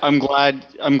 I'm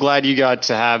glad you got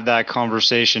to have that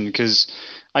conversation, because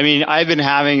I mean, I've been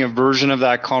having a version of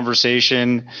that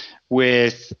conversation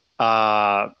with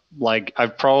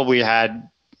I've probably had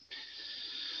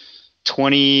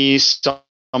 20 some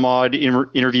odd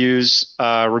interviews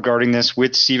regarding this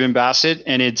with Stephen Bassett,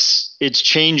 and it's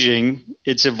changing,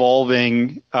 it's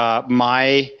evolving.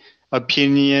 My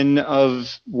opinion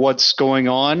of what's going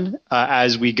on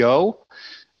as we go.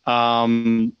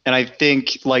 And I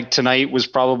think like tonight was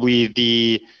probably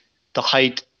the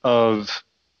height of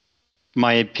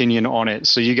my opinion on it.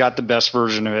 So you got the best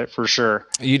version of it for sure.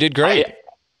 You did great.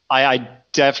 I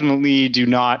definitely do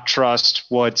not trust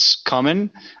what's coming.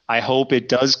 I hope it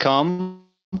does come,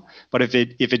 but if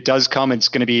it does come, it's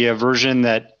going to be a version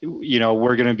that,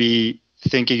 we're going to be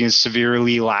thinking is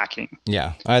severely lacking.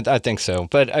 Yeah, I think so.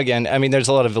 But again, I mean, there's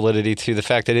a lot of validity to the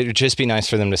fact that it would just be nice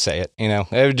for them to say it. It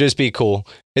would just be cool.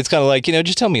 It's kind of like,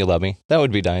 just tell me you love me. That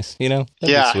would be nice. That'd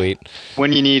be sweet.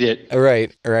 When you need it.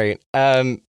 Right.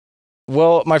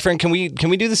 Well, my friend, can we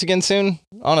do this again soon?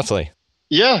 Honestly.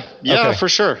 Yeah, okay. for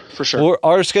sure. Well,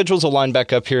 our schedules will line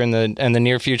back up here in the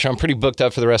near future. I'm pretty booked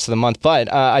up for the rest of the month,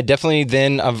 but I definitely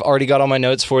I've already got all my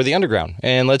notes for The Underground,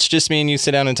 and let's just me and you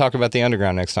sit down and talk about The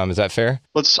Underground next time. Is that fair?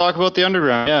 Let's talk about The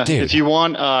Underground. Yeah. Dude. If you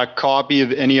want a copy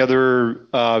of any other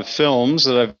films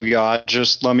that I've got,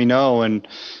 just let me know, and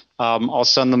I'll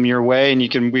send them your way, and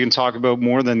we can talk about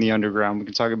more than The Underground. We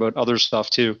can talk about other stuff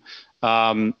too.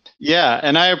 Yeah,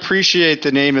 and I appreciate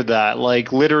the name of that.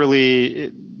 Like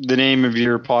literally, the name of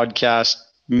your podcast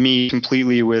me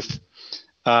completely with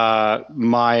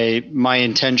my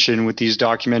intention with these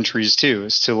documentaries too,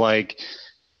 is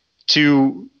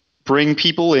to bring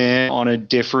people in on a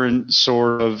different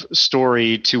sort of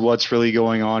story to what's really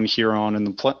going on here on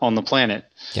the planet.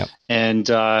 Yep. And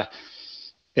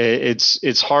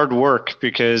it's hard work,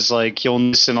 because like you'll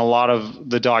notice in a lot of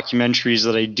the documentaries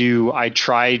that I do, I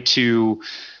try to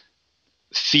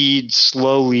feed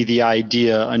slowly the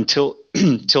idea until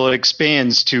it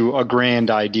expands to a grand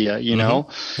idea,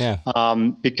 Mm-hmm.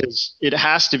 Yeah. Because it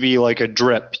has to be like a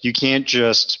drip. You can't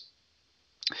just,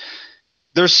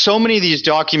 there's so many of these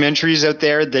documentaries out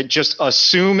there that just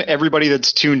assume everybody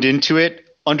that's tuned into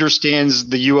it understands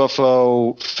the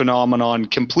UFO phenomenon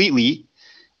completely,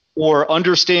 or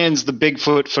understands the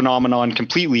Bigfoot phenomenon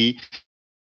completely,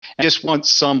 and just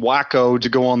wants some wacko to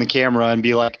go on the camera and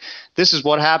be like, this is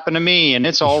what happened to me, and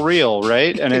it's all real,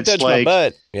 right? And it's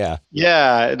like,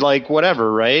 yeah, like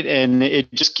whatever, right? And it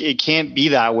can't be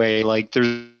that way. Like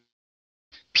there's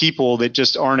people that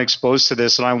just aren't exposed to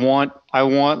this, and I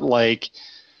want like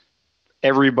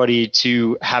everybody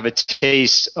to have a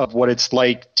taste of what it's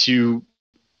like to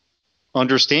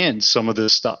understand some of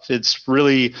this stuff. It's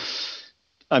really,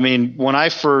 I mean, when I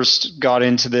first got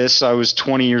into this, I was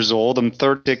 20 years old. I'm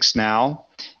 36 now.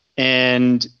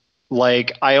 And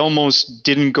like, I almost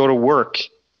didn't go to work.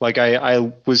 Like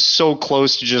I was so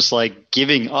close to just like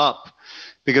giving up,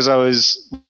 because I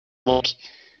was like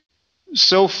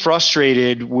so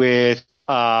frustrated with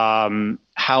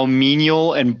how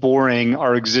menial and boring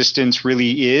our existence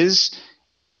really is,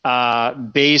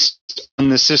 based on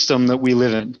the system that we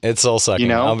live in. It's soul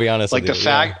sucking. I'll be honest with you. Like the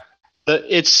fact that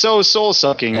it's so soul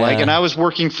sucking. Yeah. Like, and I was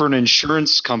working for an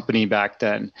insurance company back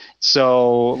then.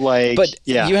 So like, but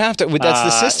yeah, you have to, that's the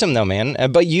system though, man.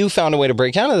 But you found a way to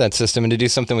break out of that system and to do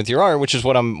something with your art, which is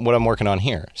what I'm working on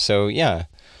here. So yeah.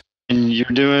 And you're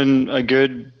doing a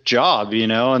good job,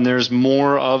 and there's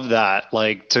more of that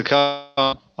like to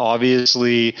come.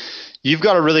 Obviously you've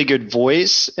got a really good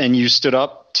voice, and you stood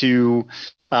up to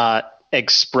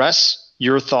express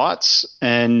your thoughts.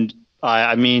 And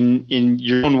I mean, in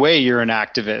your own way, you're an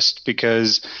activist,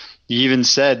 because you even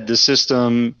said the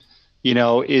system,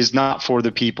 is not for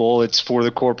the people. It's for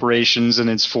the corporations, and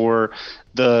it's for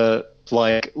the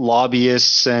like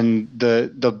lobbyists and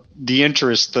the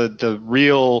interests, the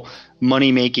real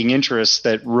money making interests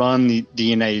that run the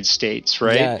United States,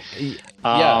 right?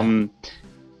 Yeah.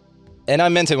 And I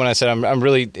meant it when I said I'm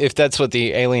really, if that's what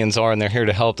the aliens are and they're here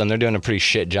to help, then they're doing a pretty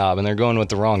shit job and they're going with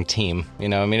the wrong team. You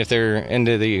know, I mean, if they're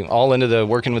into the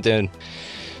working with the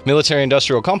military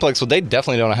industrial complex, well, they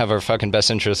definitely don't have our fucking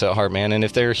best interests at heart, man. And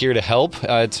if they're here to help,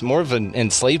 it's more of an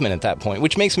enslavement at that point,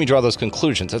 which makes me draw those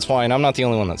conclusions. That's why, and I'm not the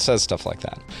only one that says stuff like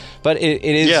that. But it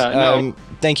is,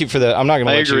 thank you for I'm not going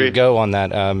to let you go on that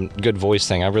good voice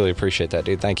thing. I really appreciate that,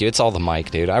 dude. Thank you. It's all the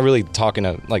mic, dude. I really talking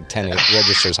to like 10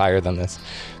 registers higher than this.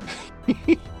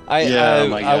 Oh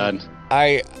my God.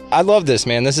 I love this,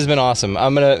 man. This has been awesome.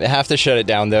 I'm gonna have to shut it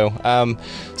down though.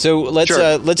 So let's do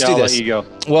I'll this. Let you go.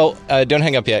 Well, don't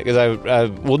hang up yet because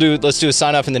let's do a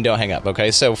sign off and then don't hang up.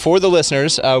 Okay. So for the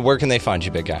listeners, where can they find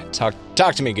you, big guy?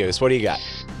 Talk to me, Goose. What do you got?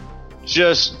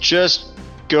 Just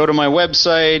go to my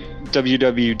website,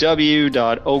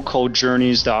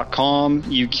 www.occultjourneys.com.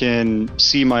 You can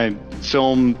see my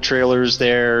film trailers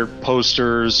there,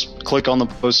 posters. Click on the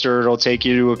poster. It'll take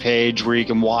you to a page where you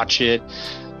can watch it.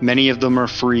 Many of them are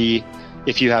free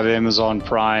if you have Amazon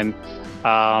Prime.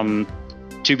 Tubi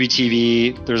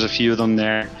TV, there's a few of them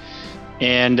there.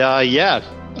 And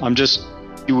I'm just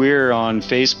Weir on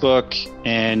Facebook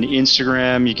and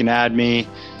Instagram. You can add me.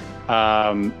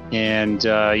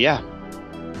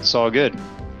 It's all good.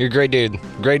 You're a great dude.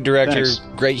 Great director. Thanks.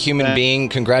 Great human being.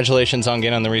 Congratulations on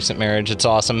getting on the recent marriage. It's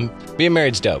awesome. Being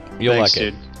married's dope. You'll like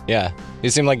it. Dude. Yeah. You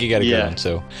seem like you got a good one.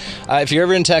 So if you're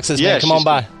ever in Texas, man, come on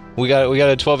by. We got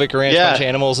a 12-acre ranch, bunch of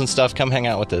animals and stuff. Come hang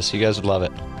out with us. You guys would love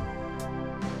it.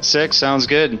 Sick. Sounds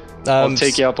good. I'll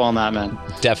take you up on that, man.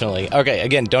 Definitely. Okay,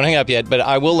 again, don't hang up yet, but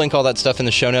I will link all that stuff in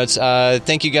the show notes.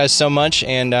 Thank you guys so much,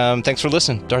 and thanks for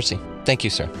listening. Darcy, thank you,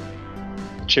 sir.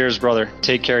 Cheers, brother.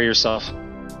 Take care of yourself.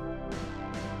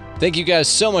 Thank you guys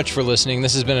so much for listening.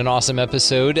 This has been an awesome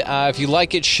episode. If you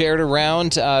like it, share it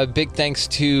around. Big thanks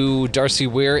to Darcy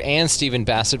Weir and Stephen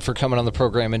Bassett for coming on the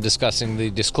program and discussing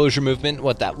the disclosure movement,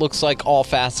 what that looks like, all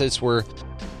facets. We're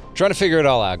trying to figure it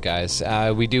all out, guys.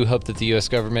 We do hope that the U.S.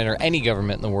 government or any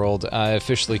government in the world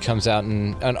officially comes out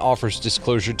and offers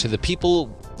disclosure to the people.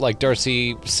 Like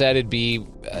Darcy said, it'd be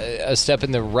a step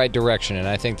in the right direction, and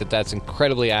I think that that's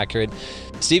incredibly accurate.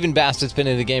 Stephen Bassett's been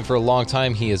in the game for a long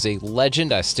time. He is a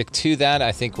legend. I stick to that.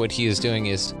 I think what he is doing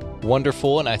is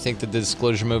wonderful, and I think that the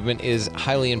disclosure movement is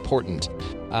highly important.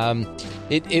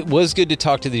 It was good to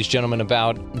talk to these gentlemen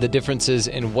about the differences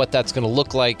in what that's going to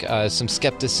look like, some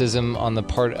skepticism on the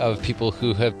part of people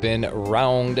who have been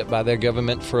wronged by their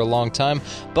government for a long time,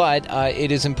 but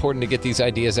it is important to get these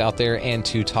ideas out there and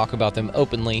to talk about them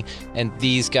openly, and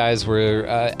these guys were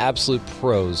absolute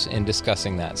pros in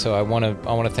discussing that, so I want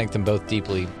to thank them both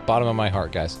deeply, bottom of my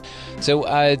heart, guys. So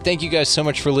thank you guys so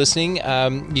much for listening.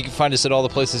 You can find us at all the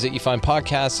places that you find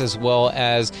podcasts, as well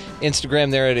as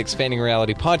Instagram there at Expanding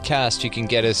Reality Podcast. You can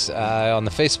get us on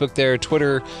the Facebook there,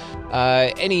 Twitter,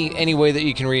 any way that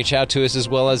you can reach out to us, as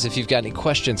well as if you've got any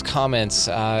questions, comments,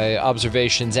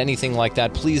 observations, anything like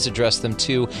that, please address them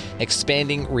to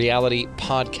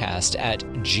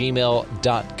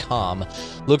expandingrealitypodcast@gmail.com.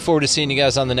 Look forward to seeing you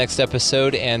guys on the next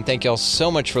episode, and thank y'all so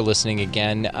much for listening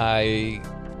again.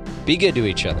 Be good to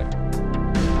each other.